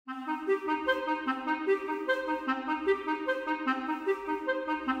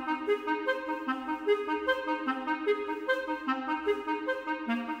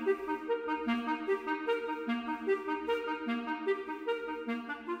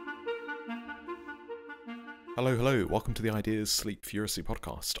Hello, welcome to the Ideas Sleep Furiously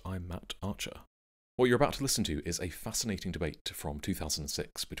podcast. I'm Matt Archer. What you're about to listen to is a fascinating debate from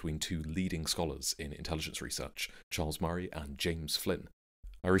 2006 between two leading scholars in intelligence research, Charles Murray and James Flynn.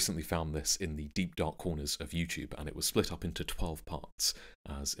 I recently found this in the deep dark corners of YouTube, and it was split up into 12 parts,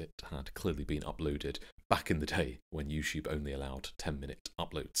 as it had clearly been uploaded back in the day when YouTube only allowed 10-minute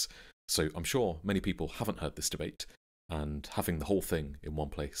uploads. So I'm sure many people haven't heard this debate, and having the whole thing in one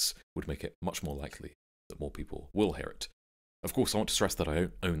place would make it much more likely that more people will hear it. Of course, I want to stress that I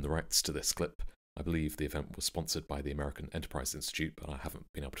don't own the rights to this clip. I believe the event was sponsored by the American Enterprise Institute, but I haven't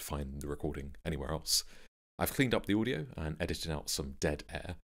been able to find the recording anywhere else. I've cleaned up the audio and edited out some dead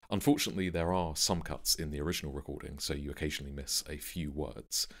air. Unfortunately, there are some cuts in the original recording, so you occasionally miss a few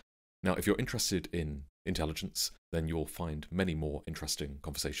words. Now, if you're interested in intelligence, then you'll find many more interesting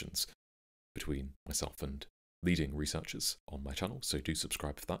conversations between myself and leading researchers on my channel, so do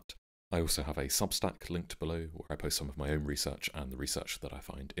subscribe for that. I also have a Substack linked below where I post some of my own research and the research that I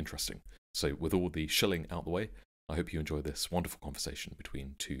find interesting. So with all the shilling out the way, I hope you enjoy this wonderful conversation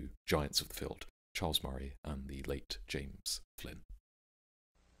between two giants of the field, Charles Murray and the late James Flynn.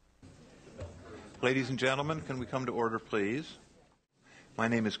 Ladies and gentlemen, can we come to order, please? My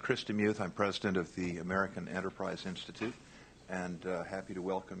name is Chris DeMuth. I'm president of the American Enterprise Institute, and happy to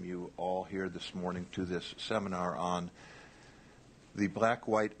welcome you all here this morning to this seminar on the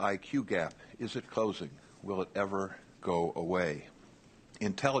black-white IQ gap. Is it closing? Will it ever go away?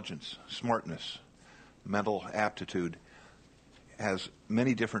 Intelligence, smartness, mental aptitude has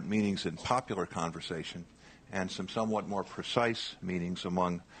many different meanings in popular conversation and some somewhat more precise meanings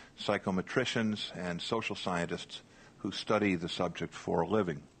among psychometricians and social scientists who study the subject for a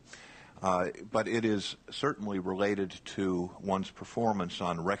living. But it is certainly related to one's performance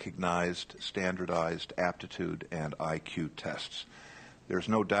on recognized, standardized aptitude and IQ tests. There's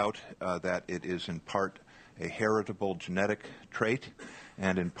no doubt that it is in part a heritable genetic trait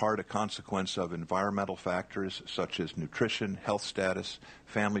and in part a consequence of environmental factors such as nutrition, health status,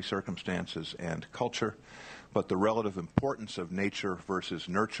 family circumstances, and culture. But the relative importance of nature versus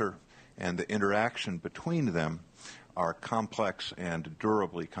nurture and the interaction between them are complex and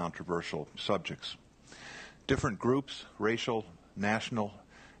durably controversial subjects. Different groups, racial, national,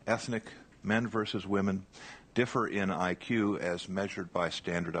 ethnic, men versus women, differ in IQ as measured by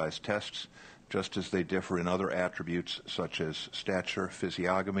standardized tests, just as they differ in other attributes such as stature,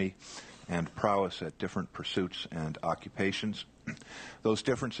 physiognomy, and prowess at different pursuits and occupations. Those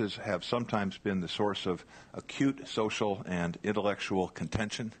differences have sometimes been the source of acute social and intellectual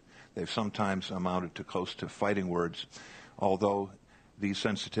contention. They've sometimes amounted to close to fighting words, although these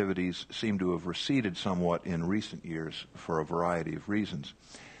sensitivities seem to have receded somewhat in recent years for a variety of reasons.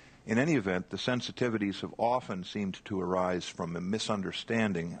 In any event, the sensitivities have often seemed to arise from a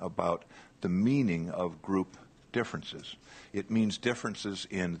misunderstanding about the meaning of group differences. It means differences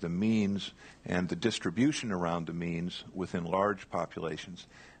in the means and the distribution around the means within large populations,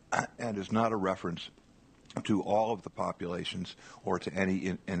 and is not a reference to all of the populations or to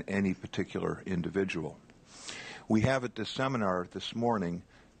any particular individual. We have at this seminar this morning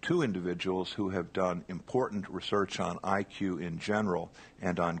two individuals who have done important research on IQ in general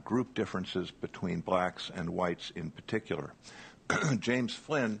and on group differences between blacks and whites in particular. James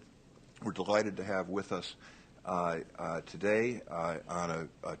Flynn, we're delighted to have with us today on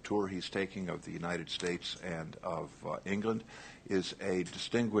a tour he's taking of the United States and of England, is a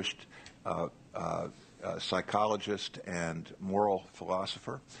distinguished psychologist and moral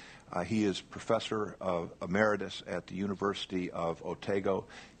philosopher. He is professor emeritus at the University of Otago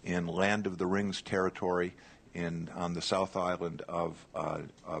in Land of the Rings territory on the South Island of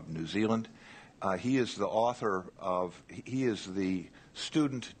New Zealand. He is the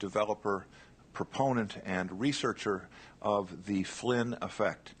student, developer, proponent, and researcher of the Flynn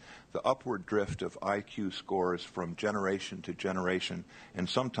effect, the upward drift of IQ scores from generation to generation and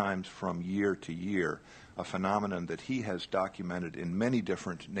sometimes from year to year, a phenomenon that he has documented in many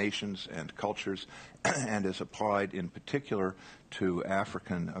different nations and cultures and is applied in particular to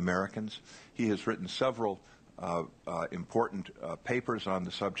African Americans. He has written several important papers on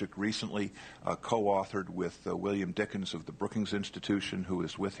the subject recently, co-authored with William Dickens of the Brookings Institution, who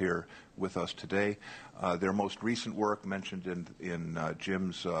is with us today. Their most recent work, mentioned in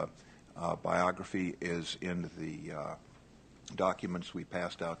Jim's biography, is in the documents we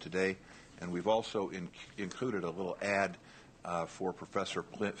passed out today. And we've also included a little ad for Professor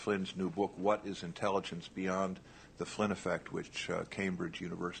Flynn's new book, What is Intelligence Beyond the Flynn Effect, which Cambridge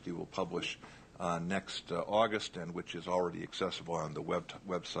University will publish next August, and which is already accessible on the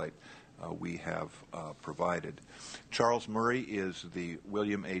website we have provided. Charles Murray is the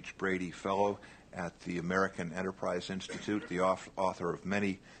William H. Brady Fellow at the American Enterprise Institute, the author of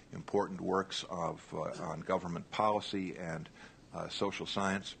many important works on government policy and social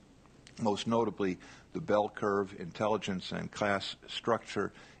science, most notably The Bell Curve, Intelligence and Class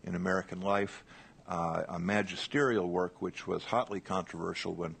Structure in American Life, a magisterial work which was hotly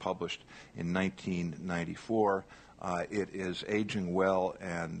controversial when published in 1994. It is aging well,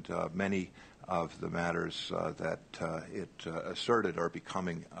 and many of the matters that it asserted are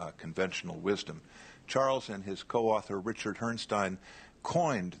becoming conventional wisdom. Charles and his co-author Richard Herrnstein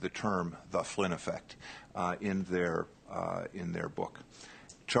coined the term the Flynn effect in their book.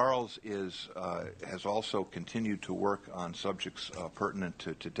 Charles has also continued to work on subjects pertinent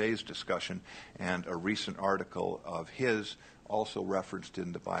to today's discussion, and a recent article of his, also referenced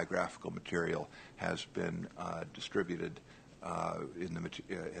in the biographical material, has been distributed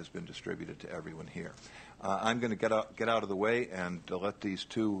to everyone here. I'm going to get out of the way and let these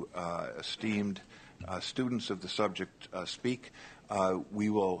two esteemed students of the subject speak. We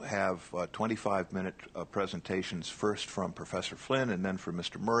will have 25-minute presentations, first from Professor Flynn and then from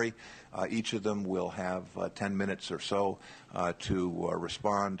Mr. Murray. Each of them will have 10 minutes or so to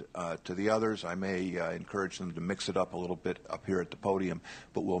respond to the others. I may encourage them to mix it up a little bit up here at the podium,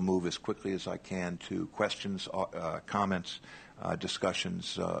 but we'll move as quickly as I can to questions, comments,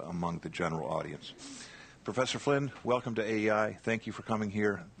 discussions among the general audience. Professor Flynn, welcome to AEI. Thank you for coming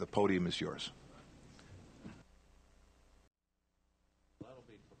here. The podium is yours.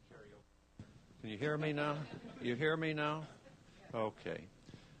 Can you hear me now? You hear me now? Okay.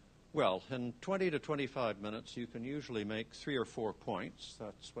 Well, in 20 to 25 minutes, you can usually make 3 or 4 points.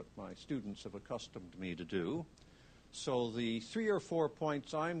 That's what my students have accustomed me to do. So the 3 or 4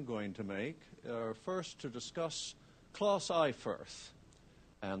 points I'm going to make are first to discuss Klaus Eifert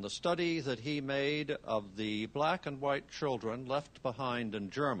and the study that he made of the black and white children left behind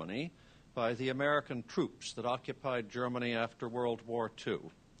in Germany by the American troops that occupied Germany after World War II.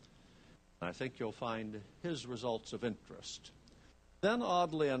 I think you'll find his results of interest. Then,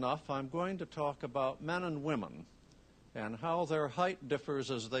 oddly enough, I'm going to talk about men and women and how their height differs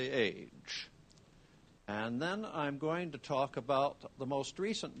as they age. And then I'm going to talk about the most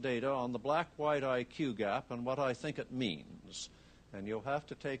recent data on the black-white IQ gap and what I think it means. And you'll have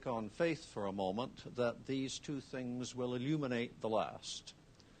to take on faith for a moment that these two things will illuminate the last.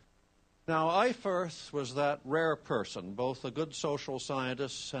 Now, Eifert was that rare person, both a good social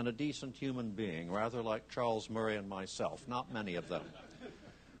scientist and a decent human being, rather like Charles Murray and myself, not many of them.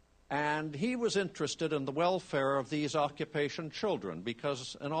 And he was interested in the welfare of these occupation children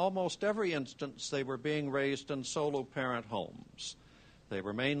because in almost every instance they were being raised in solo parent homes. They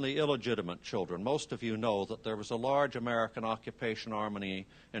were mainly illegitimate children. Most of you know that there was a large American occupation army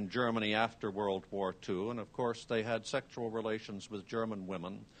in Germany after World War II, and of course they had sexual relations with German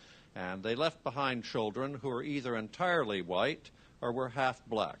women. And they left behind children who were either entirely white or were half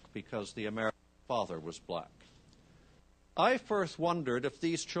black because the American father was black. Eifert wondered if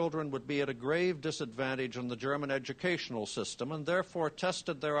these children would be at a grave disadvantage in the German educational system and therefore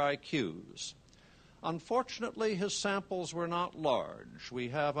tested their IQs. Unfortunately, his samples were not large. We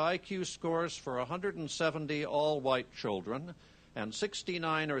have IQ scores for 170 all-white children and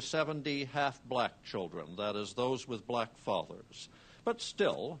 69 or 70 half-black children, that is, those with black fathers. But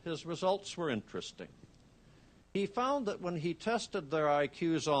still, his results were interesting. He found that when he tested their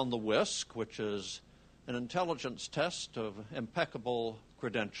IQs on the WISC, which is an intelligence test of impeccable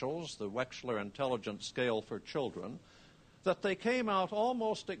credentials, the Wechsler Intelligence Scale for Children, that they came out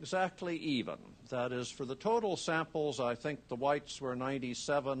almost exactly even. That is, for the total samples, I think the whites were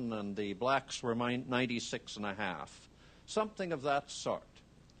 97 and the blacks were 96.5, something of that sort.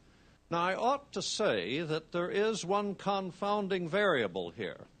 Now, I ought to say that there is one confounding variable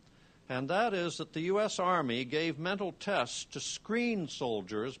here, and that is that the U.S. Army gave mental tests to screen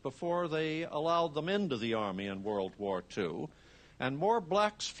soldiers before they allowed them into the Army in World War II, and more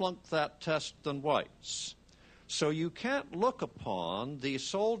blacks flunked that test than whites. So you can't look upon the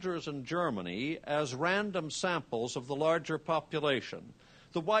soldiers in Germany as random samples of the larger population.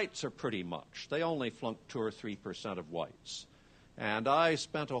 The whites are pretty much. They only flunked 2 or 3% of whites. And I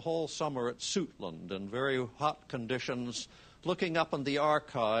spent a whole summer at Suitland in very hot conditions looking up in the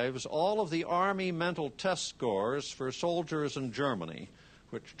archives all of the Army mental test scores for soldiers in Germany,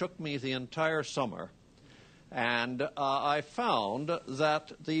 which took me the entire summer. And I found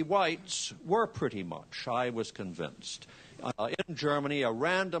that the whites were pretty much, I was convinced. in Germany, a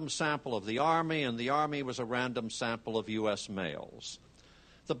random sample of the Army, and the Army was a random sample of U.S. males.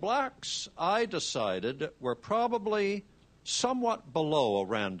 The blacks, I decided, were probably somewhat below a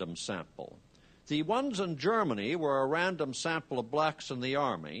random sample. The ones in Germany were a random sample of blacks in the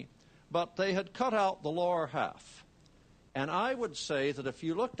Army, but they had cut out the lower half. And I would say that if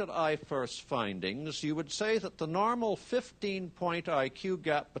you looked at IFIRS's findings, you would say that the normal 15-point IQ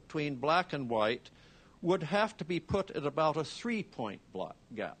gap between black and white would have to be put at about a 3-point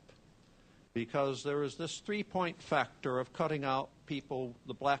gap, because there is this 3-point factor of cutting out people,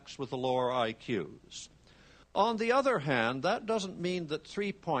 the blacks with the lower IQs. On the other hand, that doesn't mean that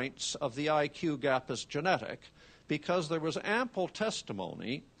 3 points of the IQ gap is genetic, because there was ample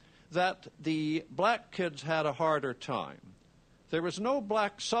testimony that the black kids had a harder time. There was no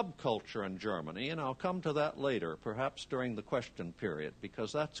black subculture in Germany, and I'll come to that later, perhaps during the question period,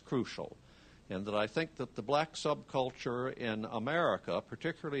 because that's crucial. And that I think that the black subculture in America,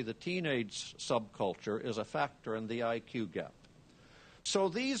 particularly the teenage subculture, is a factor in the IQ gap. So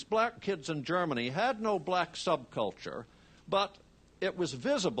these black kids in Germany had no black subculture, but it was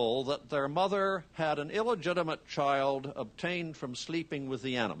visible that their mother had an illegitimate child obtained from sleeping with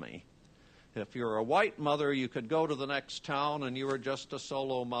the enemy. If you're a white mother, you could go to the next town and you were just a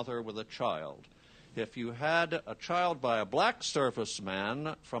solo mother with a child. If you had a child by a black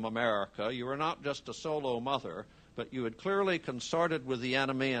serviceman from America, you were not just a solo mother, but you had clearly consorted with the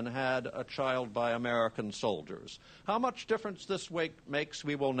enemy and had a child by American soldiers. How much difference this makes,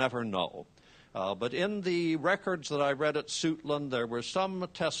 we will never know. But in the records that I read at Suitland, there was some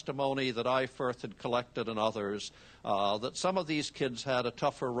testimony that IFIRST had collected and others that some of these kids had a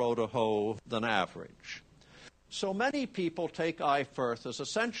tougher row to hoe than average. So many people take IFIRST as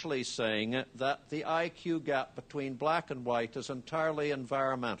essentially saying that the IQ gap between black and white is entirely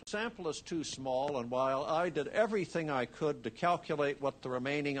environmental. The sample is too small, and while I did everything I could to calculate what the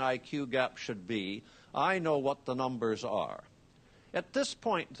remaining IQ gap should be, I know what the numbers are. At this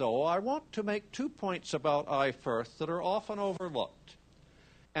point, though, I want to make 2 points about IFIRST that are often overlooked.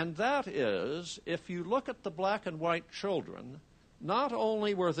 And that is, if you look at the black and white children, not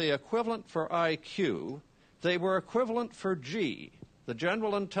only were they equivalent for IQ, they were equivalent for G, the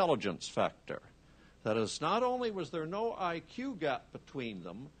general intelligence factor. That is, not only was there no IQ gap between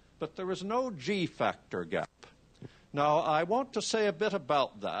them, but there was no G factor gap. Now, I want to say a bit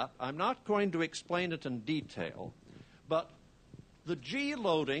about that. I'm not going to explain it in detail, but the G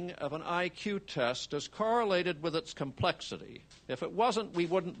loading of an IQ test is correlated with its complexity. If it wasn't, we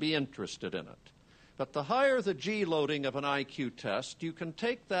wouldn't be interested in it. But the higher the G loading of an IQ test, you can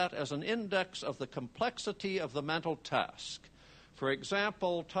take that as an index of the complexity of the mental task. For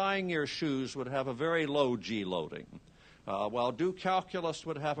example, tying your shoes would have a very low G loading, while do calculus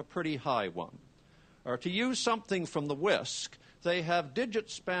would have a pretty high one. Or to use something from the whisk, they have digit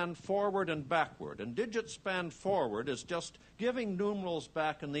span forward and backward. And digit span forward is just giving numerals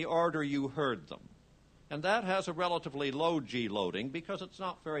back in the order you heard them. And that has a relatively low G loading because it's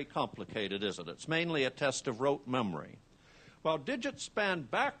not very complicated, is it? It's mainly a test of rote memory. While digits span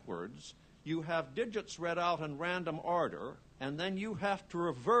backwards, you have digits read out in random order, and then you have to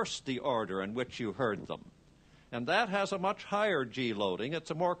reverse the order in which you heard them. And that has a much higher G loading.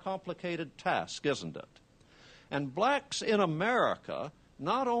 It's a more complicated task, isn't it? And blacks in America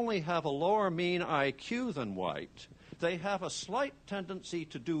not only have a lower mean IQ than white, they have a slight tendency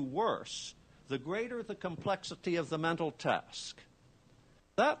to do worse the greater the complexity of the mental task.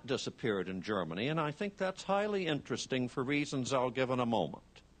 That disappeared in Germany, and I think that's highly interesting for reasons I'll give in a moment.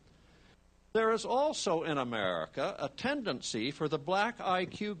 There is also in America a tendency for the black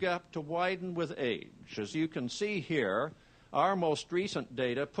IQ gap to widen with age. As you can see here, our most recent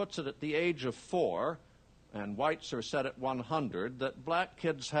data puts it at the age of 4, and whites are set at 100, that black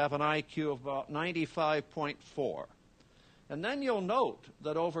kids have an IQ of about 95.4. And then you'll note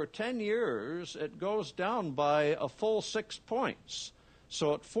that over 10 years, it goes down by a full 6 points.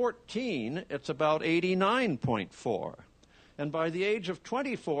 So at 14, it's about 89.4. And by the age of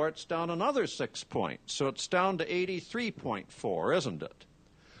 24, it's down another 6 points. So it's down to 83.4, isn't it?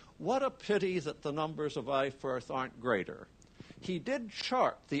 What a pity that the numbers of IFIRST aren't greater. He did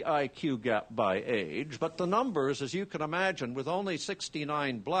chart the IQ gap by age, but the numbers, as you can imagine, with only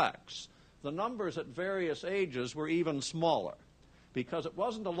 69 blacks, the numbers at various ages were even smaller because it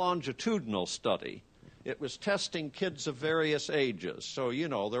wasn't a longitudinal study. It was testing kids of various ages. So, you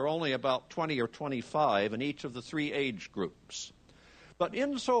know, they're only about 20 or 25 in each of the 3 age groups. But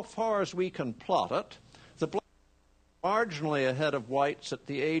insofar as we can plot it, the blacks were marginally ahead of whites at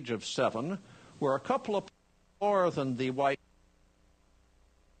the age of 7, were a couple of more than the white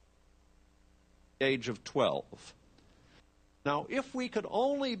age of 12. Now, if we could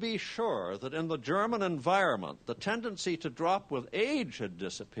only be sure that in the German environment the tendency to drop with age had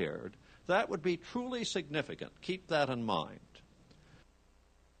disappeared, that would be truly significant. Keep that in mind.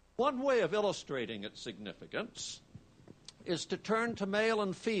 One way of illustrating its significance is to turn to male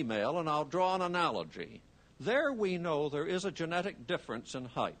and female, and I'll draw an analogy. There we know there is a genetic difference in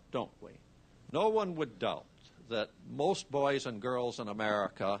height, don't we? No one would doubt that most boys and girls in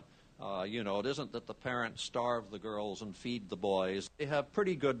America, it isn't that the parents starve the girls and feed the boys. They have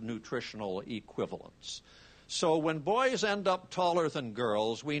pretty good nutritional equivalence. So when boys end up taller than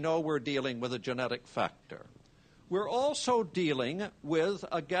girls, we know we're dealing with a genetic factor. We're also dealing with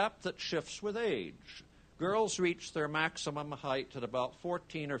a gap that shifts with age. Girls reach their maximum height at about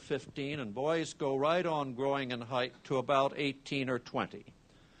 14 or 15, and boys go right on growing in height to about 18 or 20.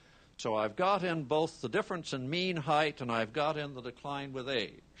 So I've got in both the difference in mean height and I've got in the decline with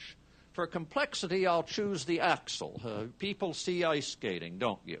age. For complexity, I'll choose the axle. People see ice skating,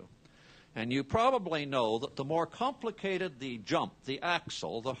 don't you? And you probably know that the more complicated the jump, the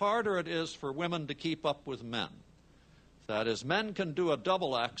axle, the harder it is for women to keep up with men. That is, men can do a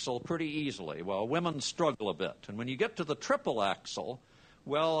double axle pretty easily, while women struggle a bit. And when you get to the triple axle,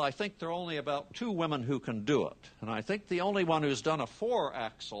 well, I think there are only about 2 women who can do it. And I think the only one who's done a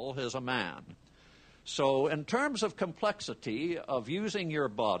 4-axle is a man. So in terms of complexity of using your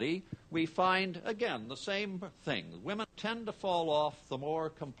body, we find, again, the same thing. Women tend to fall off the more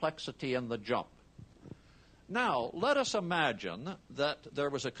complexity in the jump. Now, let us imagine that there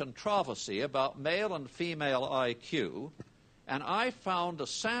was a controversy about male and female IQ, and I found a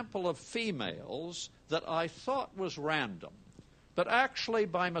sample of females that I thought was random. But actually,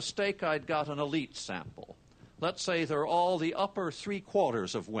 by mistake, I'd got an elite sample. Let's say they're all the upper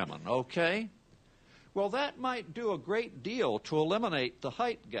 3/4 of women, okay? Well, that might do a great deal to eliminate the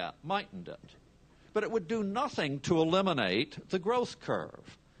height gap, mightn't it? But it would do nothing to eliminate the growth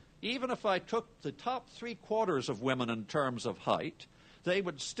curve. Even if I took the top 3/4 of women in terms of height, they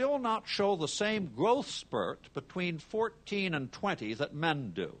would still not show the same growth spurt between 14 and 20 that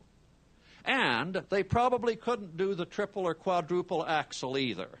men do. And they probably couldn't do the triple or quadruple axle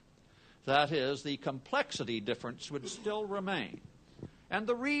either. That is, the complexity difference would still remain. And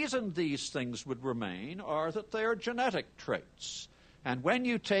the reason these things would remain are that they are genetic traits. And when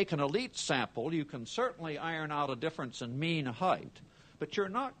you take an elite sample, you can certainly iron out a difference in mean height, but you're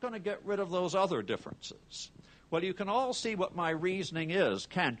not going to get rid of those other differences. Well, you can all see what my reasoning is,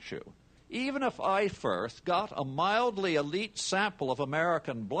 can't you? Even if I first got a mildly elite sample of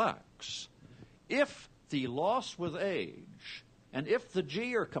American blacks, if the loss with age and if the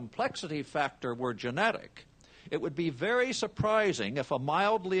G or complexity factor were genetic, it would be very surprising if a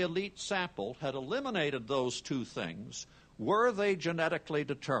mildly elite sample had eliminated those 2 things, were they genetically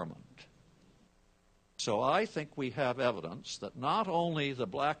determined. So I think we have evidence that not only the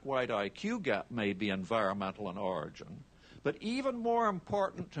black-white IQ gap may be environmental in origin, but even more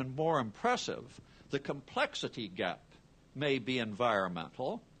important and more impressive, the complexity gap may be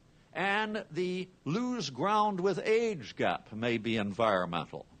environmental, and the lose ground with age gap may be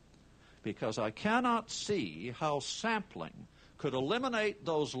environmental. Because I cannot see how sampling could eliminate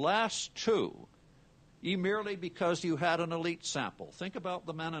those last 2 merely because you had an elite sample. Think about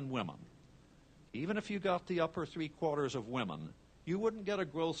the men and women. Even if you got the upper 3/4 of women, you wouldn't get a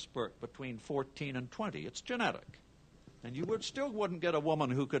growth spurt between 14 and 20. It's genetic. And you still wouldn't get a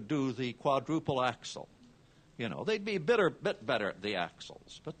woman who could do the quadruple axle. They'd be a bit better at the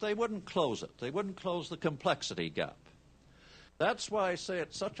axles, but they wouldn't close it. They wouldn't close the complexity gap. That's why I say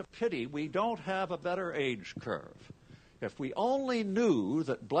it's such a pity we don't have a better age curve. If we only knew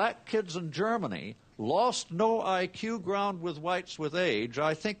that black kids in Germany lost no IQ ground with whites with age,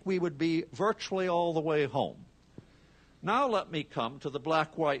 I think we would be virtually all the way home. Now let me come to the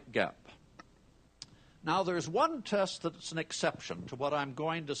black-white gap. Now there's one test that's an exception to what I'm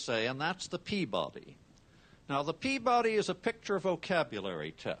going to say, and that's the Peabody. Now the Peabody is a picture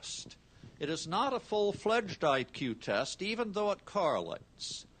vocabulary test. It is not a full-fledged IQ test, even though it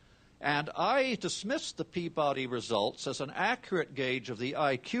correlates. And I dismissed the Peabody results as an accurate gauge of the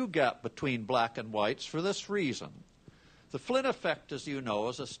IQ gap between black and whites for this reason. The Flynn effect, as you know,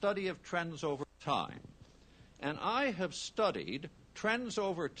 is a study of trends over time. And I have studied trends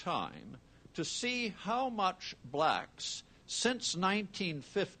over time to see how much blacks since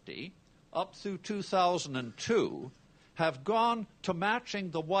 1950 up through 2002 have gone to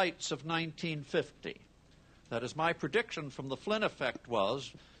matching the whites of 1950. That is, my prediction from the Flynn effect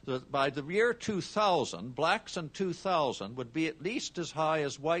was that by the year 2000, blacks in 2000 would be at least as high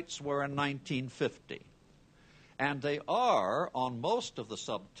as whites were in 1950. And they are on most of the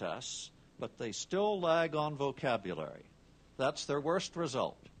subtests, but they still lag on vocabulary. That's their worst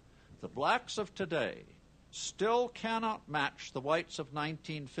result. The blacks of today still cannot match the whites of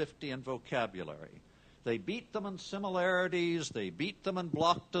 1950 in vocabulary. They beat them in similarities, they beat them in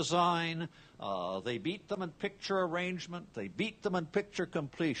block design, they beat them in picture arrangement, they beat them in picture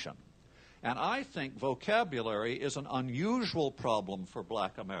completion. And I think vocabulary is an unusual problem for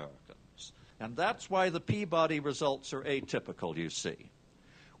black Americans. And that's why the Peabody results are atypical, you see.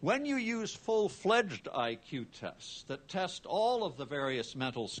 When you use full-fledged IQ tests that test all of the various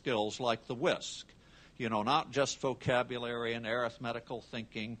mental skills like the WISC, you know, not just vocabulary and arithmetical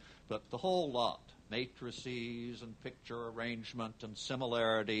thinking, but the whole lot, matrices and picture arrangement and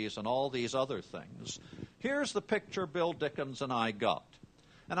similarities and all these other things, here's the picture Bill Dickens and I got.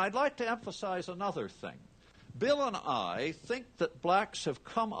 And I'd like to emphasize another thing. Bill and I think that blacks have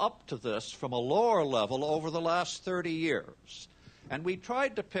come up to this from a lower level over the last 30 years. And we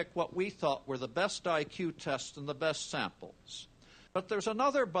tried to pick what we thought were the best IQ tests and the best samples. But there's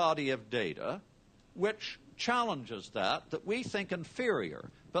another body of data which challenges that we think inferior.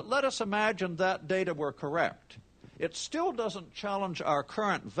 But let us imagine that data were correct. It still doesn't challenge our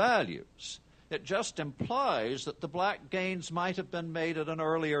current values. It just implies that the black gains might have been made at an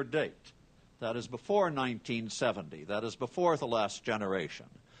earlier date. That is before 1970. That is before the last generation.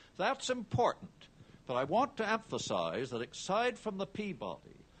 That's important. But I want to emphasize that aside from the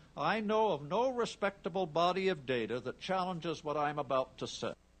Peabody, I know of no respectable body of data that challenges what I'm about to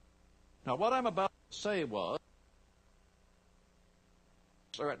say. Now, what I'm about to say was,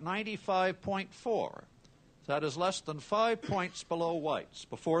 are at 95.4. That is less than 5 points below whites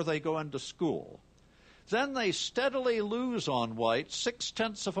before they go into school. Then they steadily lose on whites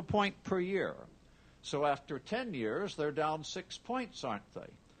 0.6 of a point per year. So after 10 years, they're down 6 points, aren't they?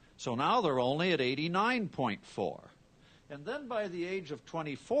 So now they're only at 89.4. And then by the age of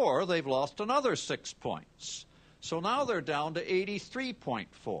 24, they've lost another 6 points. So now they're down to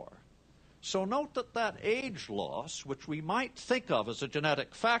 83.4. So note that that age loss, which we might think of as a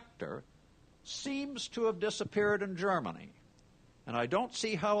genetic factor, seems to have disappeared in Germany. And I don't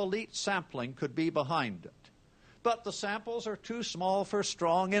see how elite sampling could be behind it. But the samples are too small for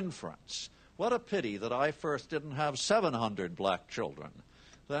strong inference. What a pity that I first didn't have 700 black children.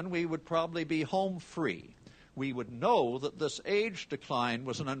 Then we would probably be home free. We would know that this age decline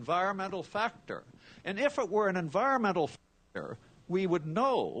was an environmental factor. And if it were an environmental factor, we would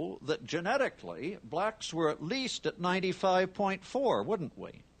know that genetically blacks were at least at 95.4, wouldn't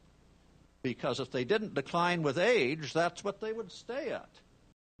we? Because if they didn't decline with age, that's what they would stay at.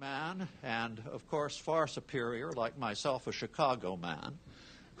 Man, and of course far superior, like myself, a Chicago man,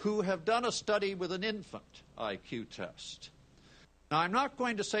 who have done a study with an infant IQ test. Now, I'm not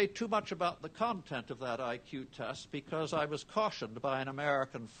going to say too much about the content of that IQ test because I was cautioned by an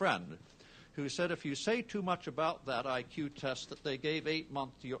American friend who said if you say too much about that IQ test that they gave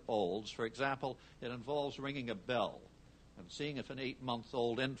 8-month-olds, for example, it involves ringing a bell and seeing if an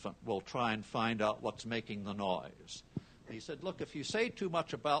 8-month-old infant will try and find out what's making the noise. He said, look, if you say too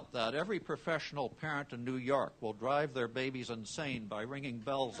much about that, every professional parent in New York will drive their babies insane by ringing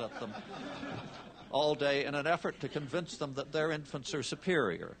bells at them all day in an effort to convince them that their infants are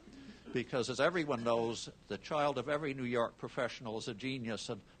superior. Because, as everyone knows, the child of every New York professional is a genius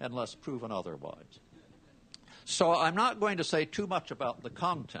unless proven otherwise. So I'm not going to say too much about the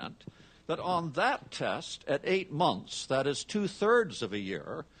content, but on that test, at 8 months, that is 2/3 of a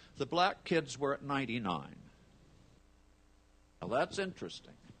year, the black kids were at 99. Now, that's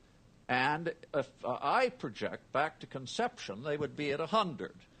interesting. And if I project back to conception, they would be at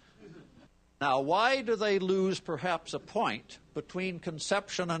 100. Now, why do they lose perhaps a point between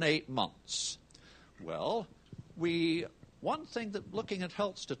conception and 8 months? Well, one thing that looking at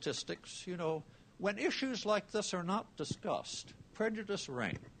health statistics, when issues like this are not discussed, prejudice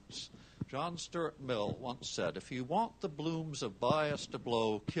reigns. John Stuart Mill once said, if you want the blooms of bias to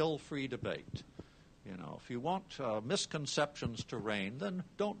blow, kill free debate. If you want misconceptions to reign, then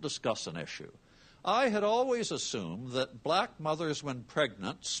don't discuss an issue. I had always assumed that black mothers, when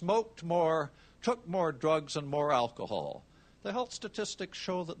pregnant, smoked more, took more drugs and more alcohol. The health statistics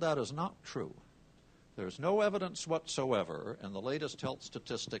show that that is not true. There's no evidence whatsoever in the latest health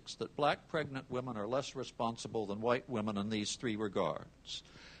statistics that black pregnant women are less responsible than white women in these 3 regards.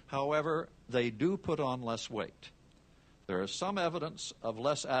 However, they do put on less weight. There is some evidence of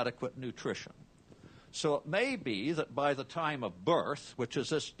less adequate nutrition. So it may be that by the time of birth, which is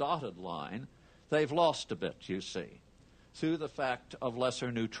this dotted line, they've lost a bit, you see, through the fact of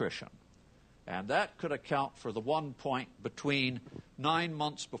lesser nutrition. And that could account for the 1 point between 9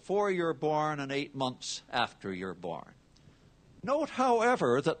 months before you're born and 8 months after you're born. Note,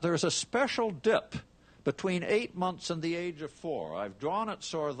 however, that there's a special dip between 8 months and the age of 4. I've drawn it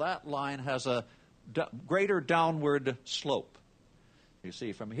so that line has a greater downward slope. You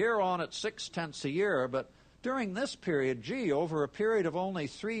see, from here on it's 6/10 a year, but during this period, gee, over a period of only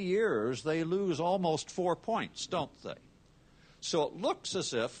 3 years, they lose almost 4 points, don't they? So it looks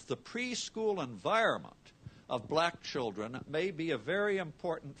as if the preschool environment of black children may be a very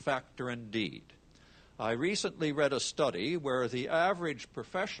important factor indeed. I recently read a study where the average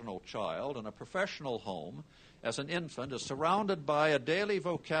professional child in a professional home as an infant is surrounded by a daily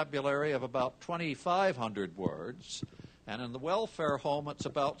vocabulary of about 2,500 words, and in the welfare home it's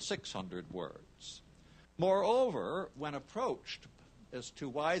about 600 words. Moreover, when approached as to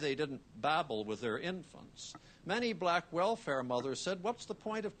why they didn't babble with their infants, many black welfare mothers said, what's the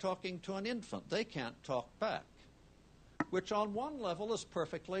point of talking to an infant? They can't talk back. Which on one level is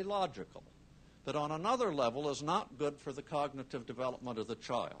perfectly logical, but on another level is not good for the cognitive development of the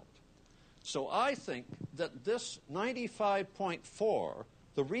child. So I think that this 95.4,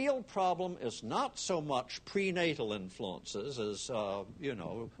 the real problem is not so much prenatal influences as,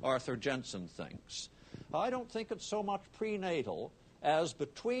 Arthur Jensen thinks. I don't think it's so much prenatal as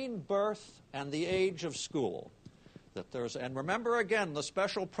between birth and the age of school. And remember again the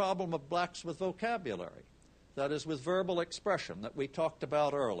special problem of blacks with vocabulary, that is with verbal expression that we talked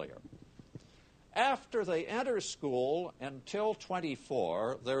about earlier. After they enter school until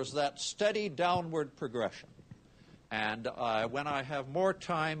 24, there's that steady downward progression. And when I have more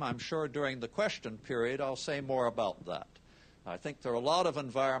time, I'm sure during the question period, I'll say more about that. I think there are a lot of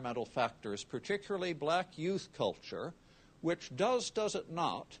environmental factors, particularly black youth culture, which does it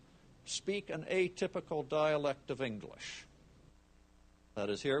not, speak an atypical dialect of English.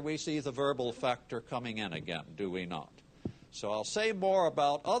 That is, here we see the verbal factor coming in again, do we not? So I'll say more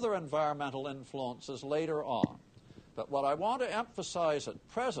about other environmental influences later on. But what I want to emphasize at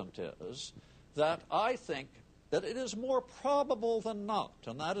present is that I think that it is more probable than not,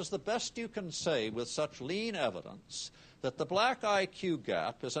 and that is the best you can say with such lean evidence, that the black IQ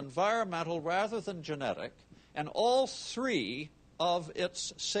gap is environmental rather than genetic, and all three of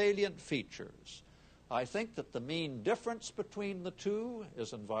its salient features. I think that the mean difference between the two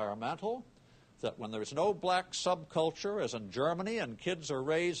is environmental, that when there's no black subculture, as in Germany, and kids are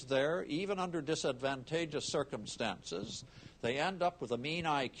raised there, even under disadvantageous circumstances, they end up with a mean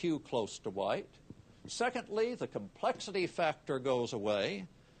IQ close to white. Secondly, the complexity factor goes away.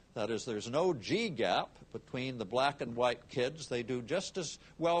 That is, there's no G gap between the black and white kids. They do just as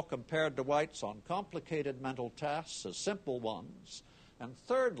well compared to whites on complicated mental tasks as simple ones. And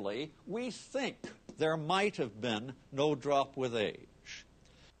thirdly, we think there might have been no drop with age.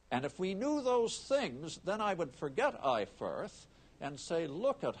 And if we knew those things, then I would forget I-Firth and say,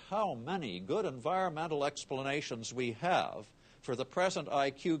 look at how many good environmental explanations we have for the present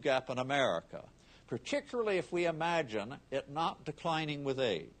IQ gap in America, particularly if we imagine it not declining with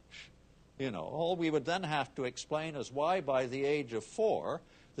age. All we would then have to explain is why by the age of 4,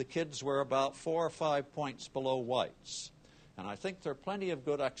 the kids were about 4 or 5 points below whites. And I think there are plenty of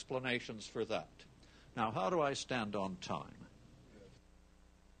good explanations for that. Now, how do I stand on time?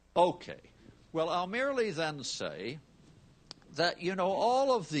 Okay. Well, I'll merely then say that,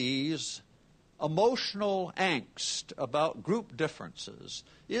 all of these emotional angst about group differences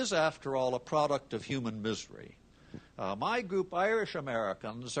is, after all, a product of human misery. My group, Irish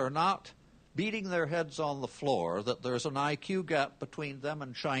Americans, are not beating their heads on the floor that there's an IQ gap between them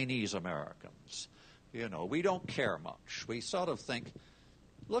and Chinese Americans. We don't care much. We sort of think,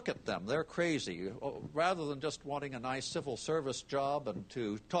 look at them, they're crazy. Rather than just wanting a nice civil service job and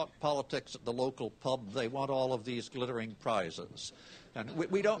to talk politics at the local pub, they want all of these glittering prizes. And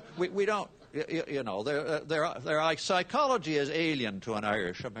their psychology is alien to an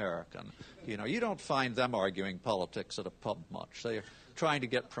Irish American. You don't find them arguing politics at a pub much. They're trying to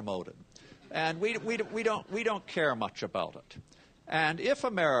get promoted. And we don't care much about it. And if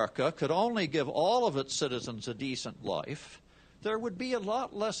America could only give all of its citizens a decent life, there would be a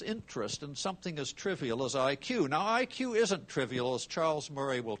lot less interest in something as trivial as IQ. Now, IQ isn't trivial, as Charles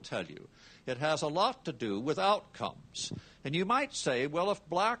Murray will tell you. It has a lot to do with outcomes. And you might say, well, if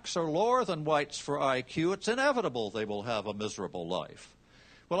blacks are lower than whites for IQ, it's inevitable they will have a miserable life.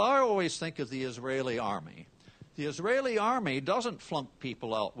 Well, I always think of the Israeli army. The Israeli army doesn't flunk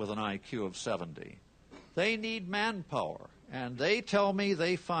people out with an IQ of 70. They need manpower. And they tell me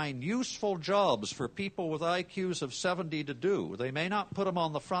they find useful jobs for people with IQs of 70 to do. They may not put them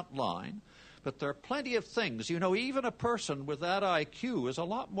on the front line, but there are plenty of things. Even a person with that IQ is a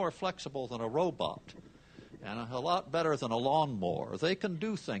lot more flexible than a robot and a lot better than a lawnmower. They can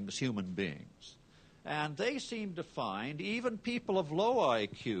do things, human beings. And they seem to find even people of low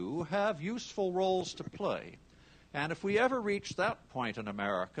IQ have useful roles to play. And if we ever reach that point in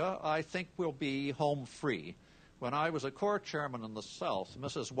America, I think we'll be home free. When I was a corps chairman in the South,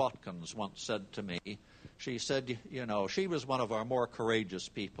 Mrs. Watkins once said to me, she said, you know, she was one of our more courageous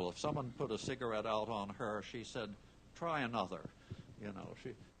people. If someone put a cigarette out on her, she said, try another. You know,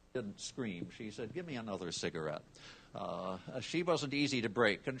 she didn't scream. She said, give me another cigarette. She wasn't easy to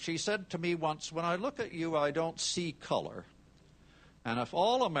break. And she said to me once, when I look at you, I don't see color. And if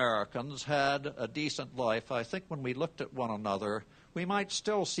all Americans had a decent life, I think when we looked at one another, we might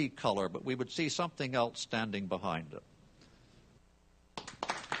still see color, but we would see something else standing behind it.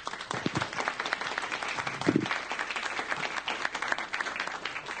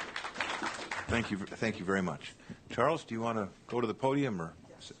 Thank you very much. Charles, do you want to go to the podium or?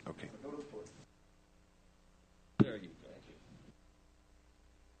 Yes. Okay. Go to the podium. There you go.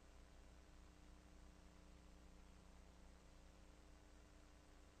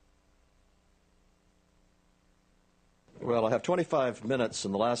 Well, I have 25 minutes,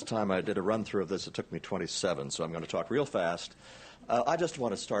 and the last time I did a run-through of this, it took me 27, so I'm going to talk real fast. I just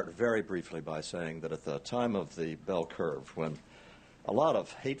want to start very briefly by saying that at the time of the bell curve, when a lot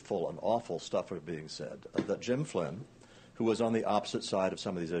of hateful and awful stuff was being said, that Jim Flynn, who was on the opposite side of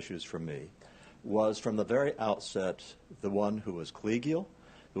some of these issues from me, was from the very outset the one who was collegial,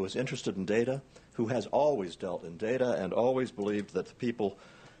 who was interested in data, who has always dealt in data and always believed that the people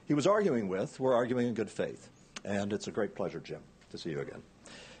he was arguing with were arguing in good faith. And it's a great pleasure, Jim, to see you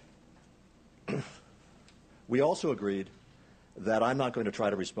again. We also agreed that I'm not going to try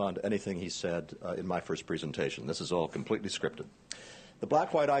to respond to anything he said in my first presentation. This is all completely scripted. The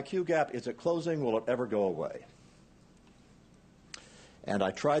black-white IQ gap, is it closing? Will it ever go away? And I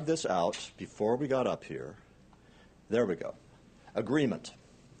tried this out before we got up here. There we go. Agreement.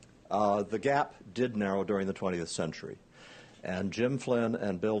 The gap did narrow during the 20th century. And Jim Flynn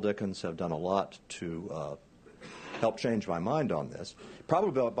and Bill Dickens have done a lot to help change my mind on this.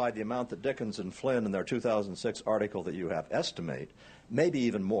 Probably by the amount that Dickens and Flynn in their 2006 article that you have estimate, maybe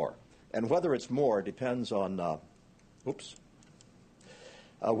even more. And whether it's more depends on,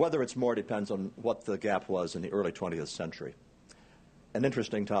 whether it's more depends on what the gap was in the early 20th century. An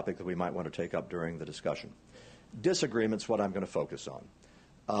interesting topic that we might want to take up during the discussion. Disagreement's what I'm going to focus on.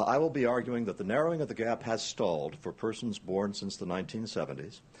 I will be arguing that the narrowing of the gap has stalled for persons born since the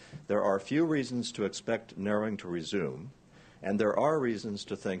 1970s. There are few reasons to expect narrowing to resume, and there are reasons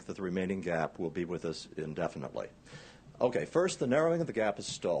to think that the remaining gap will be with us indefinitely. Okay, first, the narrowing of the gap is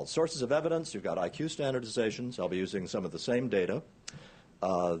stalled. Sources of evidence, you've got IQ standardizations. I'll be using some of the same data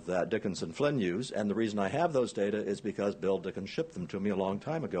that Dickens and Flynn use, and the reason I have those data is because Bill Dickens shipped them to me a long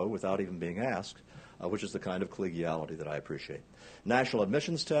time ago without even being asked, which is the kind of collegiality that I appreciate. National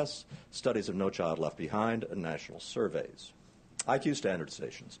admissions tests, studies of No Child Left Behind, and national surveys. IQ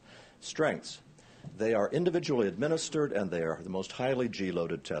standardizations. Strengths. They are individually administered, and they are the most highly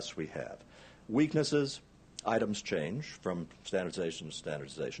G-loaded tests we have. Weaknesses, items change from standardization to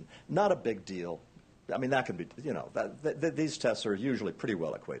standardization. Not a big deal. I mean, that can be, you know, these tests are usually pretty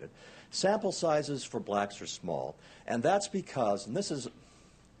well equated. Sample sizes for blacks are small, and that's because, and this is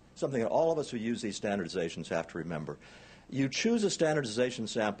something that all of us who use these standardizations have to remember, you choose a standardization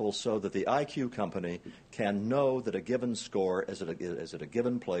sample so that the IQ company can know that a given score is at a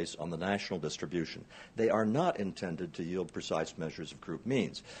given place on the national distribution. They are not intended to yield precise measures of group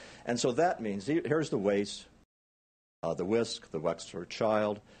means. And so that means, here's the WAIS, the WISC, the Wexler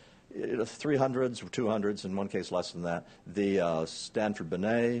Child, 300s, 200s, in one case less than that. The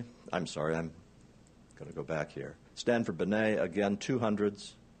Stanford-Binet, I'm sorry, I'm going to go back here. Stanford-Binet, again,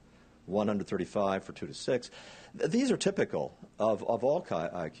 200s, 135 for 2 to 6. These are typical of all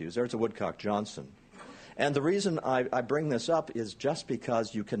IQs. There's a Woodcock-Johnson. And the reason I bring this up is just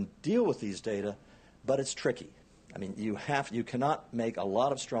because you can deal with these data, but it's tricky. I mean, you cannot make a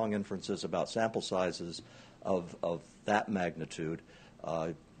lot of strong inferences about sample sizes of that magnitude,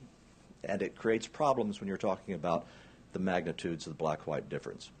 and it creates problems when you're talking about the magnitudes of the black-white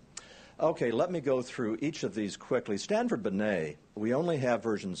difference. Okay, let me go through each of these quickly. Stanford-Binet, we only have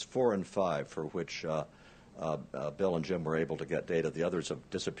versions 4 and 5 for which Bill and Jim were able to get data. The others have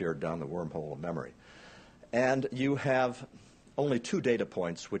disappeared down the wormhole of memory. And you have only 2 data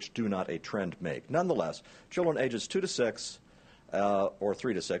points which do not a trend make. Nonetheless, children ages 2 to 6 or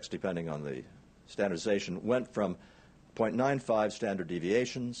 3 to 6, depending on the standardization, went from 0.95 standard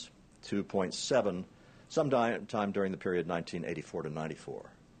deviations to 0.7 sometime during the period 1984 to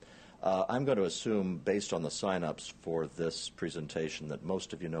 94. I'm going to assume, based on the sign-ups for this presentation, that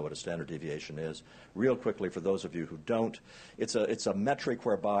most of you know what a standard deviation is. Real quickly, for those of you who don't, it's a metric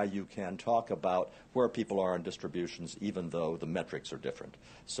whereby you can talk about where people are in distributions even though the metrics are different,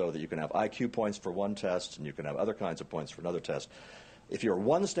 so that you can have IQ points for one test and you can have other kinds of points for another test. If you're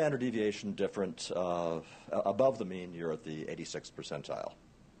one standard deviation different above the mean, you're at the 86th percentile.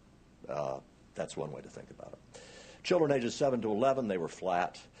 That's one way to think about it. Children ages 7 to 11, they were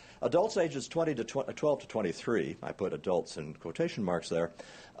flat. Adults ages 12 to 23, I put adults in quotation marks there,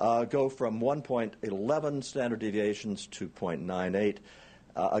 go from 1.11 standard deviations to 0.98.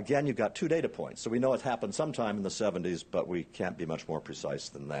 Again, you've got 2 data points, so we know it happened sometime in the 70s, but we can't be much more precise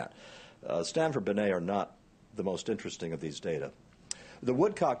than that. Stanford-Binet are not the most interesting of these data. The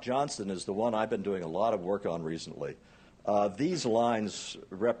Woodcock-Johnson is the one I've been doing a lot of work on recently. These lines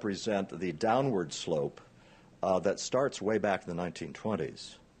represent the downward slope that starts way back in the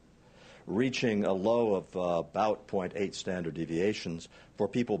 1920s, reaching a low of about 0.8 standard deviations for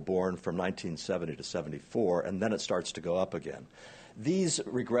people born from 1970 to 74, and then it starts to go up again. These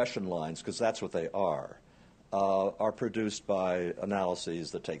regression lines, because that's what they are produced by analyses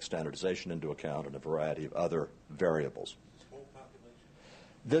that take standardization into account and a variety of other variables.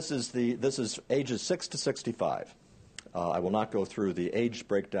 This is ages 6 to 65. I will not go through the age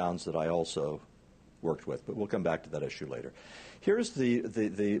breakdowns that I also worked with, but we'll come back to that issue later. Here's the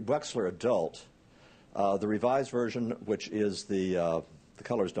Wechsler adult, the revised version, which is the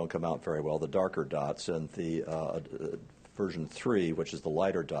colors don't come out very well, the darker dots, and the version 3, which is the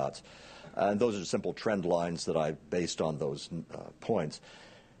lighter dots. And those are simple trend lines that I based on those points.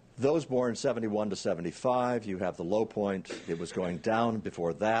 Those born 71 to 75, you have the low point. It was going down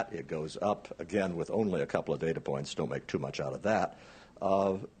before that. It goes up, again, with only a couple of data points. Don't make too much out of that.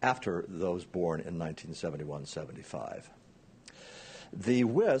 After those born in 1971-75. The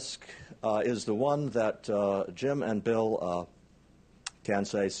WISC is the one that Jim and Bill can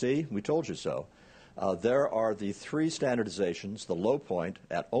say, see, we told you so. There are the 3 standardizations. The low point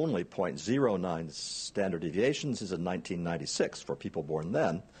at only 0.09 standard deviations is in 1996 for people born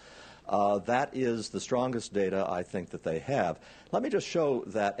then. That is the strongest data I think that they have. Let me just show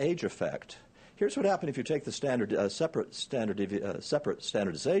that age effect. Here's what happened if you take the separate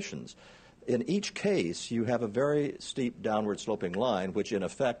standardizations. In each case, you have a very steep downward sloping line, which in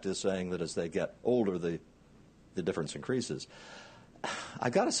effect is saying that as they get older, the difference increases.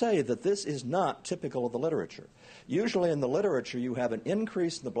 I've got to say that this is not typical of the literature. Usually in the literature, you have an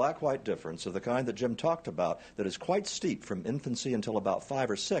increase in the black-white difference of the kind that Jim talked about that is quite steep from infancy until about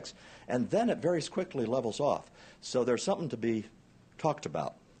 5 or 6, and then it very quickly levels off. So there's something to be talked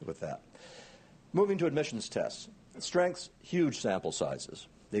about with that. Moving to admissions tests. Strengths, huge sample sizes.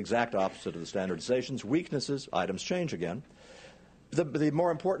 The exact opposite of the standardizations. Weaknesses, items change again. The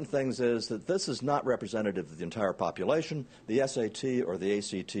more important things is that this is not representative of the entire population. The SAT or the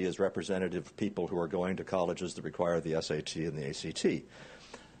ACT is representative of people who are going to colleges that require the SAT and the ACT.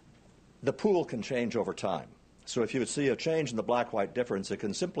 The pool can change over time. So if you see a change in the black-white difference, it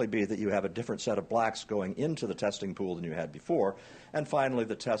can simply be that you have a different set of blacks going into the testing pool than you had before. And finally,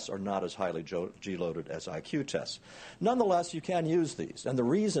 the tests are not as highly G-loaded as IQ tests. Nonetheless, you can use these. And the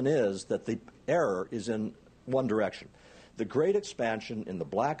reason is that the error is in one direction. The great expansion in the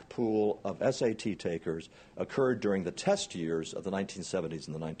black pool of SAT takers occurred during the test years of the 1970s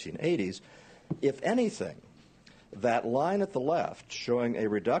and the 1980s. If anything, that line at the left showing a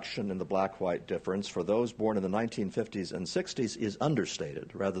reduction in the black-white difference for those born in the 1950s and 60s is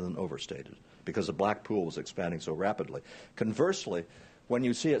understated rather than overstated because the black pool was expanding so rapidly. Conversely, when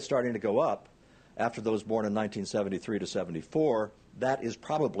you see it starting to go up after those born in 1973 to 74, that is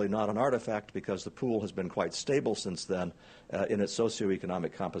probably not an artifact because the pool has been quite stable since then in its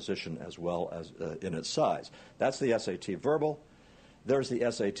socioeconomic composition as well as in its size. That's the SAT verbal. There's the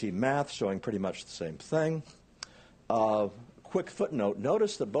SAT math showing pretty much the same thing. Quick footnote,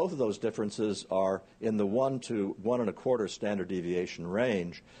 notice that both of those differences are in the 1 to 1 1/4 standard deviation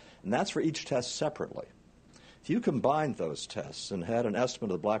range, and that's for each test separately. If you combined those tests and had an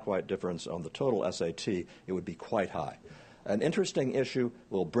estimate of the black-white difference on the total SAT, it would be quite high. An interesting issue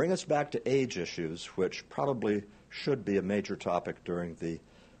will bring us back to age issues, which probably should be a major topic during the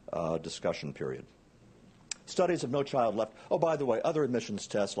discussion period. Studies of No Child Left. Oh, by the way, other admissions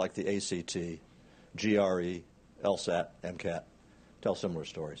tests like the ACT, GRE, LSAT, MCAT tell similar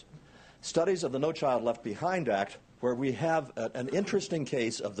stories. Studies of the No Child Left Behind Act, where we have an interesting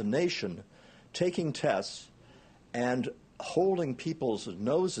case of the nation taking tests and holding people's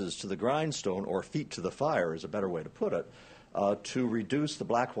noses to the grindstone, or feet to the fire is a better way to put it, to reduce the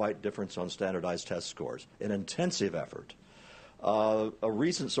black-white difference on standardized test scores. An intensive effort. A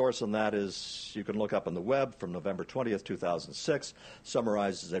recent source on that is, you can look up on the web, from November 20th, 2006,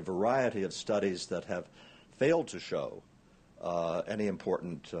 summarizes a variety of studies that have failed to show any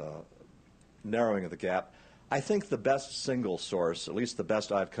important narrowing of the gap. I think the best single source, at least the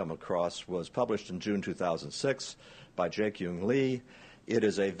best I've come across, was published in June 2006 by Jae-Kyung Lee. It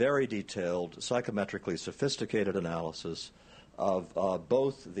is a very detailed, psychometrically sophisticated analysis of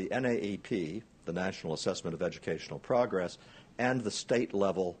both the NAEP, the National Assessment of Educational Progress, and the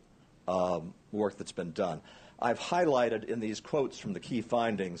state-level work that's been done. I've highlighted in these quotes from the key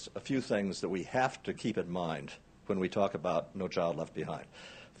findings a few things that we have to keep in mind when we talk about No Child Left Behind.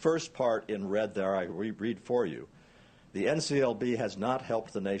 First part in red there, I read for you. The NCLB has not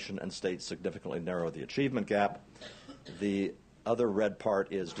helped the nation and states significantly narrow the achievement gap. The other red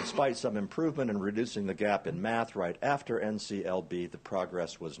part is, despite some improvement in reducing the gap in math right after NCLB, the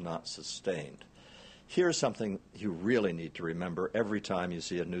progress was not sustained. Here's something you really need to remember every time you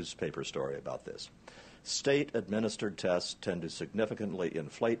see a newspaper story about this. State-administered tests tend to significantly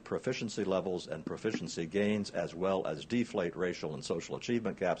inflate proficiency levels and proficiency gains, as well as deflate racial and social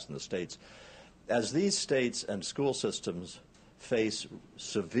achievement gaps in the states. As these states and school systems face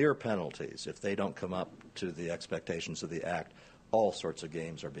severe penalties if they don't come up to the expectations of the Act, all sorts of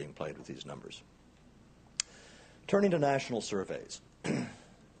games are being played with these numbers. Turning to national surveys.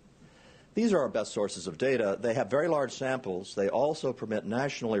 These are our best sources of data. They have very large samples. They also permit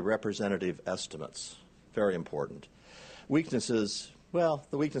nationally representative estimates. Very important. Weaknesses, well,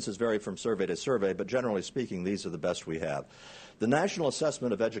 the weaknesses vary from survey to survey, but generally speaking, these are the best we have. The National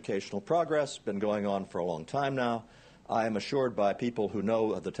Assessment of Educational Progress has been going on for a long time now. I am assured by people who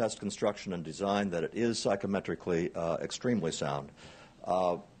know the test construction and design that it is psychometrically extremely sound.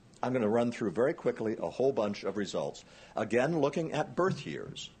 I'm going to run through very quickly a whole bunch of results. Again, looking at birth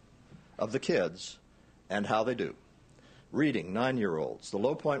years of the kids and how they do. Reading, 9-year-olds. The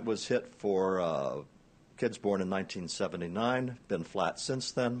low point was hit for kids born in 1979, been flat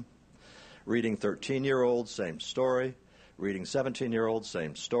since then. Reading, 13-year-olds, same story. Reading, 17-year-olds,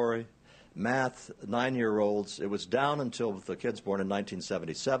 same story. Math, 9-year-olds, it was down until the kids born in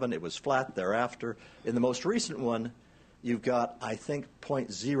 1977. It was flat thereafter. In the most recent one, you've got, I think,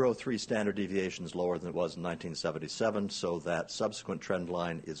 0.03 standard deviations lower than it was in 1977, so that subsequent trend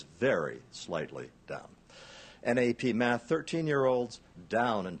line is very slightly down. NAEP Math, 13-year-olds,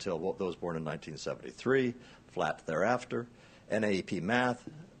 down until those born in 1973, flat thereafter. NAEP Math,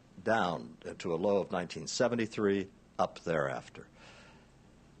 down to a low of 1973, up thereafter.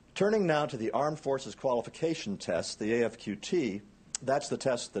 Turning now to the Armed Forces Qualification Test, the AFQT, that's the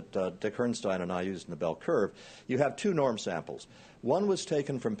test that Dick Hernstein and I used in the bell curve. You have two norm samples. One was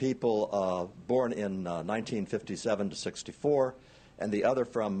taken from people born in 1957 to 64, and the other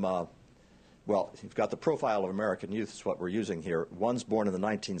from, well, you've got the profile of American youth is what we're using here. One's born in the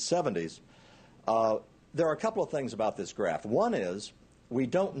 1970s. There are a couple of things about this graph. One is we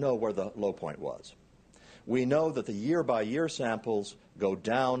don't know where the low point was. We know that the year-by-year samples go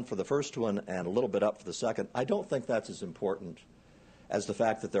down for the first one and a little bit up for the second. I don't think that's as important as the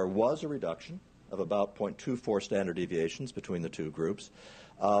fact that there was a reduction of about 0.24 standard deviations between the two groups.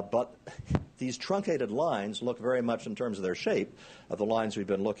 But these truncated lines look very much in terms of their shape of the lines we've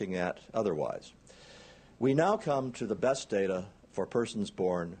been looking at otherwise. We now come to the best data for persons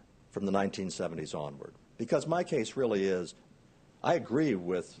born from the 1970s onward, because my case really is, I agree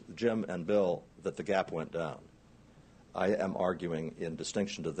with Jim and Bill that the gap went down. I am arguing, in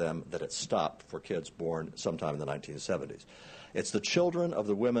distinction to them, that it stopped for kids born sometime in the 1970s. It's the children of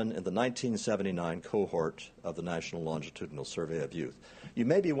the women in the 1979 cohort of the National Longitudinal Survey of Youth. You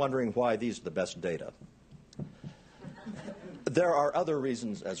may be wondering why these are the best data. There are other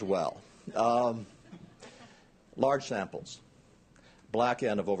reasons as well. Large samples, black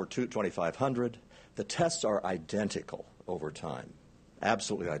N of over 2,500. The tests are identical over time.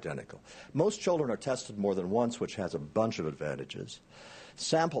 Absolutely identical. Most children are tested more than once, which has a bunch of advantages.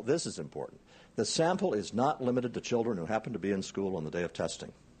 Sample, this is important. The sample is not limited to children who happen to be in school on the day of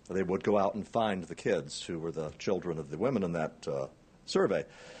testing. They would go out and find the kids who were the children of the women in that survey.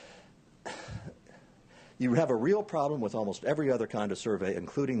 You have a real problem with almost every other kind of survey,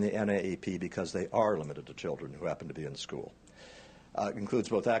 including the NAEP, because they are limited to children who happen to be in school. It includes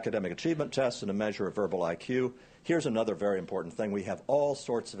both academic achievement tests and a measure of verbal IQ. Here's another very important thing. We have all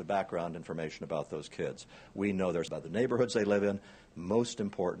sorts of background information about those kids. We know about the neighborhoods they live in. Most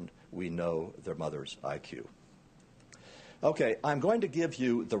important, we know their mother's IQ. Okay, I'm going to give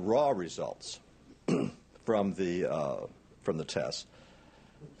you the raw results from the test,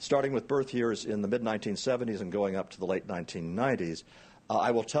 starting with birth years in the mid-1970s and going up to the late 1990s.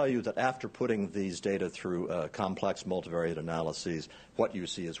 I will tell you that after putting these data through complex multivariate analyses, what you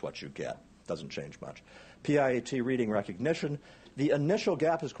see is what you get. Doesn't change much. PIAT reading recognition, the initial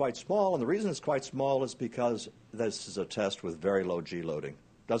gap is quite small, and the reason it's quite small is because this is a test with very low G loading.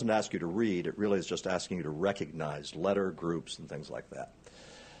 It doesn't ask you to read, it really is just asking you to recognize letter groups and things like that.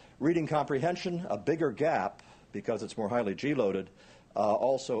 Reading comprehension, a bigger gap because it's more highly G loaded,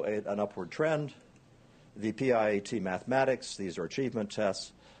 also an upward trend. The PIAT mathematics, these are achievement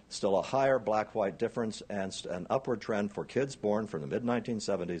tests, still a higher black-white difference and an upward trend for kids born from the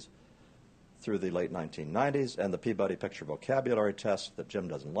mid-1970s through the late 1990s, and the Peabody Picture Vocabulary Test that Jim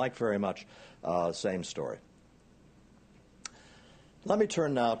doesn't like very much, same story. Let me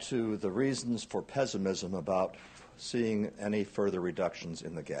turn now to the reasons for pessimism about seeing any further reductions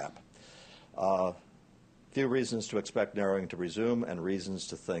in the gap. Few reasons to expect narrowing to resume and reasons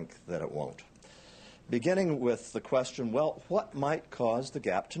to think that it won't. Beginning with the question, well, what might cause the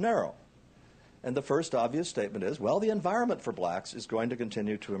gap to narrow? And the first obvious statement is, well, the environment for blacks is going to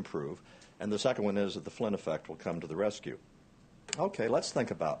continue to improve. And the second one is that the Flynn effect will come to the rescue. Okay, let's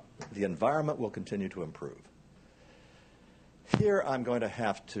think about it. The environment will continue to improve. Here I'm going to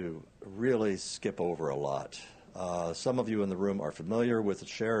have to really skip over a lot. Some of you in the room are familiar with the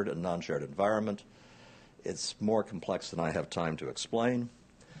shared and non-shared environment. It's more complex than I have time to explain.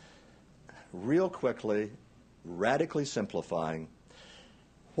 Real quickly, radically simplifying,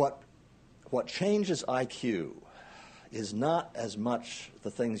 what changes IQ is not as much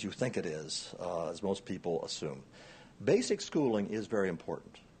the things you think it is, as most people assume. Basic schooling is very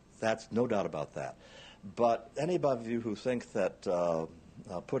important. That's no doubt about that. But any of you who think that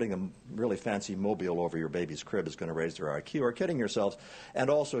putting a really fancy mobile over your baby's crib is going to raise their IQ are kidding yourselves. And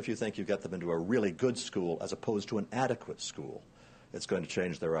also if you think you get them into a really good school as opposed to an adequate school, it's going to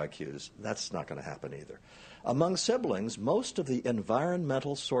change their IQs. That's not going to happen either. Among siblings, most of the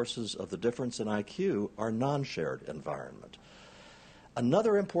environmental sources of the difference in IQ are non-shared environment.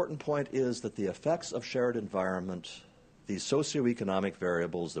 Another important point is that the effects of shared environment, these socioeconomic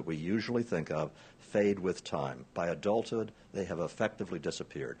variables that we usually think of, fade with time. By adulthood, they have effectively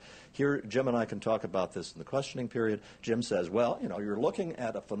disappeared. Here, Jim and I can talk about this in the questioning period. Jim says, well, you're looking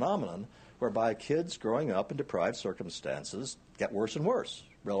at a phenomenon whereby kids growing up in deprived circumstances get worse and worse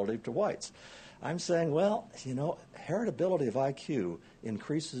relative to whites. I'm saying, well, heritability of IQ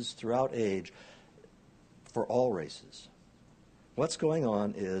increases throughout age for all races. What's going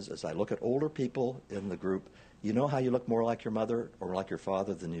on is, as I look at older people in the group, you know how you look more like your mother or like your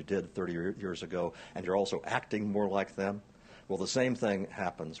father than you did 30 years ago, and you're also acting more like them? Well, the same thing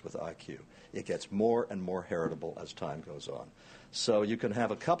happens with IQ. It gets more and more heritable as time goes on. So you can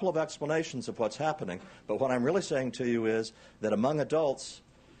have a couple of explanations of what's happening, but what I'm really saying to you is that among adults,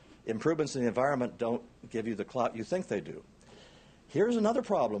 improvements in the environment don't give you the clout you think they do. Here's another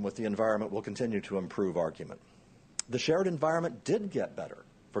problem with the environment will continue to improve argument. The shared environment did get better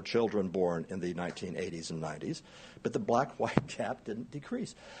for children born in the 1980s and 90s, but the black-white gap didn't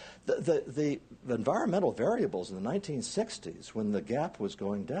decrease. The environmental variables in the 1960s, when the gap was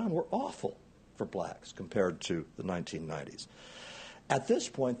going down, were awful for blacks compared to the 1990s. At this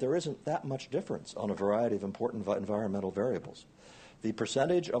point, there isn't that much difference on a variety of important environmental variables. The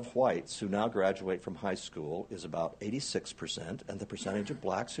percentage of whites who now graduate from high school is about 86%, and the percentage of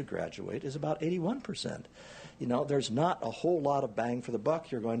blacks who graduate is about 81%. There's not a whole lot of bang for the buck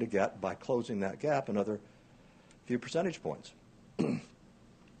you're going to get by closing that gap another few percentage points.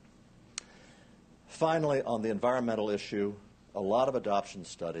 Finally, on the environmental issue, a lot of adoption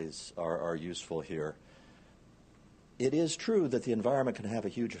studies are useful here. It is true that the environment can have a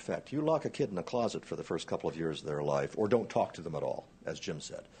huge effect. You lock a kid in a closet for the first couple of years of their life, or don't talk to them at all, as Jim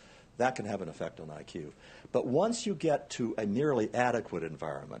said. That can have an effect on IQ. But once you get to a nearly adequate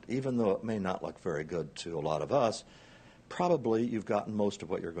environment, even though it may not look very good to a lot of us, probably you've gotten most of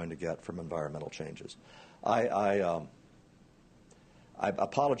what you're going to get from environmental changes. I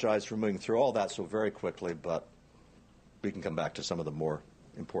apologize for moving through all that so very quickly, but we can come back to some of the more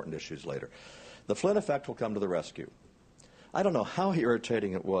important issues later. The Flynn effect will come to the rescue. I don't know how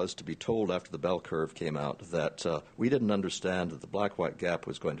irritating it was to be told after the bell curve came out that we didn't understand that the black-white gap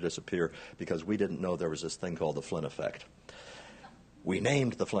was going to disappear because we didn't know there was this thing called the Flynn effect. We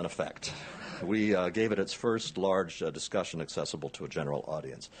named the Flynn effect. We gave it its first large discussion accessible to a general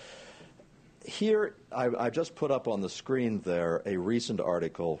audience. Here, I just put up on the screen there a recent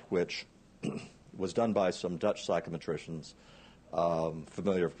article which was done by some Dutch psychometricians,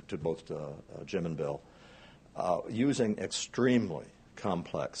 familiar to both Jim and Bill, using extremely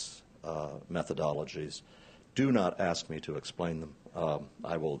complex methodologies. Do not ask me to explain them.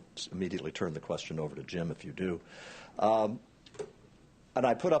 I will immediately turn the question over to Jim if you do. And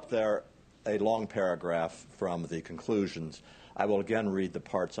I put up there a long paragraph from the conclusions. I will again read the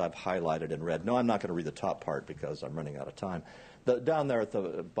parts I've highlighted in red. No, I'm not going to read the top part because I'm running out of time. Down there at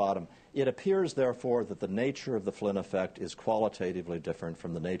the bottom, it appears, therefore, that the nature of the Flynn effect is qualitatively different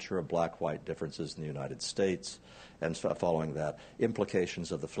from the nature of black-white differences in the United States. And following that,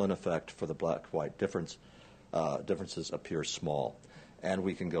 implications of the Flynn effect for the black-white differences appear small. And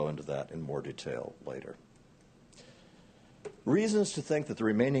we can go into that in more detail later. Reasons to think that the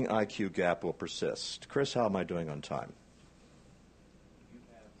remaining IQ gap will persist. Chris, how am I doing on time? You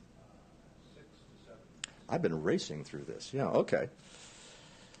have 6 to 7. I've been racing through this. Yeah, okay.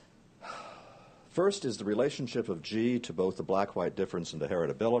 First is the relationship of G to both the black-white difference and to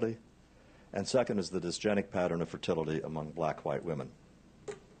heritability. And second is the dysgenic pattern of fertility among black-white women.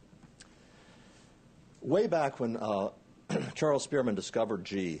 Way back when Charles Spearman discovered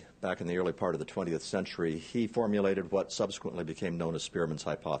G back in the early part of the 20th century, he formulated what subsequently became known as Spearman's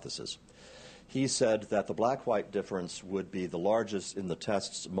hypothesis. He said that the black-white difference would be the largest in the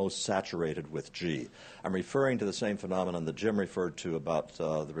tests most saturated with G. I'm referring to the same phenomenon that Jim referred to about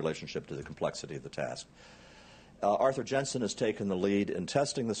the relationship to the complexity of the task. Arthur Jensen has taken the lead in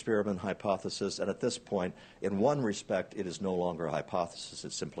testing the Spearman hypothesis, and at this point, in one respect, it is no longer a hypothesis,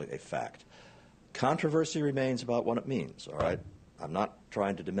 it's simply a fact. Controversy remains about what it means, all right? I'm not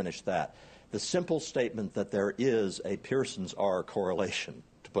trying to diminish that. The simple statement that there is a Pearson's R correlation,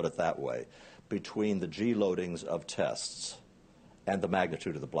 to put it that way, between the G loadings of tests and the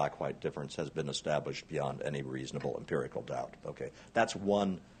magnitude of the black-white difference has been established beyond any reasonable empirical doubt. Okay, that's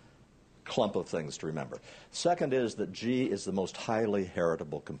one clump of things to remember. Second is that G is the most highly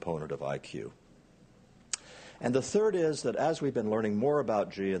heritable component of IQ. And the third is that as we've been learning more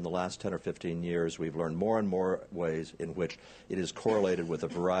about G in the last 10 or 15 years, we've learned more and more ways in which it is correlated with a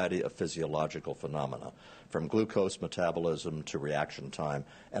variety of physiological phenomena, from glucose metabolism to reaction time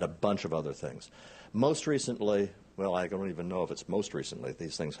and a bunch of other things. Most recently, well, I don't even know if it's most recently,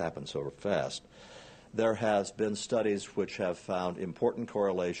 these things happen so fast, there has been studies which have found important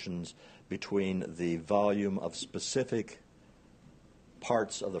correlations between the volume of specific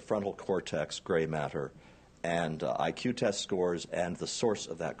parts of the frontal cortex, gray matter, and IQ test scores, and the source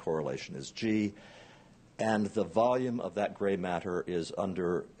of that correlation is G, and the volume of that gray matter is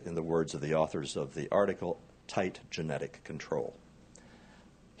under, in the words of the authors of the article, tight genetic control.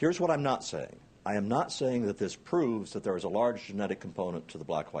 Here's what I'm not saying. I am not saying that this proves that there is a large genetic component to the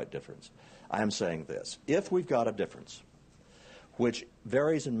black-white difference. I am saying this. If we've got a difference which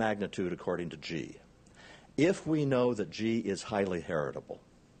varies in magnitude according to G, if we know that G is highly heritable,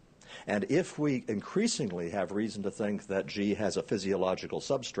 and if we increasingly have reason to think that G has a physiological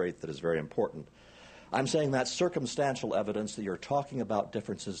substrate that is very important, I'm saying that's circumstantial evidence that you're talking about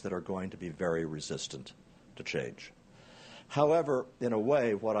differences that are going to be very resistant to change. However, in a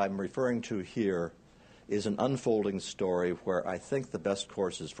way, what I'm referring to here is an unfolding story where I think the best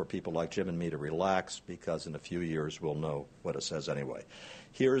course is for people like Jim and me to relax, because in a few years we'll know what it says anyway.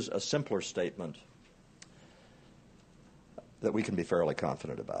 Here's a simpler statement that we can be fairly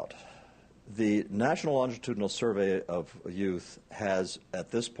confident about. The National Longitudinal Survey of Youth has, at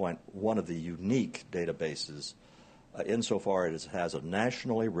this point, one of the unique databases insofar as it has a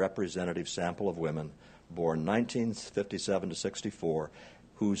nationally representative sample of women born 1957 to 64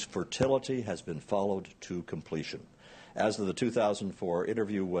 whose fertility has been followed to completion. As of the 2004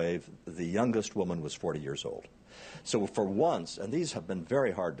 interview wave, the youngest woman was 40 years old. So for once, and these have been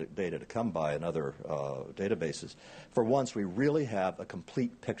very hard data to come by in other databases, for once we really have a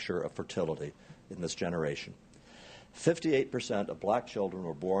complete picture of fertility in this generation. 58% of black children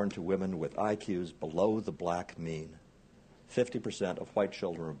were born to women with IQs below the black mean. 50% of white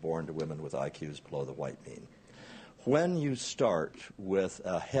children were born to women with IQs below the white mean. When you start with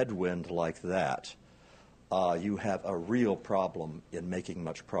a headwind like that, you have a real problem in making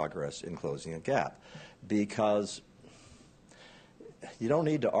much progress in closing a gap, because you don't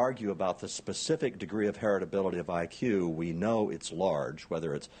need to argue about the specific degree of heritability of IQ. We know it's large.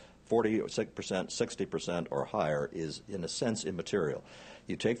 Whether it's 40%, 60%, or higher is, in a sense, immaterial.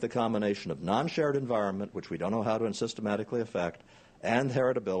 You take the combination of non-shared environment, which we don't know how to systematically affect, and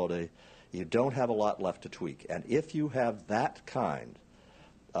heritability, you don't have a lot left to tweak. And if you have that kind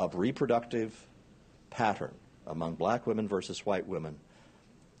of reproductive pattern among black women versus white women,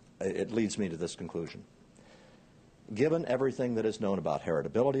 it leads me to this conclusion. Given everything that is known about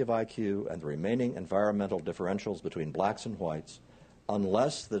heritability of IQ and the remaining environmental differentials between blacks and whites,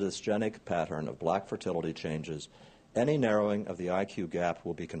 unless the dysgenic pattern of black fertility changes, any narrowing of the IQ gap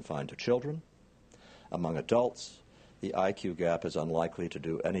will be confined to children. Among adults, the IQ gap is unlikely to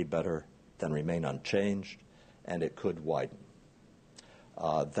do any better than remain unchanged, and it could widen.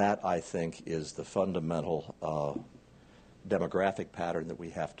 That, I think, is the fundamental demographic pattern that we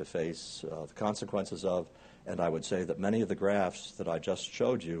have to face the consequences of. And I would say that many of the graphs that I just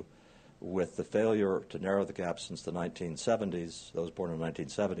showed you, with the failure to narrow the gap since the 1970s, those born in the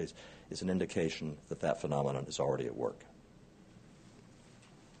 1970s, is an indication that that phenomenon is already at work.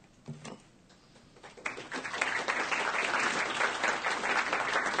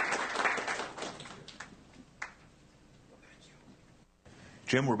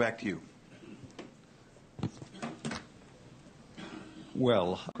 Jim, we're back to you.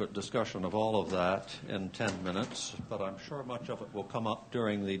 Well, good discussion of all of that in 10 minutes, but I'm sure much of it will come up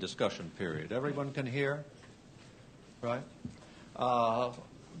during the discussion period. Everyone can hear? Right?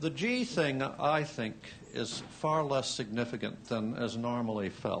 The G thing, I think, is far less significant than is normally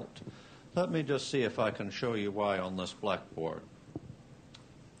felt. Let me just see if I can show you why on this blackboard.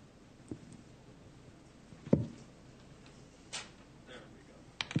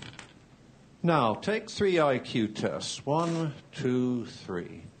 Now, take 3 IQ tests, 1, 2,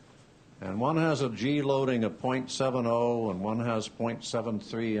 3. And one has a G loading of 0.70, and one has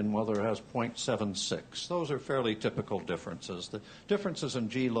 0.73, and another has 0.76. Those are fairly typical differences. The differences in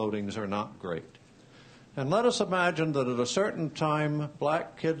G loadings are not great. And let us imagine that at a certain time,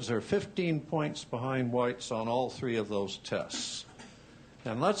 black kids are 15 points behind whites on all 3 of those tests.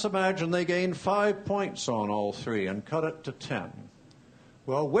 And let's imagine they gain 5 points on all 3 and cut it to 10.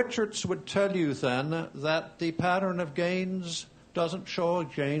 Well, Wichartz would tell you then that the pattern of gains doesn't show a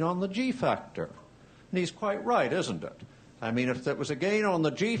gain on the G factor. And he's quite right, isn't it? I mean, if there was a gain on the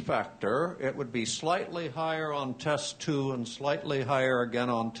G factor, it would be slightly higher on test 2 and slightly higher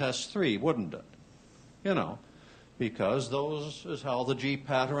again on test 3, wouldn't it? You know, because those is how the G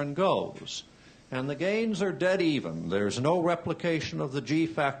pattern goes. And the gains are dead even. There's no replication of the G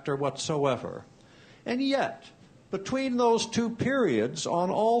factor whatsoever. And yet, between those 2 periods, on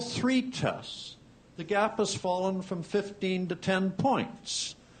all 3 tests, the gap has fallen from 15 to 10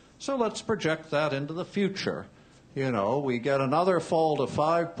 points. So let's project that into the future. You know, we get another fall to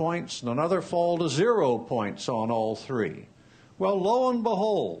 5 points and another fall to 0 points on all 3. Well, lo and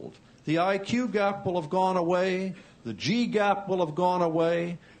behold, the IQ gap will have gone away, the G gap will have gone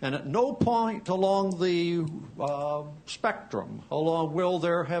away, and at no point along the spectrum will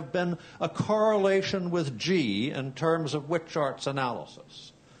there have been a correlation with G in terms of Wichart's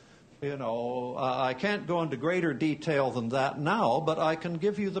analysis. You know, I can't go into greater detail than that now, but I can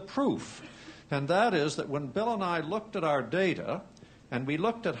give you the proof. And that is that when Bill and I looked at our data, and we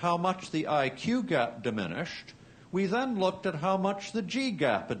looked at how much the IQ gap diminished, we then looked at how much the G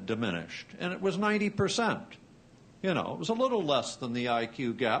gap had diminished, and it was 90%. You know, it was a little less than the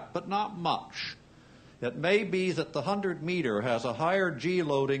IQ gap, but not much. It may be that the 100-meter has a higher G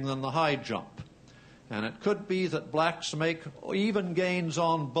loading than the high jump. And it could be that blacks make even gains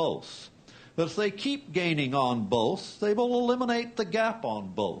on both. But if they keep gaining on both, they will eliminate the gap on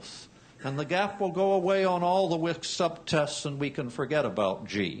both. And the gap will go away on all the WIC subtests, and we can forget about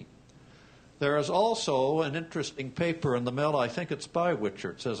G. There is also an interesting paper in the mill, I think it's by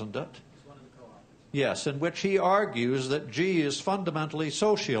Wichartz, isn't it? Yes, in which he argues that G is fundamentally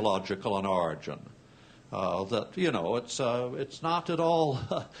sociological in origin. That, you know, it's not at all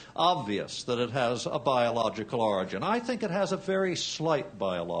obvious that it has a biological origin. I think it has a very slight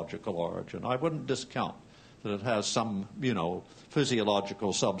biological origin. I wouldn't discount that it has some, you know,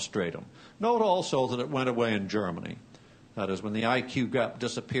 physiological substratum. Note also that it went away in Germany. That is, when the IQ gap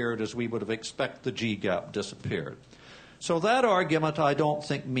disappeared, as we would have expected, the G gap disappeared. So that argument I don't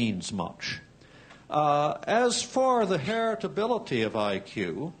think means much. As for the heritability of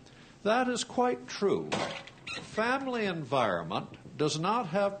IQ, that is quite true. Family environment does not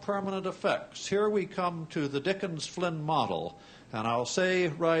have permanent effects. Here we come to the Dickens-Flynn model, and I'll say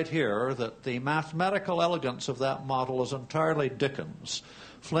right here that the mathematical elegance of that model is entirely Dickens.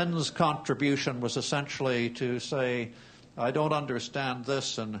 Flynn's contribution was essentially to say, I don't understand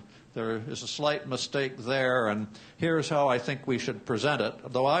this, and there is a slight mistake there, and here's how I think we should present it.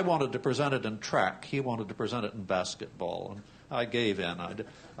 Though I wanted to present it in track, he wanted to present it in basketball, and I gave in.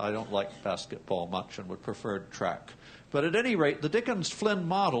 I don't like basketball much and would prefer track. But at any rate, the Dickens-Flynn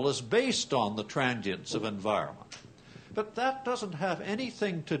model is based on the transience of environment. But that doesn't have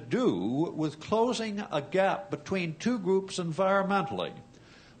anything to do with closing a gap between 2 groups environmentally.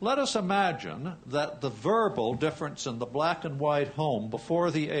 Let us imagine that the verbal difference in the black and white home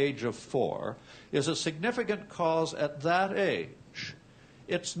before the age of 4 is a significant cause at that age.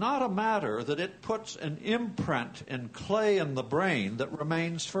 It's not a matter that it puts an imprint in clay in the brain that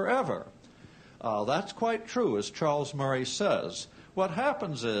remains forever. That's quite true, as Charles Murray says. What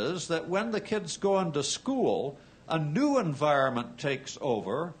happens is that when the kids go into school, a new environment takes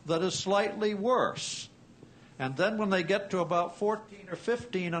over that is slightly worse. And then when they get to about 14 or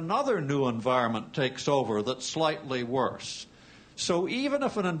 15, another new environment takes over that's slightly worse. So even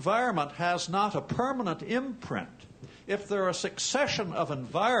if an environment has not a permanent imprint, if there are a succession of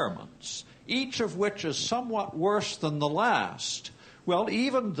environments, each of which is somewhat worse than the last, well,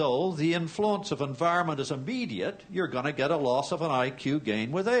 even though the influence of environment is immediate, you're going to get a loss of an IQ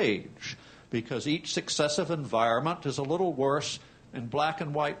gain with age, because each successive environment is a little worse in black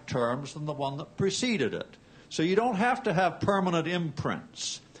and white terms than the one that preceded it. So you don't have to have permanent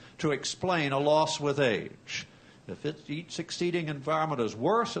imprints to explain a loss with age. If each succeeding environment is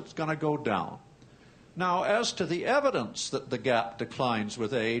worse, it's going to go down. Now, as to the evidence that the gap declines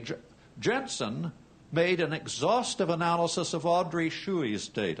with age, Jensen made an exhaustive analysis of Audrey Shuey's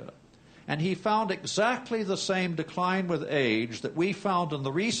data, and he found exactly the same decline with age that we found in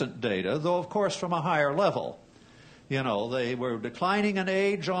the recent data, though, of course, from a higher level. You know, they were declining in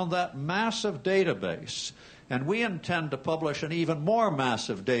age on that massive database, and we intend to publish an even more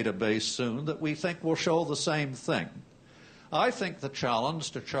massive database soon that we think will show the same thing. I think the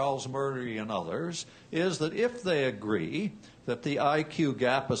challenge to Charles Murray and others is that if they agree that the IQ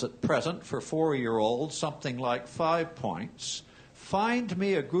gap is at present for 4-year-olds something like 5 points, find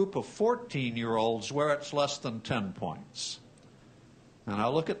me a group of 14-year-olds where it's less than 10 points. And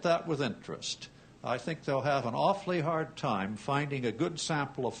I'll look at that with interest. I think they'll have an awfully hard time finding a good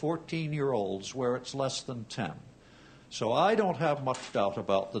sample of 14-year-olds where it's less than 10. So I don't have much doubt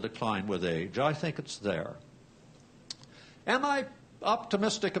about the decline with age. I think it's there. Am I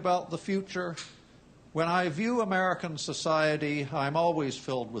optimistic about the future? When I view American society, I'm always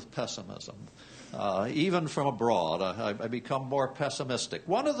filled with pessimism. Even from abroad, I become more pessimistic.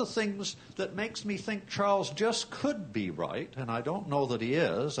 One of the things that makes me think Charles just could be right, and I don't know that he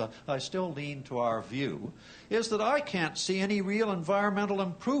is, I still lean to our view, is that I can't see any real environmental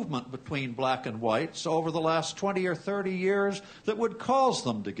improvement between black and whites over the last 20 or 30 years that would cause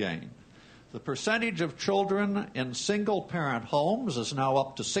them to gain. The percentage of children in single-parent homes is now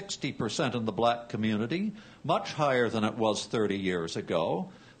up to 60% in the black community, much higher than it was 30 years ago.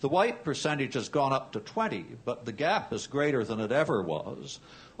 The white percentage has gone up to 20, but the gap is greater than it ever was.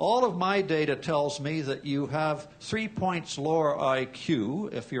 All of my data tells me that you have 3 points lower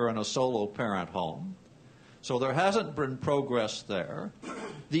IQ if you're in a solo-parent home. So there hasn't been progress there.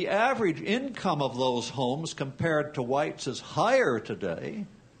 The average income of those homes compared to whites is higher today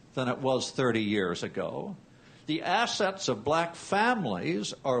than it was 30 years ago. The assets of black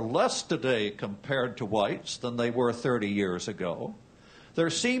families are less today compared to whites than they were 30 years ago. There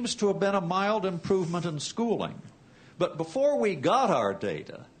seems to have been a mild improvement in schooling. But before we got our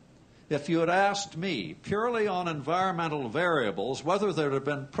data, if you had asked me purely on environmental variables whether there had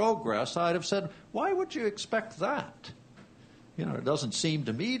been progress, I'd have said, why would you expect that? You know, it doesn't seem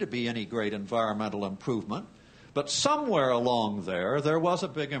to me to be any great environmental improvement. But somewhere along there was a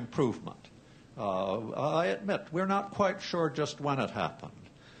big improvement. I admit, we're not quite sure just when it happened.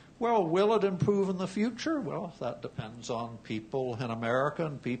 Well, will it improve in the future? Well, that depends on people in America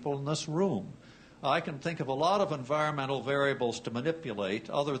and people in this room. I can think of a lot of environmental variables to manipulate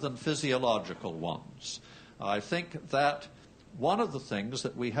other than physiological ones. I think that one of the things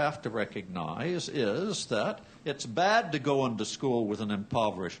that we have to recognize is that it's bad to go into school with an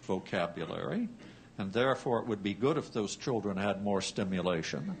impoverished vocabulary, and therefore it would be good if those children had more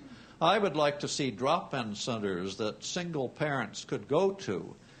stimulation. I would like to see drop-in centers that single parents could go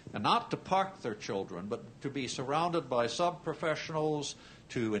to, and not to park their children, but to be surrounded by sub-professionals,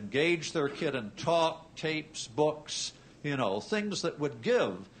 to engage their kid in talk, tapes, books, you know, things that would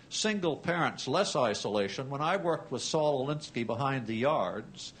give single parents less isolation. When I worked with Saul Alinsky behind the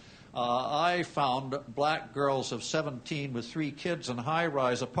yards, I found black girls of 17 with 3 kids in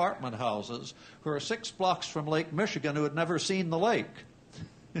high-rise apartment houses who are 6 blocks from Lake Michigan who had never seen the lake.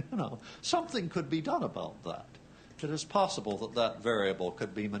 You know, something could be done about that. It is possible that that variable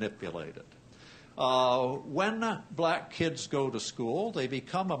could be manipulated. When black kids go to school, they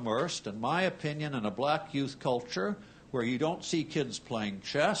become immersed, in my opinion, in a black youth culture where you don't see kids playing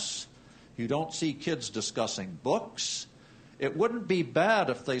chess, you don't see kids discussing books. It wouldn't be bad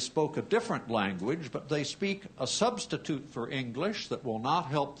if they spoke a different language, but they speak a substitute for English that will not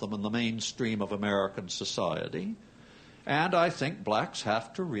help them in the mainstream of American society. And I think blacks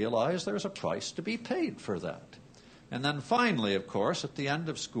have to realize there's a price to be paid for that. And then finally, of course, at the end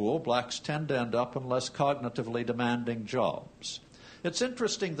of school, blacks tend to end up in less cognitively demanding jobs. It's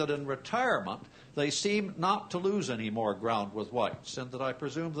interesting that in retirement, they seem not to lose any more ground with whites, and that I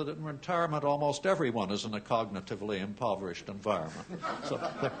presume that in retirement almost everyone is in a cognitively impoverished environment. So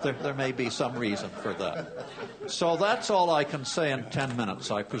there may be some reason for that. So that's all I can say in 10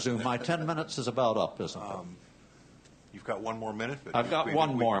 minutes, I presume. My 10 minutes is about up, isn't it? You've got one more minute. But I've got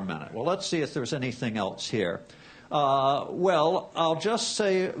one more minute. Well, let's see if there's anything else here. Well, I'll just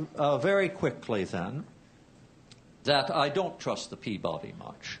say very quickly then that I don't trust the Peabody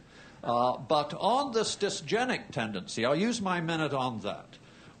much. But on this dysgenic tendency, I'll use my minute on that.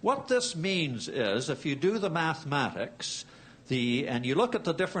 What this means is, if you do the mathematics, and you look at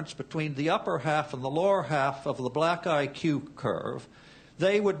the difference between the upper half and the lower half of the black IQ curve,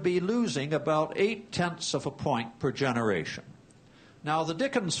 they would be losing about 0.8 of a point per generation. Now, the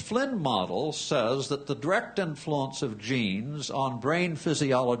Dickens-Flynn model says that the direct influence of genes on brain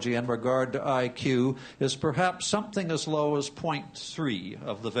physiology in regard to IQ is perhaps something as low as 0.3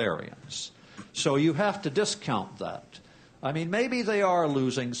 of the variance. So you have to discount that. I mean, maybe they are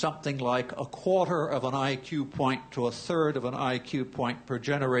losing something like 1/4 of an IQ point to 1/3 of an IQ point per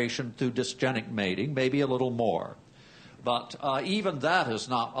generation through dysgenic mating, maybe a little more. But even that is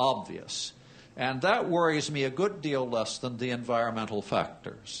not obvious. And that worries me a good deal less than the environmental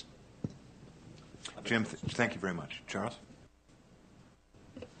factors. Jim, thank you very much. Charles?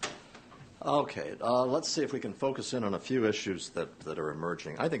 Okay, let's see if we can focus in on a few issues that are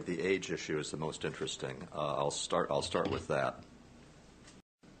emerging. I think the age issue is the most interesting. I'll start with that.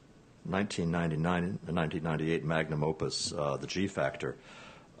 1999 and 1998 magnum opus, the G factor,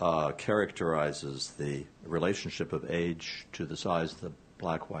 characterizes the relationship of age to the size of the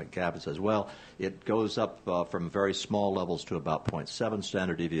black-white gap. It says, well, it goes up from very small levels to about 0.7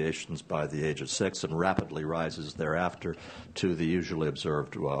 standard deviations by the age of 6 and rapidly rises thereafter to the usually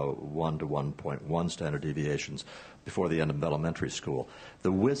observed 1 to 1.1 standard deviations before the end of elementary school.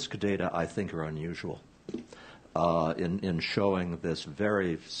 The WISC data, I think, are unusual in showing this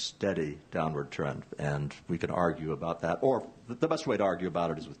very steady downward trend, and we can argue about that, or the best way to argue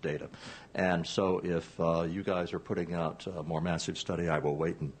about it is with data. And so if you guys are putting out a more massive study, I will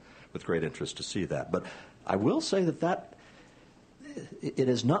wait with great interest to see that. But I will say that it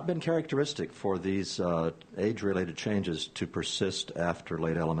has not been characteristic for these age-related changes to persist after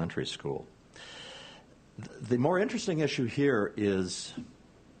late elementary school. The more interesting issue here is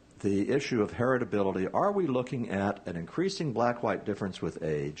the issue of heritability. Are we looking at an increasing black-white difference with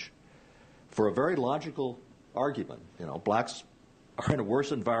age for a very logical argument? You know, blacks are in a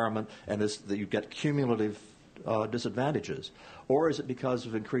worse environment and that you get cumulative disadvantages. Or is it because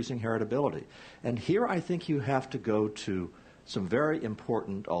of increasing heritability? And here I think you have to go to some very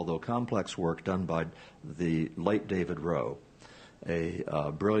important, although complex work done by the late David Rowe, a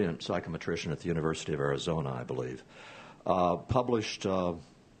brilliant psychometrician at the University of Arizona, I believe, published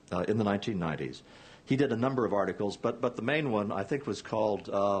in the 1990s. He did a number of articles, but the main one, I think, was called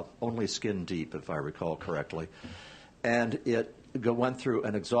Only Skin Deep, if I recall correctly. And it went through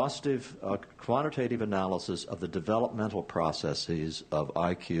an exhaustive quantitative analysis of the developmental processes of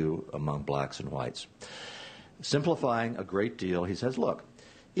IQ among blacks and whites. Simplifying a great deal, he says, look,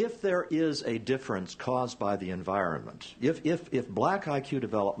 if there is a difference caused by the environment, if black IQ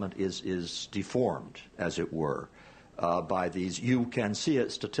development is deformed, as it were, by these, you can see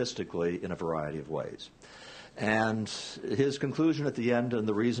it statistically in a variety of ways. And his conclusion at the end, and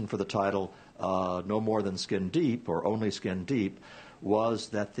the reason for the title, No More Than Skin Deep, or Only Skin Deep, was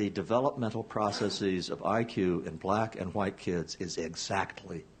that the developmental processes of IQ in black and white kids is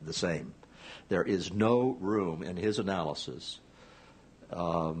exactly the same. There is no room in his analysis,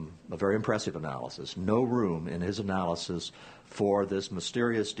 a very impressive analysis, no room in his analysis for this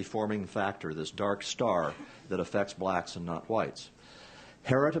mysterious deforming factor, this dark star that affects blacks and not whites.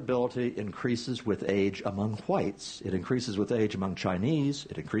 Heritability increases with age among whites. It increases with age among Chinese.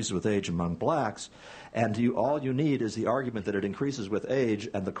 It increases with age among blacks. And all you need is the argument that it increases with age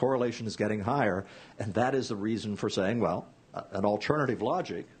and the correlation is getting higher. And that is the reason for saying, well, an alternative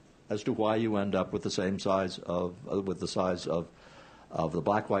logic as to why you end up with the same size of, with the size of the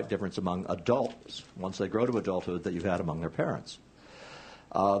black-white difference among adults once they grow to adulthood that you've had among their parents.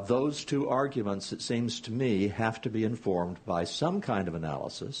 Those two arguments, it seems to me, have to be informed by some kind of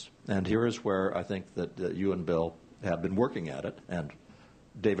analysis. And here is where I think that you and Bill have been working at it, and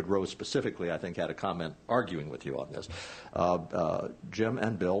David Rowe specifically, I think, had a comment arguing with you on this. Jim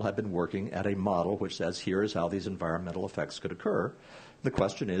and Bill have been working at a model which says here is how these environmental effects could occur. The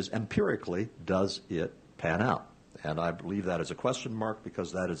question is, empirically, does it pan out? And I believe that is a question mark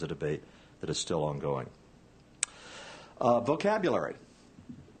because that is a debate that is still ongoing. Vocabulary.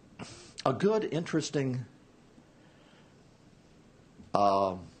 A good, interesting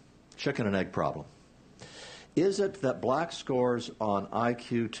Chicken and egg problem. Is it that black scores on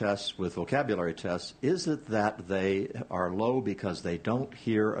IQ tests with vocabulary tests, is it that they are low because they don't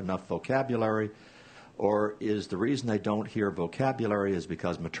hear enough vocabulary, or is the reason they don't hear vocabulary is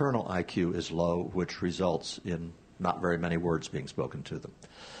because maternal IQ is low, which results in not very many words being spoken to them?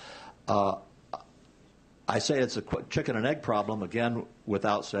 I say it's a chicken and egg problem, again,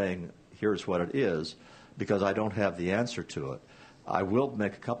 without saying here's what it is, because I don't have the answer to it. I will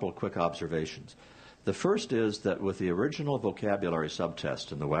make a couple of quick observations. The first is that with the original vocabulary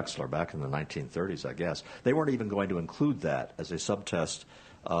subtest in the Wechsler back in the 1930s, I guess, they weren't even going to include that as a subtest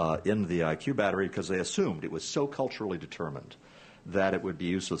in the IQ battery because they assumed it was so culturally determined that it would be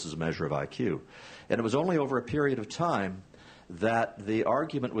useless as a measure of IQ. And it was only over a period of time that the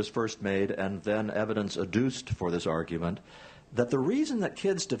argument was first made and then evidence adduced for this argument that the reason that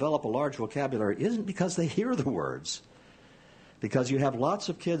kids develop a large vocabulary isn't because they hear the words. Because you have lots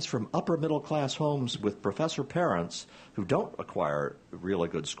of kids from upper middle class homes with professor parents who don't acquire really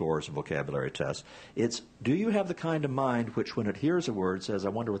good scores in vocabulary tests. It's, do you have the kind of mind which when it hears a word says, I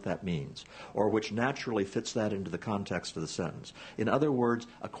wonder what that means, or which naturally fits that into the context of the sentence? In other words,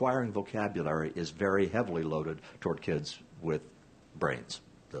 acquiring vocabulary is very heavily loaded toward kids with brains,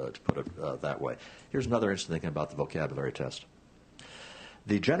 to put it that way. Here's another interesting thing about the vocabulary test.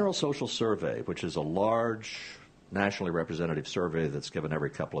 The General Social Survey, which is a large nationally representative survey that's given every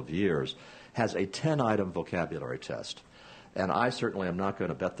couple of years, has a 10-item vocabulary test. And I certainly am not going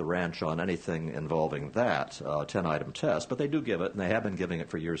to bet the ranch on anything involving that 10-item test, but they do give it, and they have been giving it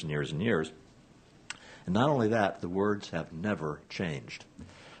for years and years and years. And not only that, the words have never changed.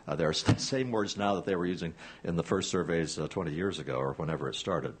 There are the same words now that they were using in the first surveys 20 years ago or whenever it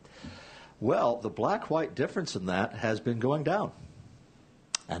started. Well, the black-white difference in that has been going down.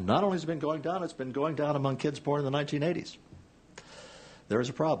 And not only has it been going down, it's been going down among kids born in the 1980s. There is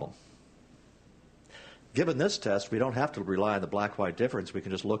a problem. Given this test, we don't have to rely on the black-white difference. We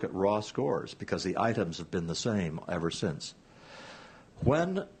can just look at raw scores because the items have been the same ever since.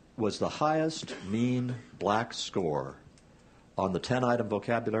 When was the highest mean black score on the 10-item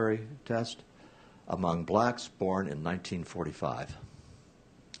vocabulary test? Among blacks born in 1945.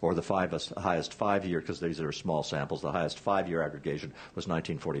 Or the highest 5-year, because these are small samples, the highest 5-year aggregation was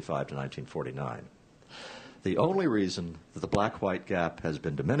 1945 to 1949. The only reason that the black-white gap has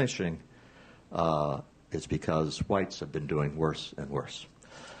been diminishing is because whites have been doing worse and worse.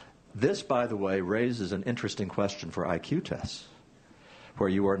 This, by the way, raises an interesting question for IQ tests, where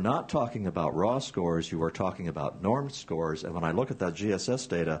you are not talking about raw scores, you are talking about normed scores. And when I look at that GSS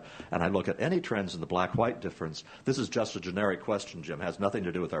data and I look at any trends in the black-white difference, this is just a generic question, Jim, has nothing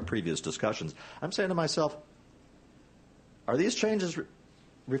to do with our previous discussions. I'm saying to myself, are these changes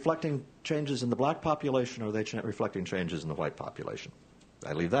reflecting changes in the black population, or are they reflecting changes in the white population?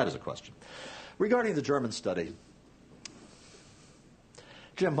 I leave that as a question. Regarding the German study,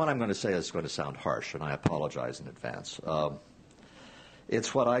 Jim, what I'm going to say is going to sound harsh, and I apologize in advance.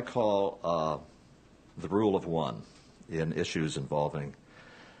 It's what I call the rule of one in issues involving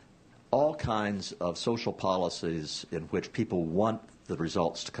all kinds of social policies in which people want the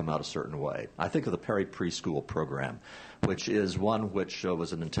results to come out a certain way. I think of the Perry Preschool program, which is one which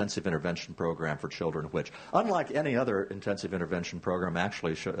was an intensive intervention program for children, which, unlike any other intensive intervention program,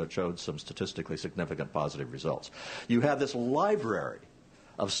 actually showed some statistically significant positive results. You have this library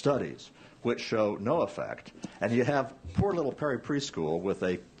of studies which show no effect, and you have poor little Perry Preschool with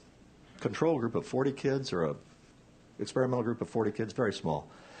a control group of 40 kids or a experimental group of 40 kids, very small.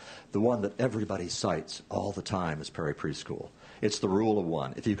 The one that everybody cites all the time is Perry Preschool. It's the rule of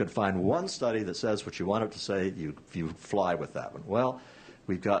one. If you can find one study that says what you want it to say, you fly with that one. Well,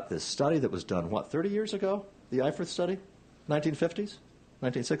 we've got this study that was done, 30 years ago? The Eifert study? 1950s?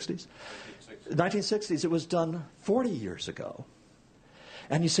 1960s? 1960s. It was done 40 years ago.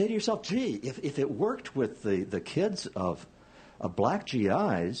 And you say to yourself, gee, if it worked with the kids of black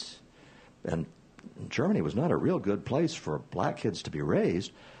GIs, and Germany was not a real good place for black kids to be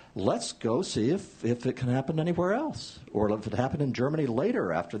raised, let's go see if it can happen anywhere else, or if it happened in Germany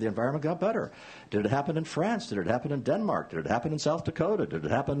later after the environment got better. Did it happen in France? Did it happen in Denmark? Did it happen in South Dakota? Did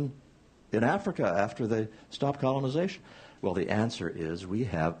it happen in Africa after they stopped colonization? Well, the answer is we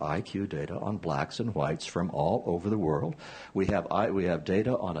have IQ data on blacks and whites from all over the world. We have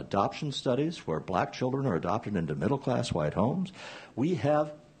data on adoption studies where black children are adopted into middle-class white homes. We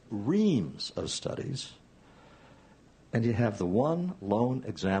have reams of studies. And you have the one lone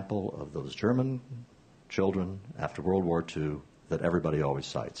example of those German children after World War II that everybody always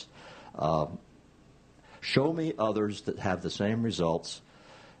cites. Show me others that have the same results.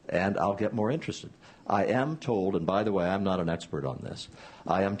 and I'll get more interested. I am told, and by the way, I'm not an expert on this,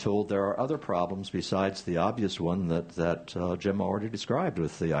 I am told there are other problems besides the obvious one that Jim already described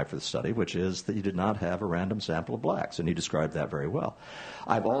with the eye for the study, which is that you did not have a random sample of blacks, and he described that very well.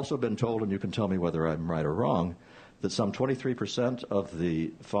 I've also been told, and you can tell me whether I'm right or wrong, that some 23% of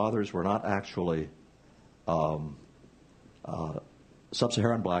the fathers were not actually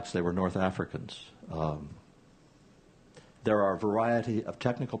sub-Saharan blacks, they were North Africans. There are a variety of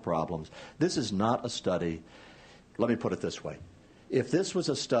technical problems. This is not a study, let me put it this way. If this was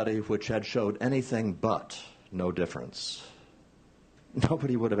a study which had showed anything but no difference,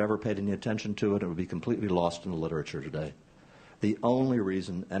 nobody would have ever paid any attention to it. It would be completely lost in the literature today. The only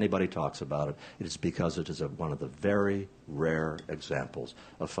reason anybody talks about it is because it is one of the very rare examples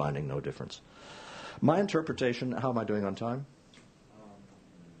of finding no difference. My interpretation, how am I doing on time?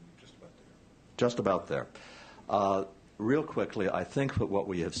 Just about there. Real quickly, I think that what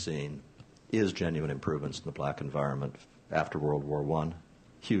we have seen is genuine improvements in the black environment after World War I.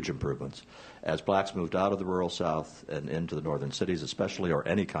 Huge improvements. As blacks moved out of the rural South and into the northern cities especially, or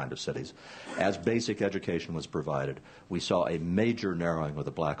any kind of cities, as basic education was provided, we saw a major narrowing of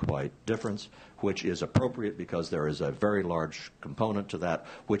the black-white difference, which is appropriate because there is a very large component to that,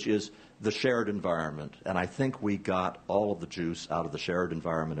 which is the shared environment. And I think we got all of the juice out of the shared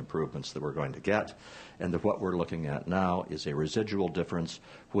environment improvements that we're going to get. And that what we're looking at now is a residual difference,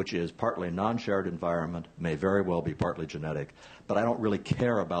 which is partly non-shared environment, may very well be partly genetic, but I don't really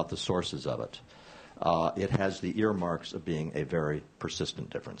care about the sources of it. It has the earmarks of being a very persistent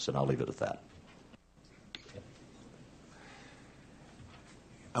difference, and I'll leave it at that.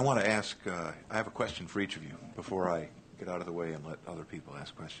 I want to ask, I have a question for each of you before I get out of the way and let other people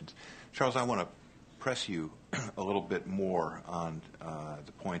ask questions. Charles, I want to press you a little bit more on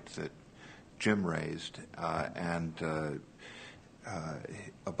the point that Jim raised and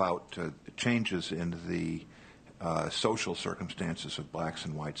about changes in the social circumstances of blacks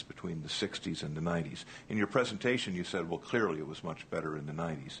and whites between the 60s and the 90s. In your presentation, you said, well, clearly it was much better in the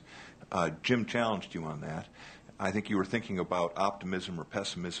 90s. Jim challenged you on that. I think you were thinking about optimism or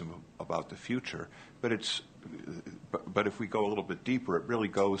pessimism about the future, but if we go a little bit deeper, it really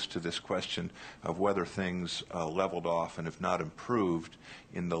goes to this question of whether things leveled off and if not improved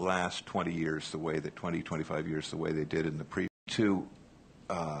in the last 20 years, 25 years, the way they did in the previous. To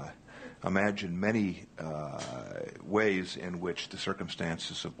imagine many ways in which the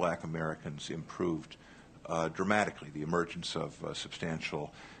circumstances of black Americans improved dramatically, the emergence of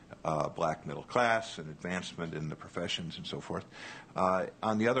substantial black middle class and advancement in the professions and so forth.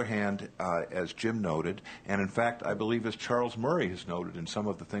 On the other hand, as Jim noted, and in fact I believe as Charles Murray has noted in some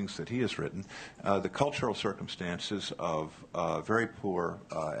of the things that he has written, the cultural circumstances of very poor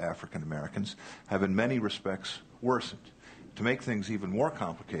African Americans have in many respects worsened. To make things even more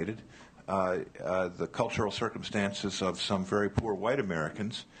complicated, the cultural circumstances of some very poor white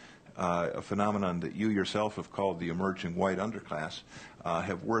Americans, a phenomenon that you yourself have called the emerging white underclass,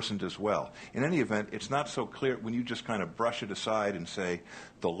 have worsened as well. In any event, it's not so clear when you just kind of brush it aside and say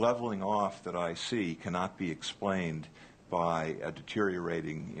the leveling off that I see cannot be explained by a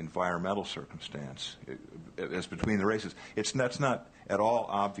deteriorating environmental circumstance as between the races. That's not at all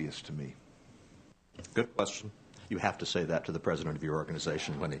obvious to me. Good question. You have to say that to the president of your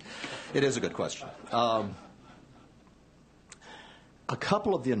organization when it is a good question. A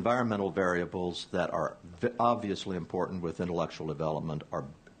couple of the environmental variables that are obviously important with intellectual development are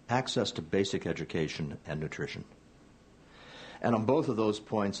access to basic education and nutrition. And on both of those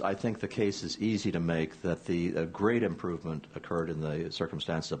points, I think the case is easy to make that the great improvement occurred in the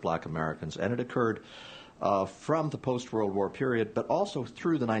circumstances of black Americans, and it occurred from the post-World War period, but also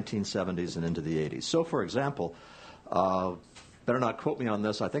through the 1970s and into the 80s. So, for example, better not quote me on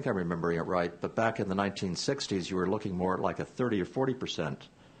this, I think I'm remembering it right, but back in the 1960s, you were looking more at like a 30 or 40%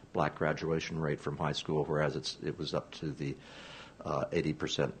 black graduation rate from high school, whereas it was up to the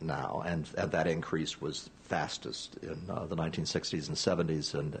 80% now. And that increase was fastest in the 1960s and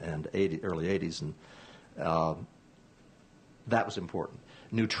 70s and early 80s, and that was important.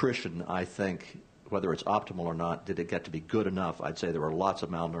 Nutrition, I think, whether it's optimal or not, did it get to be good enough? I'd say there were lots of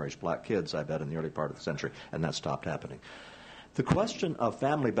malnourished black kids, I bet, in the early part of the century, and that stopped happening. The question of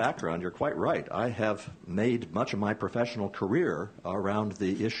family background, you're quite right. I have made much of my professional career around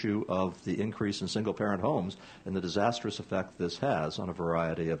the issue of the increase in single-parent homes and the disastrous effect this has on a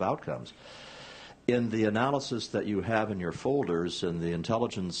variety of outcomes. In the analysis that you have in your folders in the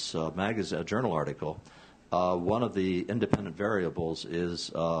Intelligence magazine journal article, one of the independent variables is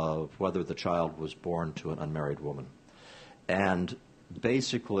whether the child was born to an unmarried woman. And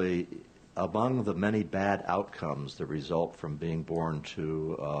basically, among the many bad outcomes that result from being born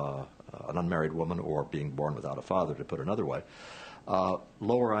to an unmarried woman or being born without a father, to put it another way,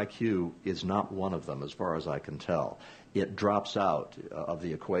 lower IQ is not one of them as far as I can tell. It drops out of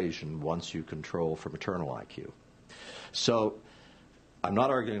the equation once you control for maternal IQ. So I'm not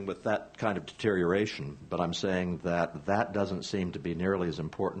arguing with that kind of deterioration, but I'm saying that that doesn't seem to be nearly as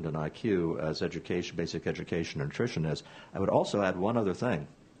important in IQ as education, basic education and nutrition is. I would also add one other thing,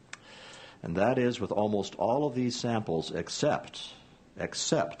 and that is with almost all of these samples except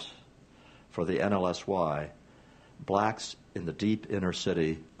for the NLSY, blacks in the deep inner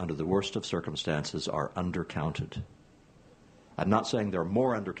city under the worst of circumstances are undercounted. I'm not saying they're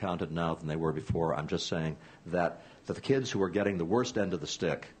more undercounted now than they were before. I'm just saying that the kids who are getting the worst end of the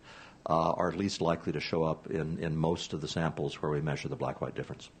stick are least likely to show up in most of the samples where we measure the black-white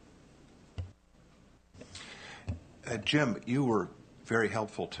difference. Jim, you were very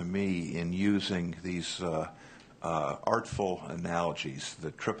helpful to me in using these artful analogies,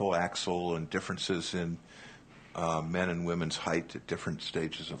 the triple axle and differences in men and women's height at different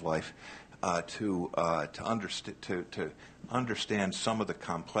stages of life, to understand some of the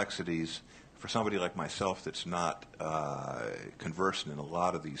complexities for somebody like myself that's not conversant in a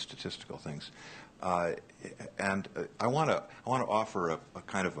lot of these statistical things. And I want to offer a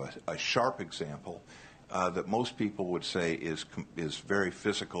kind of a sharp example that most people would say is very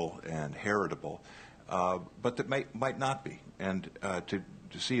physical and heritable, but that might not be. And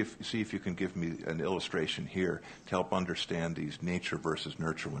to see if you can give me an illustration here to help understand these nature versus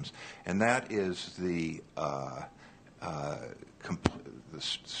nurture ones. And that is the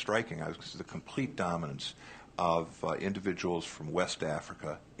complete dominance of individuals from West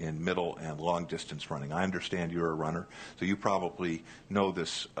Africa in middle and long distance running. I understand you're a runner, so you probably know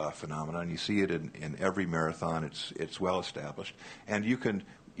this phenomenon. You see it in every marathon. It's well established, and you can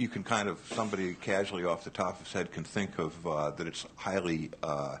kind of, somebody casually off the top of his head can think of that it's highly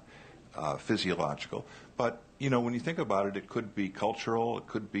physiological. But, when you think about it, it could be cultural, it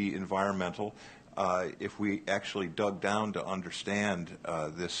could be environmental. If we actually dug down to understand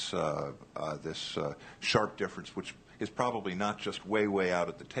this sharp difference, which is probably not just way out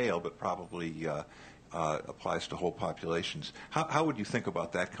at the tail, but probably applies to whole populations, how would you think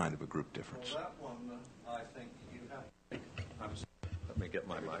about that kind of a group difference? Well, that one, I think you have. Let me get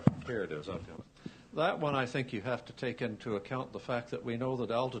my mic. Here it is. That one, I think you have to take into account the fact that we know that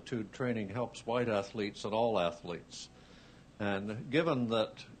altitude training helps white athletes and all athletes. And given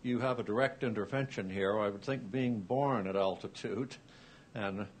that you have a direct intervention here, I would think being born at altitude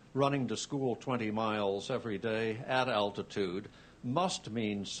and running to school 20 miles every day at altitude must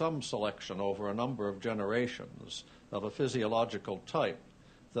mean some selection over a number of generations of a physiological type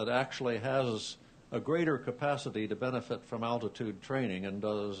that actually has a greater capacity to benefit from altitude training and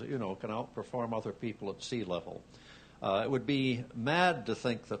can outperform other people at sea level. It would be mad to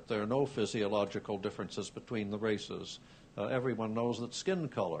think that there are no physiological differences between the races. Everyone knows that skin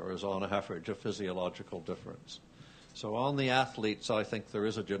color is on average a physiological difference. So on the athletes, I think there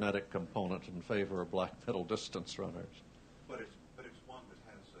is a genetic component in favor of black middle distance runners. But it's one that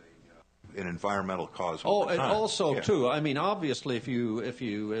has an environmental cause. And also too, I mean, obviously, if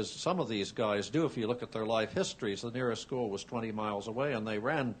you, as some of these guys do, if you look at their life histories, the nearest school was 20 miles away, and they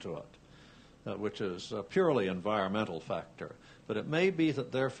ran to it, which is a purely environmental factor. But it may be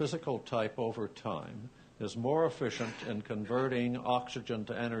that their physical type over time is more efficient in converting oxygen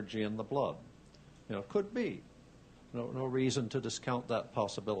to energy in the blood. Could be. No reason to discount that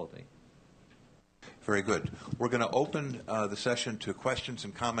possibility. Very good. We're going to open the session to questions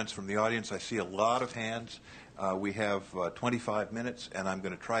and comments from the audience. I see a lot of hands. We have 25 minutes, and I'm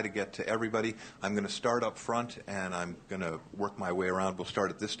going to try to get to everybody. I'm going to start up front, and I'm going to work my way around. We'll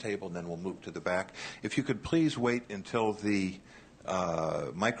start at this table, and then we'll move to the back. If you could please wait until the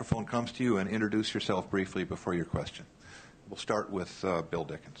microphone comes to you and introduce yourself briefly before your question. We'll start with Bill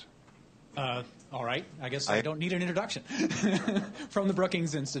Dickens. All right. I guess I don't need an introduction from the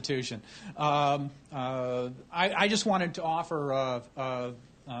Brookings Institution. I just wanted to offer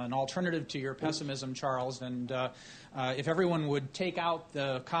an alternative to your pessimism, Charles, and if everyone would take out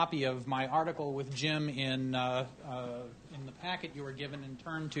the copy of my article with Jim in the packet you were given and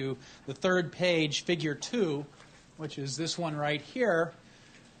turn to the third page, figure 2, which is this one right here,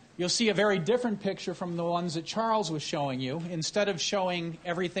 you'll see a very different picture from the ones that Charles was showing you. Instead of showing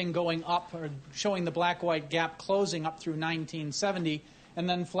everything going up or showing the black-white gap closing up through 1970 and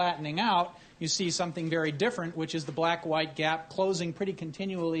then flattening out, you see something very different, which is the black-white gap closing pretty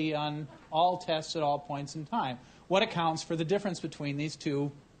continually on all tests at all points in time. What accounts for the difference between these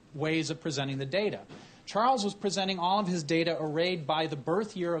two ways of presenting the data? Charles was presenting all of his data arrayed by the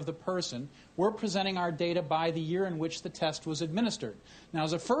birth year of the person. We're presenting our data by the year in which the test was administered. Now,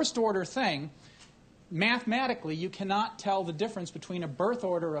 as a first-order thing, mathematically, you cannot tell the difference between a birth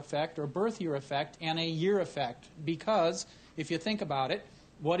order effect or birth year effect and a year effect, because if you think about it,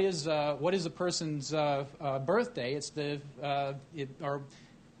 what is a person's birthday? It's or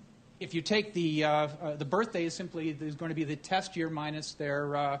if you take the birthday is going to be the test year minus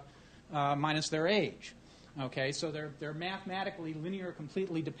their age. Okay, so they're mathematically linear,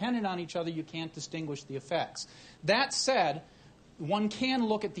 completely dependent on each other. You can't distinguish the effects. That said, one can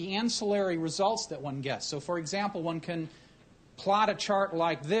look at the ancillary results that one gets. So, for example, one can plot a chart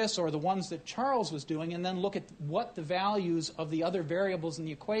like this, or the ones that Charles was doing, and then look at what the values of the other variables in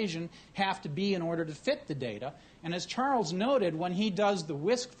the equation have to be in order to fit the data. And as Charles noted, when he does the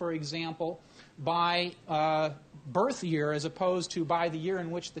whisk, for example, by birth year as opposed to by the year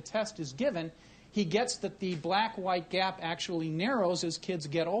in which the test is given, he gets that the black-white gap actually narrows as kids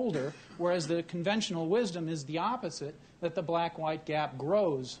get older, whereas the conventional wisdom is the opposite, that the black-white gap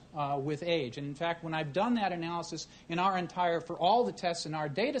grows with age. And in fact, when I've done that analysis for all the tests in our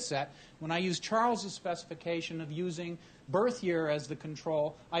data set, when I use Charles's specification of using birth year as the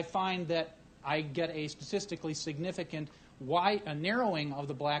control, I find that I get a statistically significant a narrowing of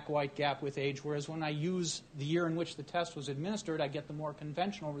the black-white gap with age, whereas when I use the year in which the test was administered, I get the more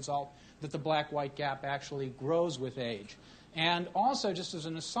conventional result that the black-white gap actually grows with age. And also, just as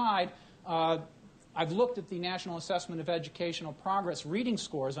an aside, I've looked at the National Assessment of Educational Progress reading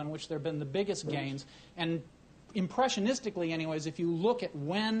scores, on which there have been the biggest gains, and impressionistically anyways, if you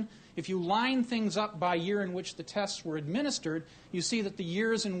line things up by year in which the tests were administered, you see that the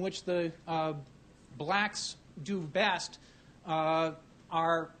years in which the blacks do best are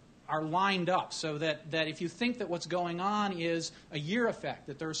lined up, so that if you think that what's going on is a year effect,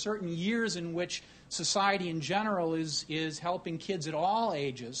 that there are certain years in which society in general is helping kids at all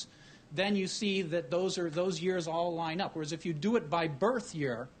ages, then you see that those years all line up. Whereas if you do it by birth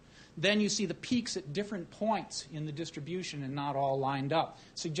year, then you see the peaks at different points in the distribution and not all lined up,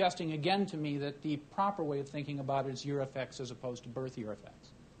 suggesting again to me that the proper way of thinking about it is year effects as opposed to birth year effects.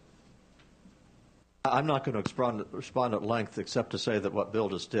 I'm not going to respond at length except to say that what Bill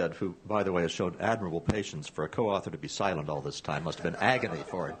just did, who, by the way, has shown admirable patience for a co-author to be silent all this time, must have been agony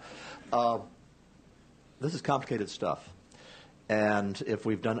for him. This is complicated stuff. And if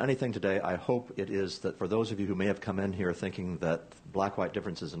we've done anything today, I hope it is that for those of you who may have come in here thinking that black-white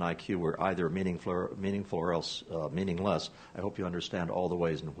differences in IQ were either meaningful or else meaningless, I hope you understand all the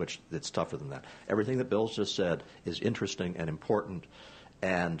ways in which it's tougher than that. Everything that Bill's just said is interesting and important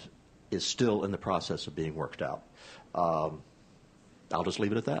and is still in the process of being worked out. I'll just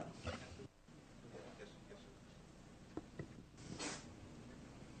leave it at that.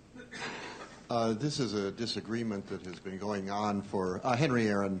 This is a disagreement that has been going on for Henry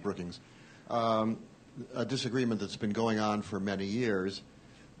Aaron Brookings, a disagreement that's been going on for many years.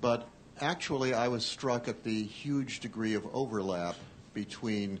 But actually, I was struck at the huge degree of overlap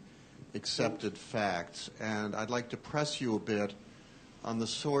between accepted facts. And I'd like to press you a bit on the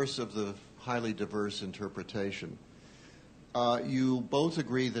source of the highly diverse interpretation. You both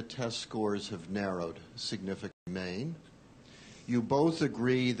agree that test scores have narrowed significantly in Maine. You both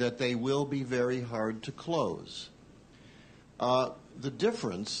agree that they will be very hard to close. The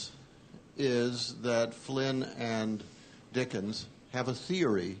difference is that Flynn and Dickens have a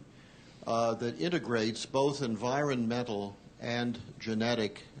theory that integrates both environmental and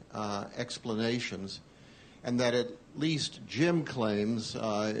genetic explanations, and that at least Jim claims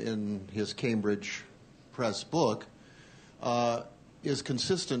in his Cambridge Press book is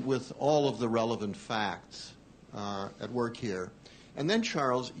consistent with all of the relevant facts at work here. And then,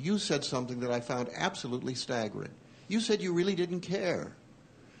 Charles, you said something that I found absolutely staggering. You said you really didn't care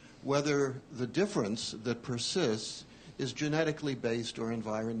whether the difference that persists is genetically based or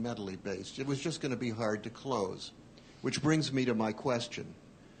environmentally based. It was just going to be hard to close, which brings me to my question.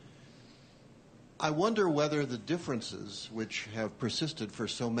 I wonder whether the differences which have persisted for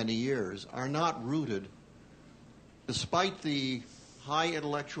so many years are not rooted, despite the high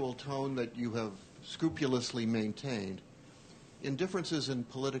intellectual tone that you have scrupulously maintained, in differences in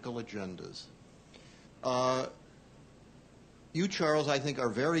political agendas. You, Charles, I think, are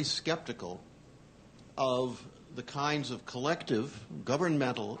very skeptical of the kinds of collective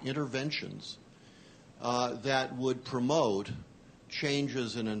governmental interventions that would promote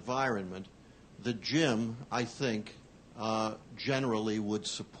changes in environment that Jim, I think, generally would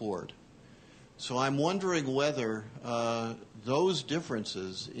support. So I'm wondering whether those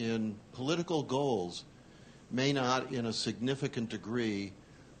differences in political goals may not, in a significant degree,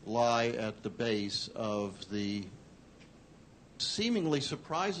 lie at the base of the seemingly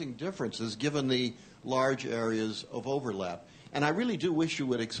surprising differences given the large areas of overlap. And I really do wish you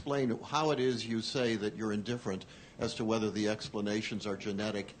would explain how it is you say that you're indifferent as to whether the explanations are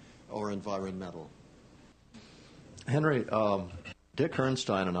genetic or environmental. Henry, Dick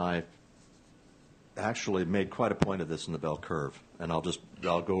Herrnstein and I actually made quite a point of this in the bell curve, and I'll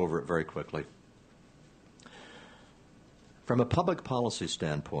go over it very quickly. From a public policy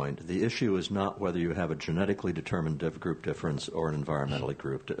standpoint, the issue is not whether you have a genetically determined group difference or an environmentally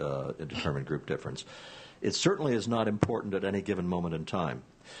determined group difference. It certainly is not important at any given moment in time.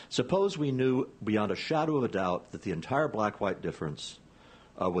 Suppose we knew beyond a shadow of a doubt that the entire black-white difference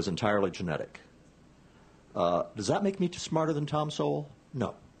was entirely genetic. Does that make me smarter than Tom Sowell?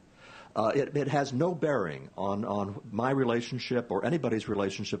 No. It has no bearing on my relationship or anybody's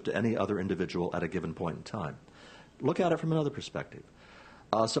relationship to any other individual at a given point in time. Look at it from another perspective.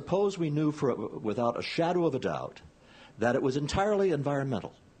 Suppose we knew without a shadow of a doubt that it was entirely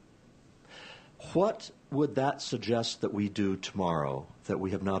environmental. What would that suggest that we do tomorrow that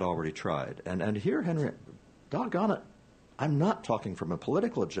we have not already tried? And here, Henry, doggone it, I'm not talking from a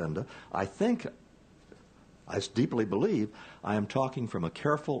political agenda. I deeply believe I am talking from a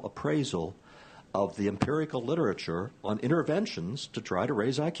careful appraisal of the empirical literature on interventions to try to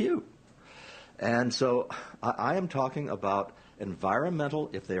raise IQ. And so I am talking about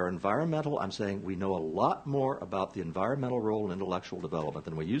environmental. If they are environmental, I'm saying we know a lot more about the environmental role in intellectual development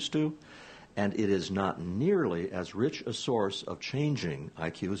than we used to, and it is not nearly as rich a source of changing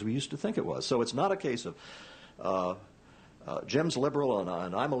IQ as we used to think it was. So it's not a case of Jim's liberal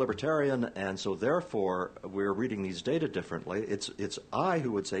and I'm a libertarian, and so therefore we're reading these data differently. It's I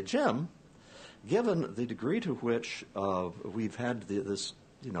who would say, Jim, given the degree to which we've had this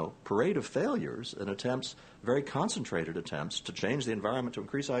parade of failures and attempts, very concentrated attempts to change the environment to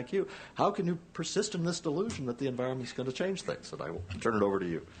increase IQ, how can you persist in this delusion that the environment's going to change things? And I will turn it over to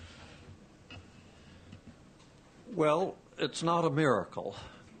you. Well, it's not a miracle.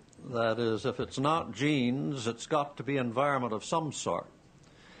 That is, if it's not genes, it's got to be environment of some sort.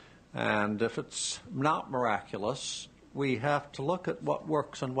 And if it's not miraculous, we have to look at what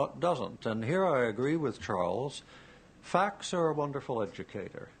works and what doesn't. And here I agree with Charles. Facts are a wonderful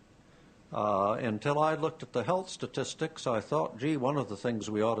educator. Until I looked at the health statistics, I thought, gee, one of the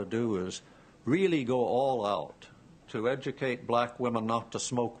things we ought to do is really go all out to educate black women not to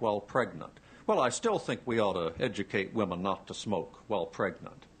smoke while pregnant. Well, I still think we ought to educate women not to smoke while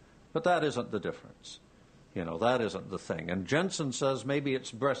pregnant. But that isn't the difference. That isn't the thing. And Jensen says maybe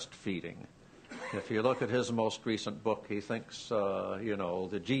it's breastfeeding. If you look at his most recent book, he thinks,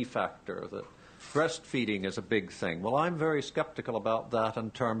 the G factor, that breastfeeding is a big thing. Well, I'm very skeptical about that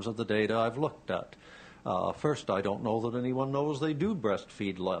in terms of the data I've looked at. First, I don't know that anyone knows they do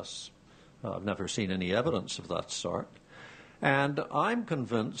breastfeed less. I've never seen any evidence of that sort. And I'm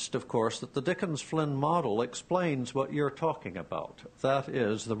convinced, of course, that the Dickens-Flynn model explains what you're talking about. That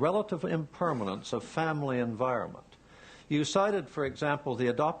is, the relative impermanence of family environment. You cited, for example, the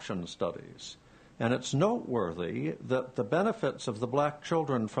adoption studies. And it's noteworthy that the benefits of the black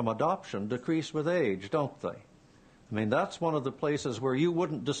children from adoption decrease with age, don't they? I mean, that's one of the places where you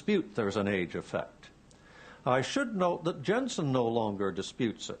wouldn't dispute there's an age effect. I should note that Jensen no longer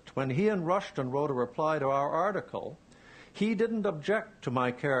disputes it. When he and Rushton wrote a reply to our article, he didn't object to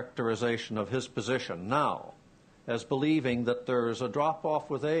my characterization of his position now as believing that there's a drop-off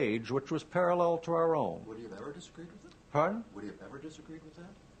with age which was parallel to our own. Would he have ever disagreed with it? Pardon? Would he have ever disagreed with that?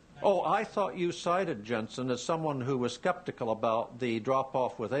 Oh, I thought you cited Jensen as someone who was skeptical about the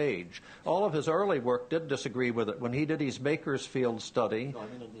drop-off with age. All of his early work did disagree with it. When he did his Bakersfield study... No, I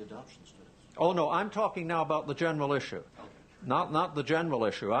mean in the adoption studies. Oh, no, I'm talking now about the general issue. Okay. Not the general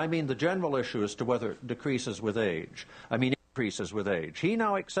issue. I mean the general issue as to whether it decreases with age. I mean increases with age. He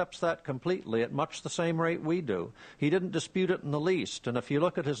now accepts that completely at much the same rate we do. He didn't dispute it in the least. And if you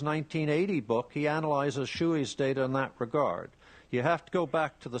look at his 1980 book, he analyzes Shuey's data in that regard. You have to go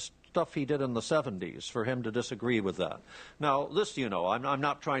back to the stuff he did in the 70s for him to disagree with that. Now, this, I'm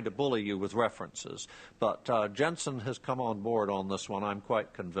not trying to bully you with references, but Jensen has come on board on this one, I'm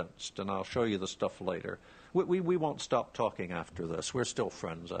quite convinced, and I'll show you the stuff later. We won't stop talking after this. We're still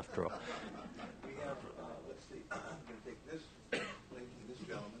friends, after all. We have, let's see, I'm going to take this lady, this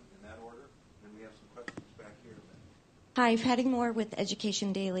gentleman, in that order, and we have some questions back here. Hi, Patty Moore with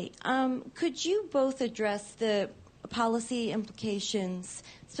Education Daily. Could you both address the policy implications,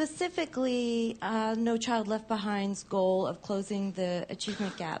 specifically No Child Left Behind's goal of closing the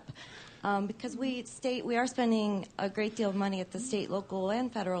achievement gap? Because we are spending a great deal of money at the state, local,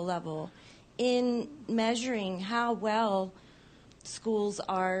 and federal level in measuring how well schools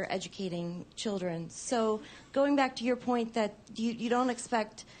are educating children. So going back to your point that you don't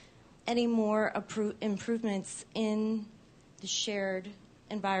expect any more improvements in the shared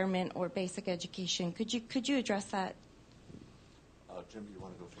environment or basic education, could you address that? Jim, do you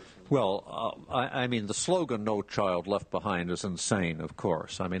want to go first? Well, I mean, the slogan "No Child Left Behind" is insane, of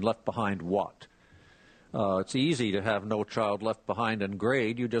course. I mean, left behind what? It's easy to have no child left behind in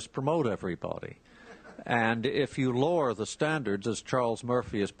grade. You just promote everybody. And if you lower the standards, as Charles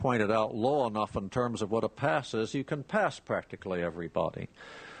Murphy has pointed out, low enough in terms of what a pass is, you can pass practically everybody.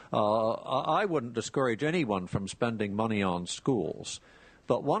 I wouldn't discourage anyone from spending money on schools.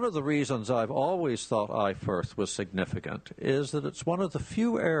 But one of the reasons I've always thought iFirth was significant is that it's one of the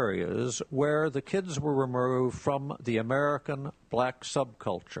few areas where the kids were removed from the American black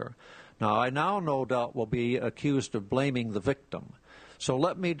subculture. Now, I now no doubt will be accused of blaming the victim. So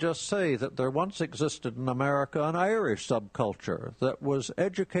let me just say that there once existed in America an Irish subculture that was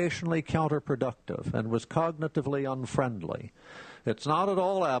educationally counterproductive and was cognitively unfriendly. It's not at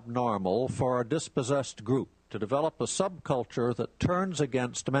all abnormal for a dispossessed group to develop a subculture that turns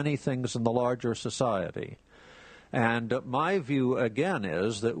against many things in the larger society. And my view, again,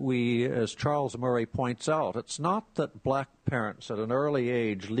 is that we, as Charles Murray points out, it's not that black parents at an early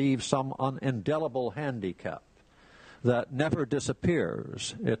age leave some indelible handicap that never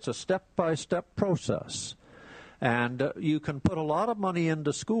disappears. It's a step-by-step process. And you can put a lot of money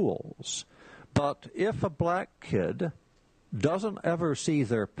into schools, but if a black kid doesn't ever see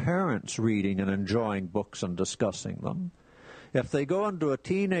their parents reading and enjoying books and discussing them, if they go into a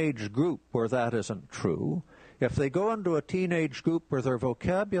teenage group where that isn't true, if they go into a teenage group where their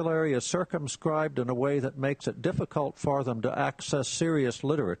vocabulary is circumscribed in a way that makes it difficult for them to access serious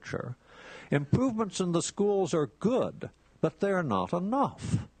literature, improvements in the schools are good, but they're not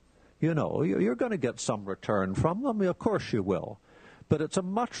enough. You know, you're going to get some return from them. Of course you will. But it's a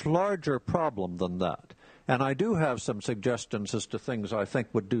much larger problem than that. And I do have some suggestions as to things I think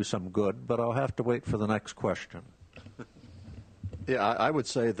would do some good, but I'll have to wait for the next question. Yeah, I would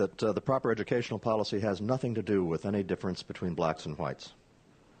say that the proper educational policy has nothing to do with any difference between blacks and whites.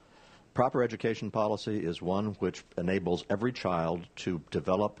 Proper education policy is one which enables every child to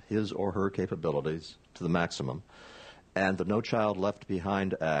develop his or her capabilities to the maximum. And the No Child Left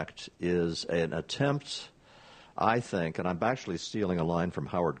Behind Act is an attempt, I think, and I'm actually stealing a line from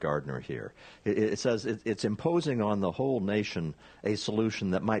Howard Gardner here. It says it's imposing on the whole nation a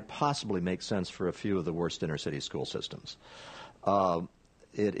solution that might possibly make sense for a few of the worst inner-city school systems.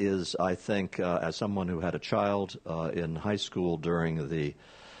 It is, I think, as someone who had a child in high school during the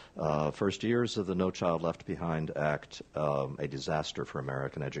first years of the No Child Left Behind Act, a disaster for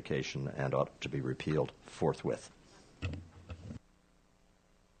American education and ought to be repealed forthwith.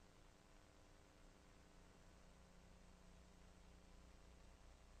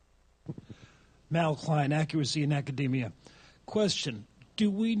 Mal Klein, Accuracy in Academia. Question, do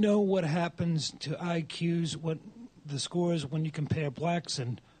we know what happens to IQs, what the scores when you compare blacks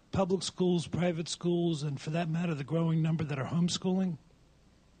in public schools, private schools, and for that matter, the growing number that are homeschooling?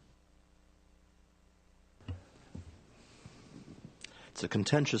 It's a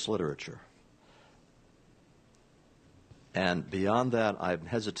contentious literature. And beyond that, I'm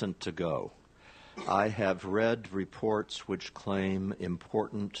hesitant to go. I have read reports which claim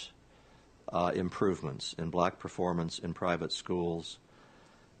important improvements in black performance in private schools,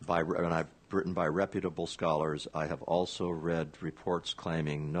 and I've written by reputable scholars. I have also read reports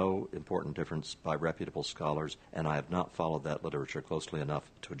claiming no important difference by reputable scholars, and I have not followed that literature closely enough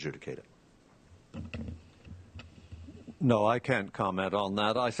to adjudicate it. No, I can't comment on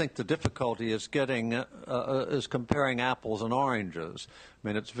that. I think the difficulty is is comparing apples and oranges. I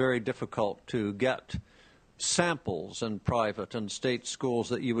mean, it's very difficult to get samples in private and state schools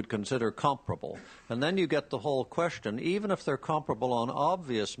that you would consider comparable. And then you get the whole question, even if they're comparable on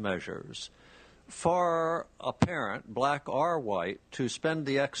obvious measures, for a parent, black or white, to spend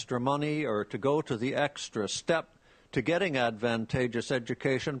the extra money or to go to the extra step to getting advantageous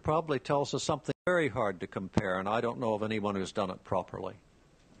education probably tells us something very hard to compare, and I don't know of anyone who's done it properly.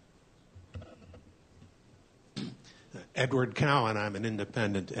 Edward Cowan, I'm an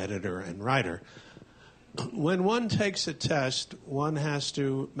independent editor and writer. When one takes a test, one has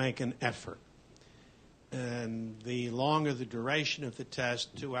to make an effort. And the longer the duration of the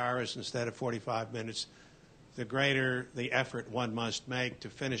test, 2 hours instead of 45 minutes, the greater the effort one must make to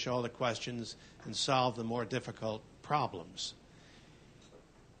finish all the questions and solve the more difficult problems.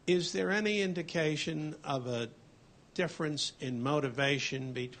 Is there any indication of a difference in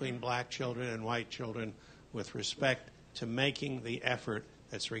motivation between black children and white children with respect to making the effort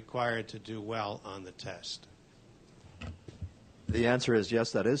that's required to do well on the test? The answer is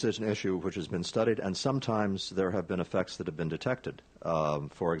yes, that is an issue which has been studied, and sometimes there have been effects that have been detected.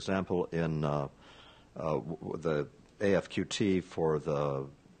 For example, in the AFQT for the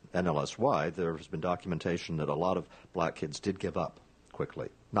NLSY, there has been documentation that a lot of black kids did give up quickly.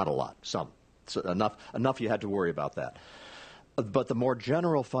 Not a lot, some. So enough you had to worry about that. But the more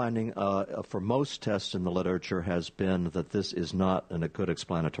general finding for most tests in the literature has been that this is not a good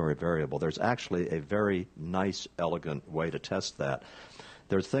explanatory variable. There's actually a very nice, elegant way to test that.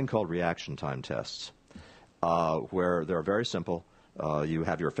 There's a thing called reaction time tests, where they're very simple. You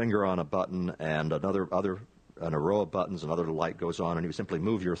have your finger on a button and an a row of buttons, another light goes on, and you simply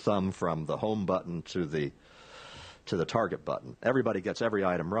move your thumb from the home button to the target button. Everybody gets every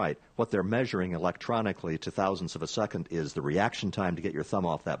item right. What they're measuring electronically to thousandths of a second is the reaction time to get your thumb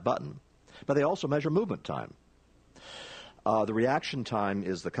off that button. But they also measure movement time. The reaction time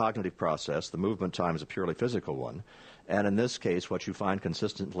is the cognitive process. The movement time is a purely physical one. And in this case, what you find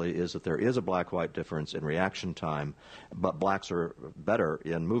consistently is that there is a black-white difference in reaction time, but blacks are better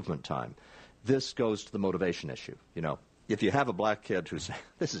in movement time. This goes to the motivation issue. You know, if you have a black kid who's,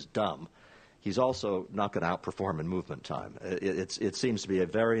 this is dumb, he's also not going to outperform in movement time. It seems to be a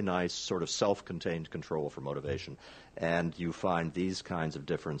very nice sort of self-contained control for motivation. And you find these kinds of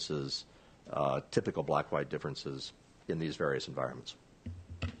differences, typical black-white differences, in these various environments.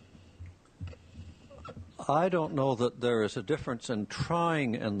 I don't know that there is a difference in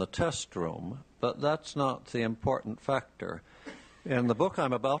trying in the test room, but that's not the important factor. In the book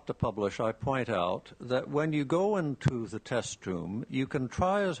I'm about to publish, I point out that when you go into the test room, you can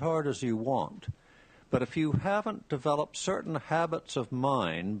try as hard as you want, but if you haven't developed certain habits of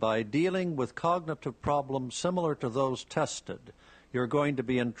mind by dealing with cognitive problems similar to those tested, you're going to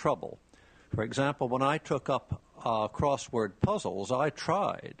be in trouble. For example, when I took up crossword puzzles, I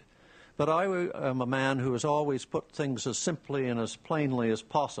tried. But I am a man who has always put things as simply and as plainly as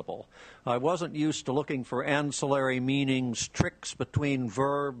possible. I wasn't used to looking for ancillary meanings, tricks between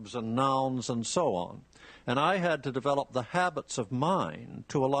verbs and nouns, and so on. And I had to develop the habits of mind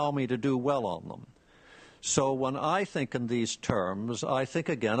to allow me to do well on them. So when I think in these terms, I think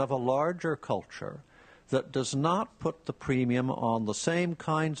again of a larger culture that does not put the premium on the same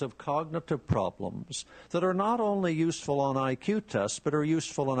kinds of cognitive problems that are not only useful on IQ tests, but are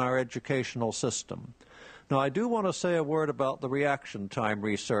useful in our educational system. Now, I do want to say a word about the reaction time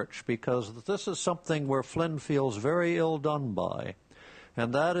research, because this is something where Flynn feels very ill done by.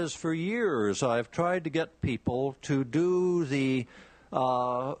 And that is, for years, I've tried to get people to do the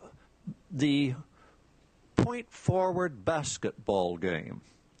point-forward basketball game,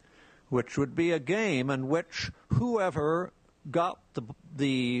 which would be a game in which whoever got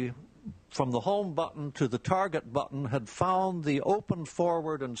from the home button to the target button had found the open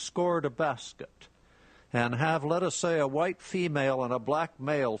forward and scored a basket, and have, let us say, a white female and a black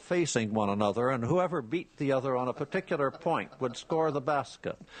male facing one another, and whoever beat the other on a particular point would score the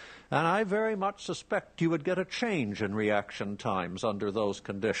basket. And I very much suspect you would get a change in reaction times under those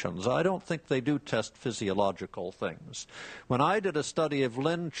conditions. I don't think they do test physiological things. When I did a study of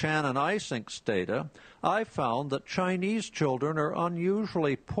Lin, Chan, and Isink's data, I found that Chinese children are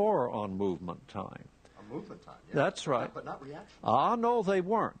unusually poor on movement time. Movement time, yeah. That's right. But not reaction. No, they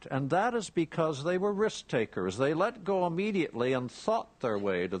weren't. And that is because they were risk takers. They let go immediately and thought their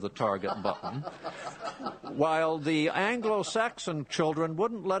way to the target button, while the Anglo-Saxon children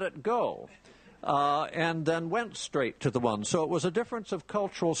wouldn't let it go. And then went straight to the one. So it was a difference of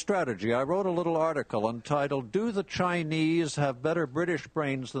cultural strategy. I wrote a little article entitled, "Do the Chinese have better British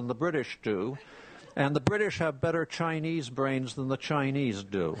brains than the British do? And the British have better Chinese brains than the Chinese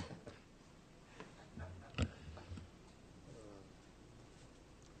do."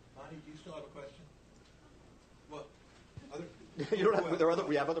 You don't have,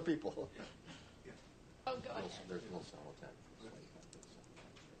 we have other people. Oh, gosh. There's Will Salatin.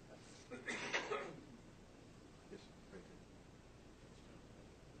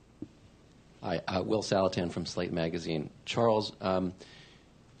 Hi, Will Salatin from Slate Magazine. Charles,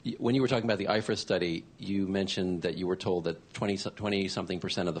 when you were talking about the IFRS study, you mentioned that you were told that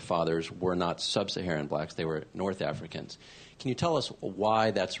 20-something% of the fathers were not sub-Saharan blacks, they were North Africans. Can you tell us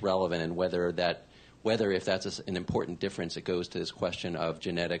why that's relevant, and whether if that's an important difference, it goes to this question of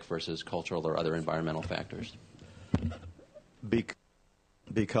genetic versus cultural or other environmental factors?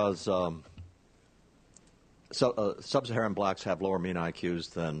 Because sub-Saharan blacks have lower mean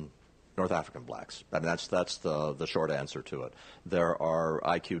IQs than North African blacks. I mean, that's the short answer to it. There are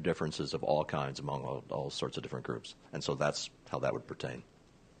IQ differences of all kinds among all sorts of different groups, and so that's how that would pertain.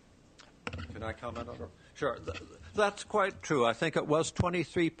 Can I comment on that? Sure. That's quite true. I think it was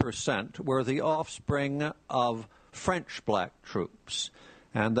 23% were the offspring of French black troops.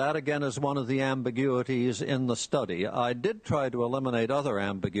 And that, again, is one of the ambiguities in the study. I did try to eliminate other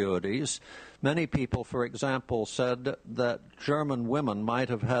ambiguities. Many people, for example, said that German women might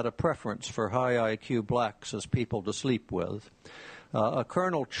have had a preference for high IQ blacks as people to sleep with.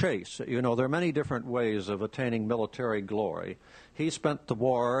 Colonel Chase, you know, there are many different ways of attaining military glory. He spent the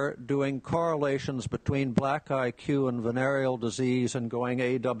war doing correlations between black IQ and venereal disease and going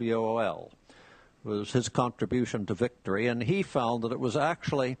AWOL. Was his contribution to victory, and he found that it was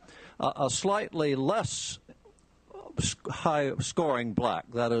actually a slightly less high-scoring black.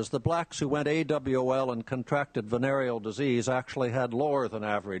 That is, the blacks who went AWOL and contracted venereal disease actually had lower than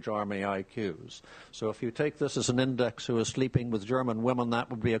average Army IQs. So if you take this as an index who is sleeping with German women,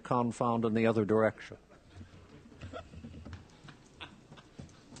 that would be a confound in the other direction.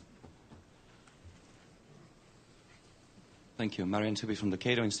 Thank you. Marian Tibby from the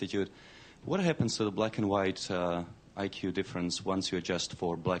Cato Institute. What happens to the black and white IQ difference once you adjust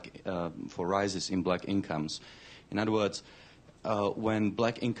for rises in black incomes? In other words, when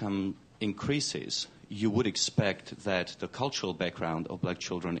black income increases, you would expect that the cultural background of black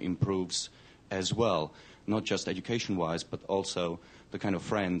children improves as well, not just education-wise, but also the kind of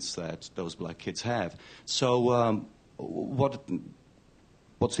friends that those black kids have. So what's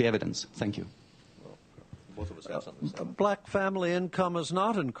the evidence? Thank you. Both of us have something. Black family income is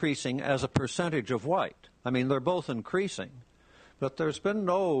not increasing as a percentage of white. I mean, they're both increasing, but there's been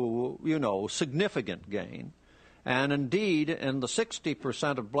no, significant gain. And indeed, in the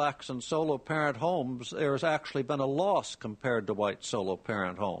 60% of blacks in solo parent homes, there's actually been a loss compared to white solo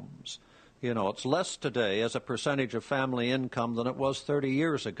parent homes. You know, it's less today as a percentage of family income than it was 30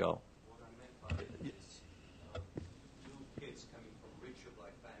 years ago. What I meant by it is two kids coming from richer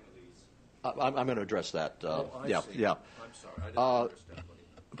black families. I'm going to address that. I'm sorry, I didn't understand.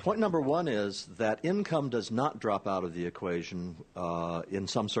 Point number one is that income does not drop out of the equation in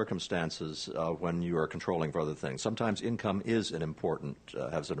some circumstances when you are controlling for other things. Sometimes income is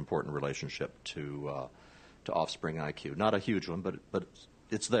has an important relationship to offspring IQ. Not a huge one, but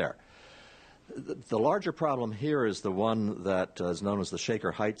it's there. The larger problem here is the one that is known as the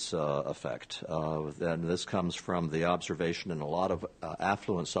Shaker Heights effect, and this comes from the observation in a lot of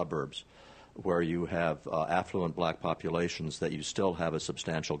affluent suburbs where you have affluent black populations that you still have a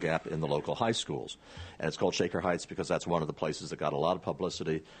substantial gap in the local high schools. And it's called Shaker Heights because that's one of the places that got a lot of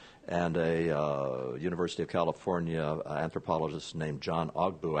publicity. And a University of California anthropologist named John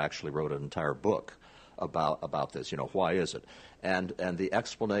Ogbu actually wrote an entire book about this. You know, why is it? And the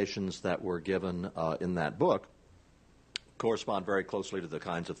explanations that were given in that book correspond very closely to the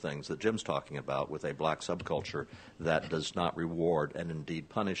kinds of things that Jim's talking about with a black subculture that does not reward and indeed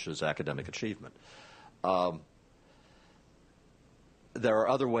punishes academic achievement. There are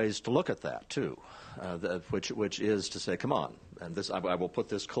other ways to look at that too, which is to say, come on, and this I will put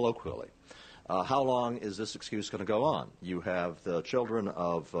this colloquially. How long is this excuse going to go on? You have the children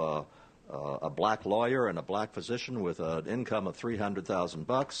of a black lawyer and a black physician with an income of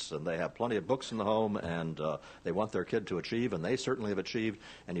 $300,000, and they have plenty of books in the home, and they want their kid to achieve, and they certainly have achieved,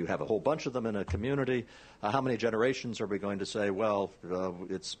 and you have a whole bunch of them in a community. How many generations are we going to say, well,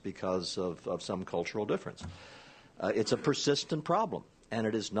 it's because of some cultural difference? It's a persistent problem, and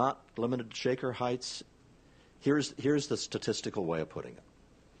it is not limited to Shaker Heights. Here's the statistical way of putting it.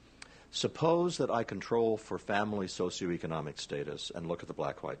 Suppose that I control for family socioeconomic status and look at the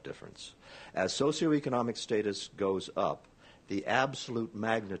black-white difference. As socioeconomic status goes up, the absolute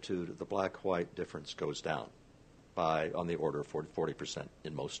magnitude of the black-white difference goes down by on the order of 40%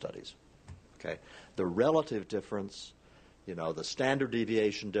 in most studies. Okay? The relative difference, you know, the standard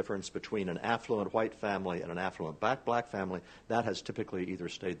deviation difference between an affluent white family and an affluent black family, that has typically either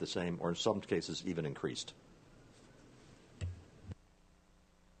stayed the same or in some cases even increased.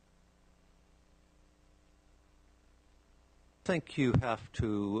 I think you have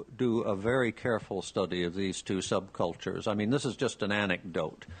to do a very careful study of these two subcultures. I mean, this is just an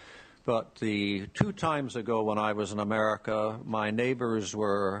anecdote. But the 2 times ago when I was in America, my neighbors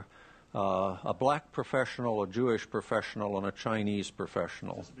were a black professional, a Jewish professional, and a Chinese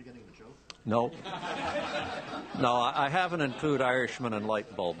professional. Is this the beginning of the joke? No. No, I haven't included Irishmen and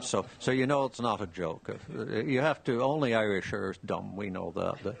light bulbs, so you know it's not a joke. You have to, only Irish are dumb, we know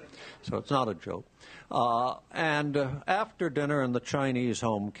that. So it's not a joke. And after dinner in the Chinese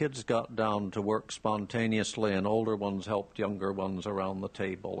home, kids got down to work spontaneously, and older ones helped younger ones around the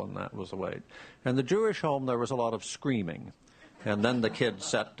table, and that was the way. In the Jewish home, there was a lot of screaming, and then the kids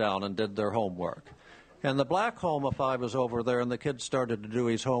sat down and did their homework. In the black home, if I was over there and the kid started to do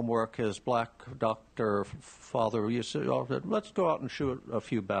his homework, his black doctor father used to say, let's go out and shoot a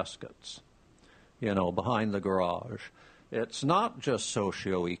few baskets. behind the garage. It's not just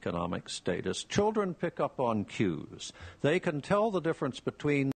socioeconomic status. Children pick up on cues. They can tell the difference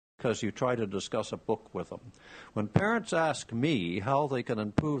between because you try to discuss a book with them. When parents ask me how they can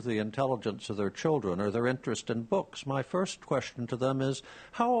improve the intelligence of their children or their interest in books, my first question to them is,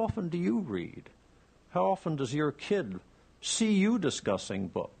 how often do you read? How often does your kid see you discussing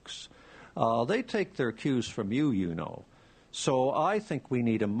books? They take their cues from you, So I think we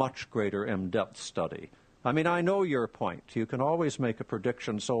need a much greater in-depth study. I mean, I know your point. You can always make a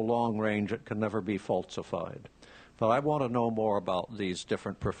prediction so long range it can never be falsified. But I want to know more about these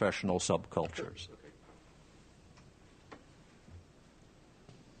different professional subcultures.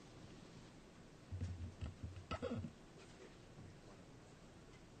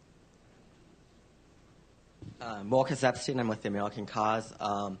 Marcus Epstein, I'm with the American Cause.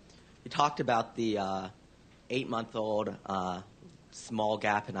 You talked about the 8-month-old small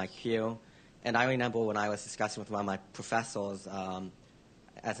gap in IQ. And I remember when I was discussing with one of my professors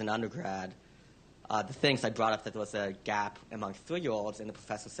as an undergrad, the things I brought up that there was a gap among 3-year-olds, and the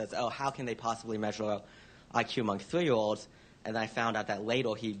professor says, oh, how can they possibly measure IQ among 3-year-olds? And I found out that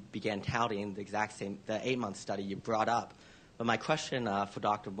later he began touting the exact same, the 8-month study you brought up. But my question for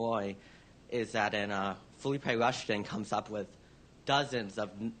Dr. Boy is that Felipe Rushton comes up with dozens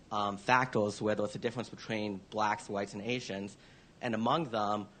of factors where there's a difference between blacks, whites, and Asians, and among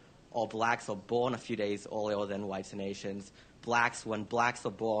them, all blacks are born a few days earlier than whites and Asians. When blacks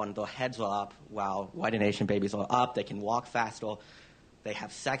are born, their heads are up, while white and Asian babies are up. They can walk faster. They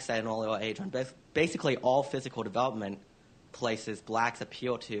have sex at an earlier age. And basically, all physical development places blacks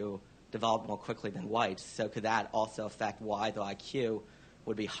appear to develop more quickly than whites. So could that also affect why their IQ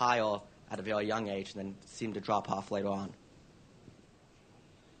would be higher at a very young age and then seem to drop off later on?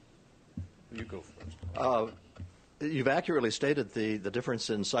 You go first. You've accurately stated the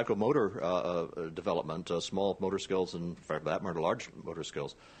difference in psychomotor development, small motor skills and, for that matter, large motor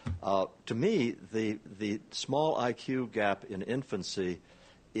skills. To me, the small IQ gap in infancy,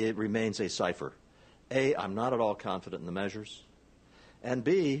 it remains a cipher. A, I'm not at all confident in the measures. And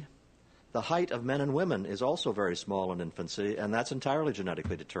B, the height of men and women is also very small in infancy, and that's entirely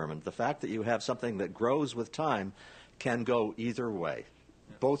genetically determined. The fact that you have something that grows with time can go either way.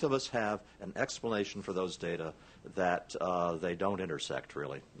 Both of us have an explanation for those data that they don't intersect,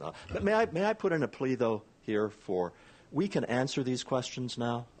 really. But may I put in a plea, though, here for we can answer these questions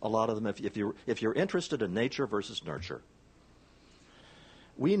now, a lot of them, if you're interested in nature versus nurture.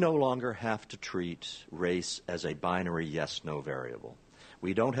 We no longer have to treat race as a binary yes-no variable.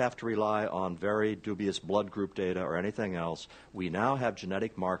 We don't have to rely on very dubious blood group data or anything else. We now have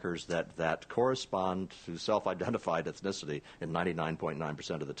genetic markers that correspond to self-identified ethnicity in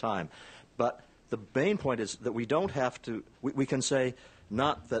 99.9% of the time. But the main point is that we don't have to, we can say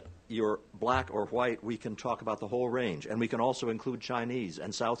not that you're black or white, we can talk about the whole range. And we can also include Chinese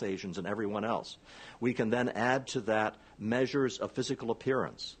and South Asians and everyone else. We can then add to that measures of physical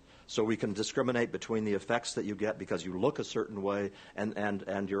appearance. So we can discriminate between the effects that you get because you look a certain way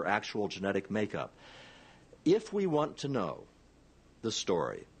and your actual genetic makeup. If we want to know the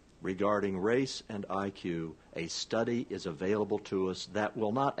story regarding race and IQ, a study is available to us that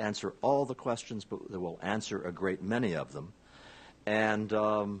will not answer all the questions, but that will answer a great many of them. And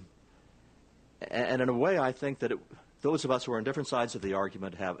in a way, I think that those of us who are on different sides of the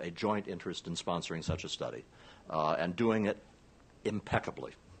argument have a joint interest in sponsoring such a study and doing it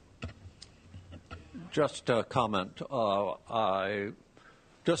impeccably. Just a comment. I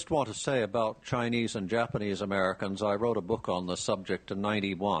just want to say about Chinese and Japanese Americans, I wrote a book on the subject in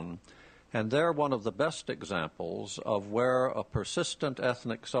 '91, and they're one of the best examples of where a persistent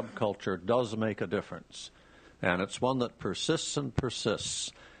ethnic subculture does make a difference. And it's one that persists and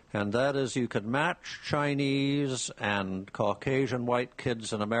persists. And that is you can match Chinese and Caucasian white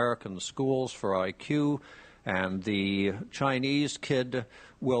kids in American schools for IQ, and the Chinese kid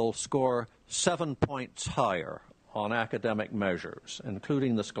will score 7 points higher on academic measures,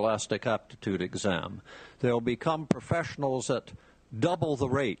 including the Scholastic Aptitude Exam. They'll become professionals at double the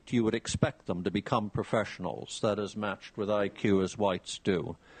rate you would expect them to become professionals, that is matched with IQ as whites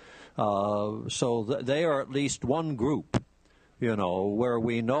do. So they are at least one group, where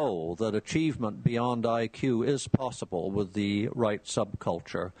we know that achievement beyond IQ is possible with the right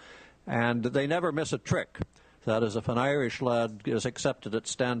subculture. And they never miss a trick. That is, if an Irish lad is accepted at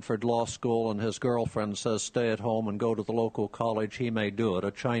Stanford Law School and his girlfriend says stay at home and go to the local college, he may do it. A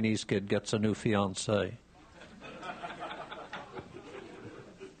Chinese kid gets a new fiancée.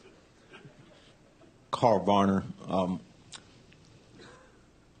 Carl Varner.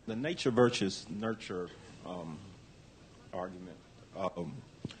 The nature versus nurture argument.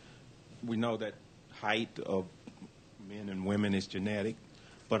 We know that height of men and women is genetic,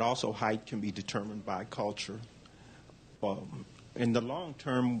 but also height can be determined by culture. In the long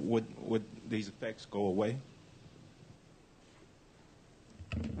term, would these effects go away?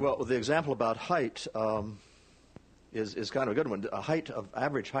 Well, the example about height is kind of a good one.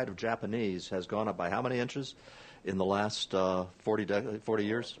 Average height of Japanese has gone up by how many inches in the last 40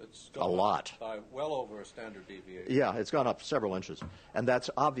 years? It's a lot. By well over a standard deviation. Yeah, it's gone up several inches. And that's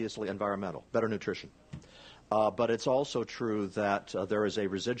obviously environmental, better nutrition. But it's also true that there is a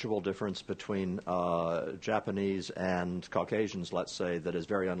residual difference between Japanese and Caucasians, let's say, that is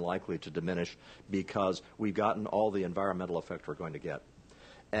very unlikely to diminish because we've gotten all the environmental effect we're going to get.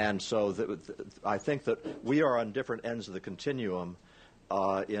 And so I think that we are on different ends of the continuum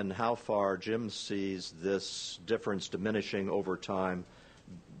in how far Jim sees this difference diminishing over time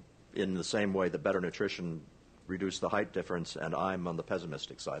in the same way that better nutrition reduced the height difference, and I'm on the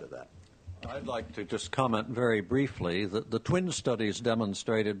pessimistic side of that. I'd like to just comment very briefly that the twin studies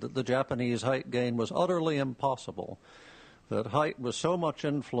demonstrated that the Japanese height gain was utterly impossible, that height was so much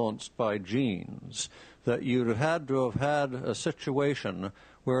influenced by genes that you'd had to have had a situation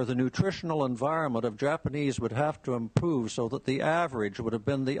where the nutritional environment of Japanese would have to improve so that the average would have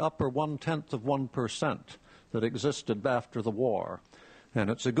been the upper 0.1% that existed after the war. And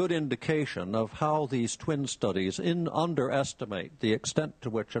it's a good indication of how these twin studies underestimate the extent to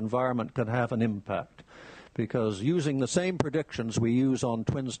which environment can have an impact. Because using the same predictions we use on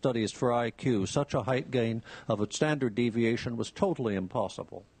twin studies for IQ, such a height gain of a standard deviation was totally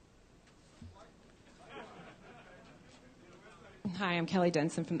impossible. Hi, I'm Kelly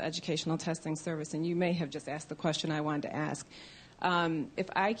Denson from the Educational Testing Service, and you may have just asked the question I wanted to ask. If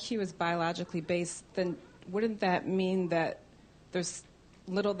IQ is biologically based, then wouldn't that mean that there's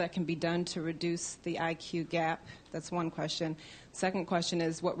little that can be done to reduce the IQ gap? That's one question. Second question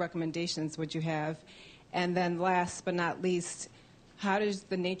is, what recommendations would you have? And then last but not least, how does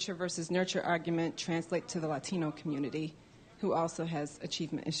the nature versus nurture argument translate to the Latino community, who also has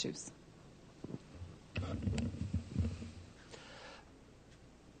achievement issues?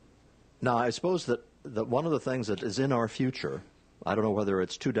 Now, I suppose that one of the things that is in our future, I don't know whether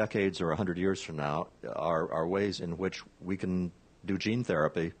it's 2 decades or 100 years from now, are ways in which we can do gene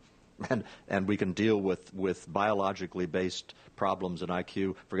therapy and we can deal with biologically based problems in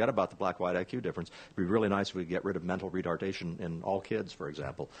IQ. Forget about the black-white IQ difference. It would be really nice if we could get rid of mental retardation in all kids, for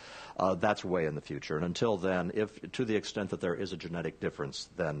example. That's way in the future. And until then, to the extent that there is a genetic difference,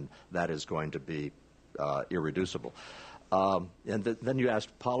 then that is going to be irreducible. And then you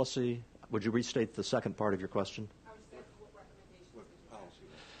asked policy. Would you restate the second part of your question?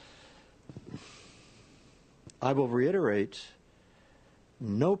 I will reiterate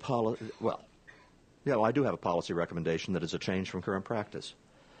no policy. Well, I do have a policy recommendation that is a change from current practice.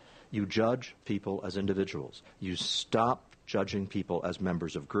 You judge people as individuals. You stop judging people as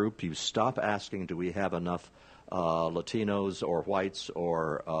members of group. You stop asking, do we have enough Latinos or whites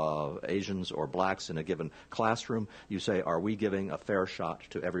or Asians or blacks in a given classroom? You say, are we giving a fair shot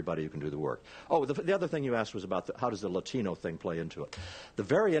to everybody who can do the work? Oh, the other thing you asked was about how does the Latino thing play into it? The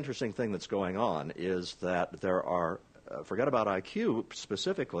very interesting thing that's going on is that there are, forget about IQ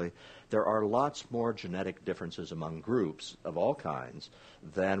specifically, there are lots more genetic differences among groups of all kinds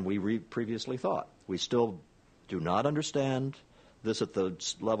than we previously thought. We still do not understand this at the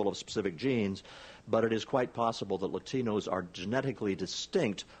level of specific genes, but it is quite possible that Latinos are genetically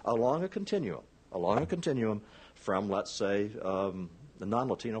distinct along a continuum from, let's say, the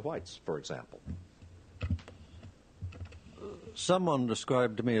non-Latino whites, for example. Someone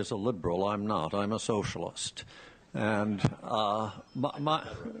described me as a liberal. I'm not. I'm a socialist. And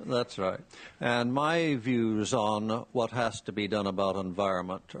that's right. And my views on what has to be done about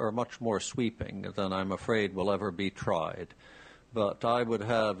environment are much more sweeping than I'm afraid will ever be tried. But I would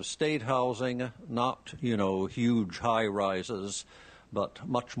have state housing, not, huge high-rises, but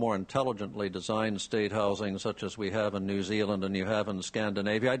much more intelligently designed state housing such as we have in New Zealand and you have in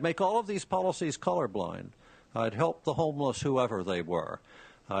Scandinavia. I'd make all of these policies colorblind. I'd help the homeless, whoever they were.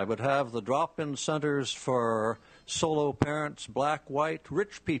 I would have the drop-in centers for solo parents, black, white.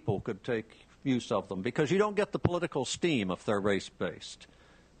 Rich people could take use of them because you don't get the political steam if they're race-based.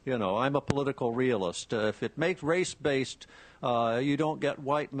 I'm a political realist. If it makes race-based, you don't get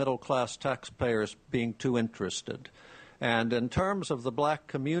white middle-class taxpayers being too interested. And in terms of the black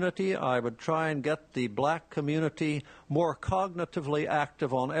community, I would try and get the black community more cognitively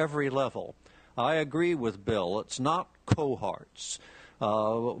active on every level. I agree with Bill. It's not cohorts.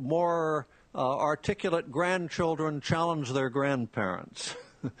 More articulate grandchildren challenge their grandparents.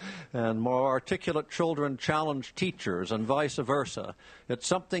 and more articulate children challenge teachers and vice versa. It's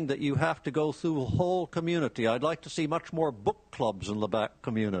something that you have to go through the whole community. I'd like to see much more book clubs in the black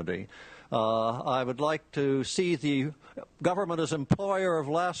community. I would like to see the government as employer of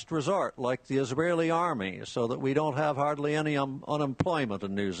last resort, like the Israeli army, so that we don't have hardly any unemployment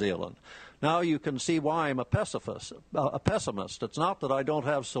in New Zealand. Now you can see why I'm a pessimist. It's not that I don't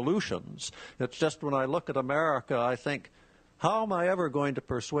have solutions. It's just when I look at America, I think, how am I ever going to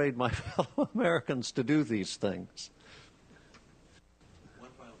persuade my fellow Americans to do these things? One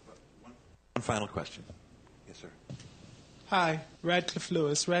final question. Yes, sir. Hi, Radcliffe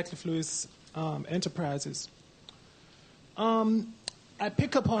Lewis Enterprises. I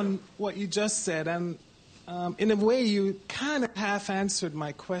pick up on what you just said, and in a way you kind of half answered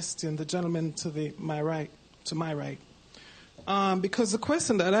my question, the gentleman to my right, because the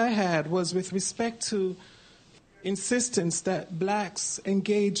question that I had was with respect to insistence that blacks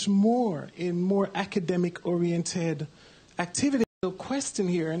engage more in more academic-oriented activity. The question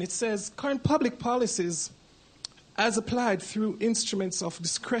here, and it says, current public policies as applied through instruments of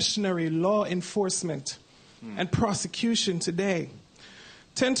discretionary law enforcement and prosecution today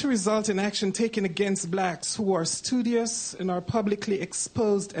tend to result in action taken against blacks who are studious and are publicly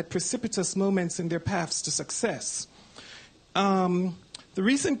exposed at precipitous moments in their paths to success. The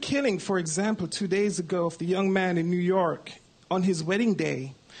recent killing, for example, 2 days ago of the young man in New York on his wedding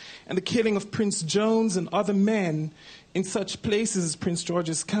day, and the killing of Prince Jones and other men in such places as Prince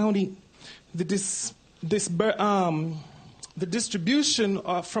George's County, the distribution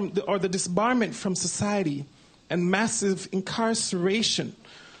or the disbarment from society and massive incarceration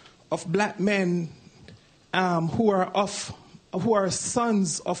of black men who are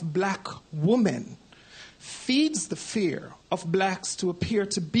sons of black women feeds the fear of blacks to appear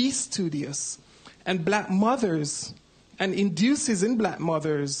to be studious, and black mothers, and induces in black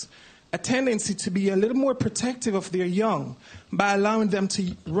mothers a tendency to be a little more protective of their young by allowing them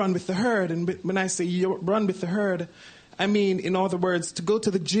to run with the herd. And when I say run with the herd, I mean, in other words, to go to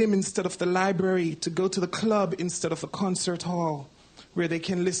the gym instead of the library, to go to the club instead of a concert hall where they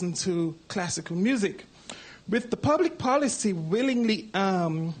can listen to classical music. With the public policy willingly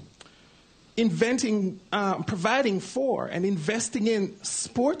providing for and investing in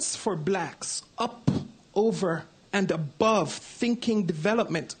sports for blacks up, over, and above thinking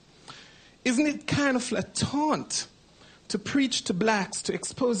development, isn't it kind of a taunt to preach to blacks to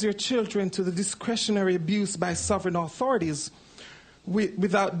expose their children to the discretionary abuse by sovereign authorities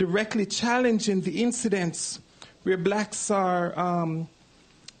without directly challenging the incidents where blacks are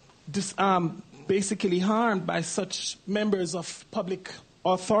basically harmed by such members of public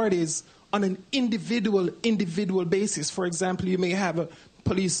authorities on an individual basis? For example, you may have a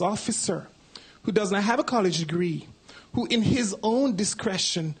police officer who does not have a college degree, who in his own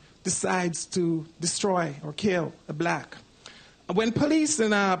discretion decides to destroy or kill a black. When police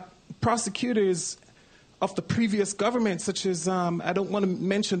and prosecutors of the previous government, such as, I don't want to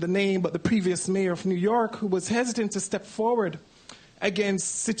mention the name, but the previous mayor of New York, who was hesitant to step forward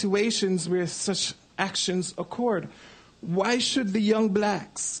against situations where such actions occurred, why should the young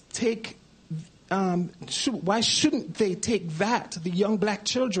blacks why shouldn't they take that, the young black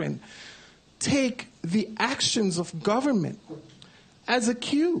children, take the actions of government as a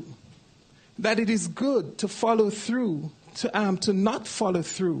cue that it is good to follow through, to not follow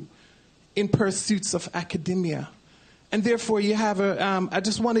through in pursuits of academia? And therefore, you have I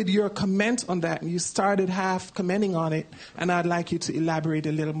just wanted your comment on that. And you started half commenting on it, and I'd like you to elaborate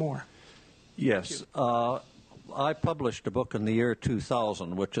a little more. Yes. I published a book in the year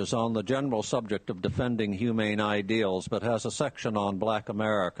 2000, which is on the general subject of defending humane ideals, but has a section on black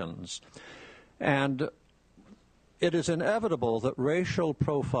Americans. And it is inevitable that racial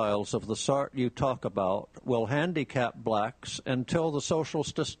profiles of the sort you talk about will handicap blacks until the social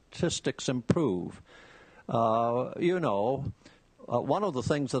statistics improve. One of the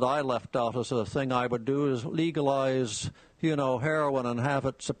things that I left out as a thing I would do is legalize, heroin and have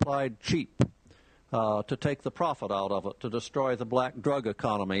it supplied cheap to take the profit out of it, to destroy the black drug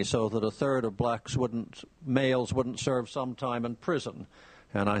economy so that a third of males wouldn't serve some time in prison.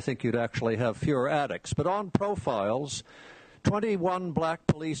 And I think you'd actually have fewer addicts. But on profiles, 21 black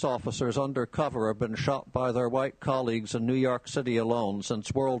police officers undercover have been shot by their white colleagues in New York City alone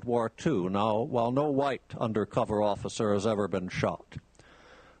since World War II, now, while no white undercover officer has ever been shot.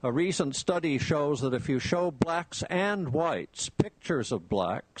 A recent study shows that if you show blacks and whites pictures of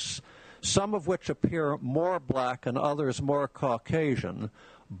blacks, some of which appear more black and others more Caucasian,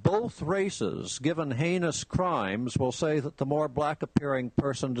 both races, given heinous crimes, will say that the more black-appearing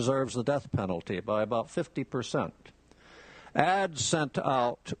person deserves the death penalty by about 50%. ads sent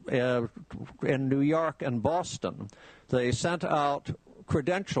out in New York and Boston. They sent out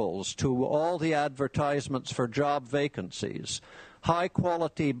credentials to all the advertisements for job vacancies. High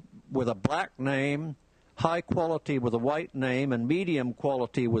quality with a black name, high quality with a white name, and medium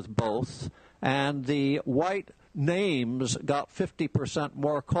quality with both. And the white names got 50%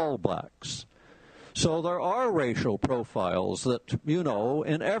 more callbacks. So there are racial profiles that,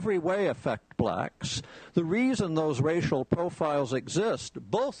 in every way affect blacks. The reason those racial profiles exist,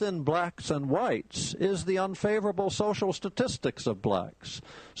 both in blacks and whites, is the unfavorable social statistics of blacks.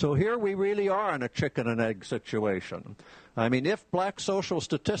 So here we really are in a chicken and egg situation. I mean, if black social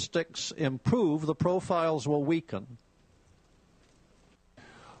statistics improve, the profiles will weaken.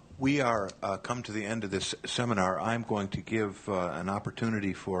 We are come to the end of this seminar. I'm going to give an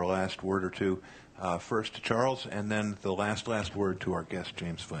opportunity for a last word or two. First to Charles, and then the last word to our guest,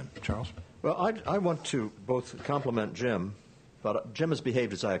 James Flynn. Charles? Well, I want to both compliment Jim, but Jim has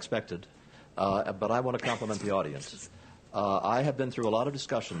behaved as I expected, but I want to compliment the audience. I have been through a lot of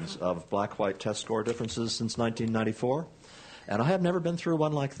discussions of black-white test score differences since 1994, and I have never been through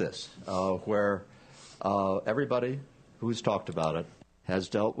one like this, where everybody who's talked about it has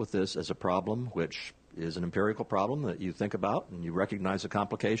dealt with this as a problem which is an empirical problem that you think about and you recognize the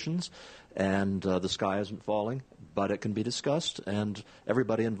complications, and the sky isn't falling, but it can be discussed, and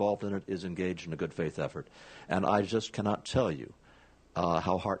everybody involved in it is engaged in a good faith effort. And I just cannot tell you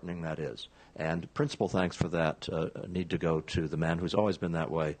how heartening that is. And principal thanks for that need to go to the man who's always been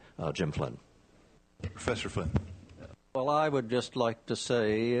that way, Jim Flynn. Professor Flynn. Well, I would just like to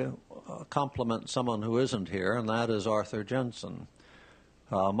say, compliment someone who isn't here, and that is Arthur Jensen.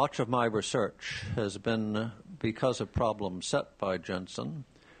 Much of my research has been because of problems set by Jensen.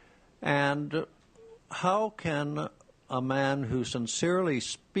 And how can a man who sincerely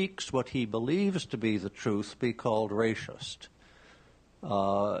speaks what he believes to be the truth be called racist?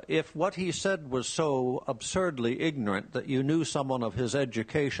 If what he said was so absurdly ignorant that you knew someone of his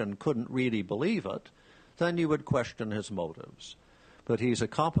education couldn't really believe it, then you would question his motives. But he's a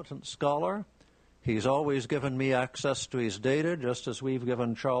competent scholar. He's always given me access to his data, just as we've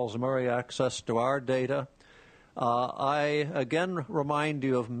given Charles Murray access to our data. I again remind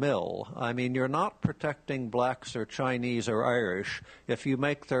you of Mill. I mean, you're not protecting blacks or Chinese or Irish if you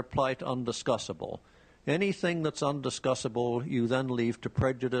make their plight undiscussable. Anything that's undiscussable, you then leave to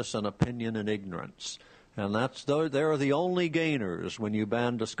prejudice and opinion and ignorance. And they're the only gainers when you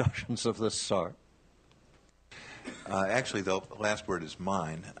ban discussions of this sort. Actually, the last word is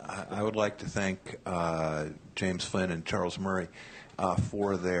mine. I would like to thank James Flynn and Charles Murray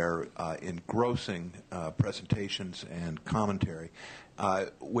for their engrossing presentations and commentary,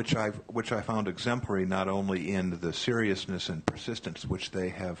 which I found exemplary not only in the seriousness and persistence which they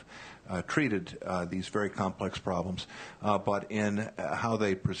have treated these very complex problems, but in how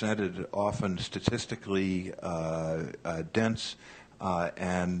they presented often statistically dense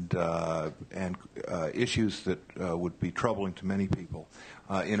and issues that would be troubling to many people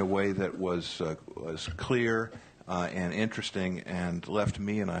in a way that was clear and interesting, and left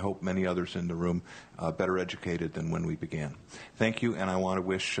me, and I hope many others in the room, better educated than when we began. Thank you, and I want to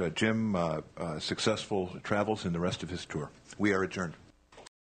wish Jim successful travels in the rest of his tour. We are adjourned.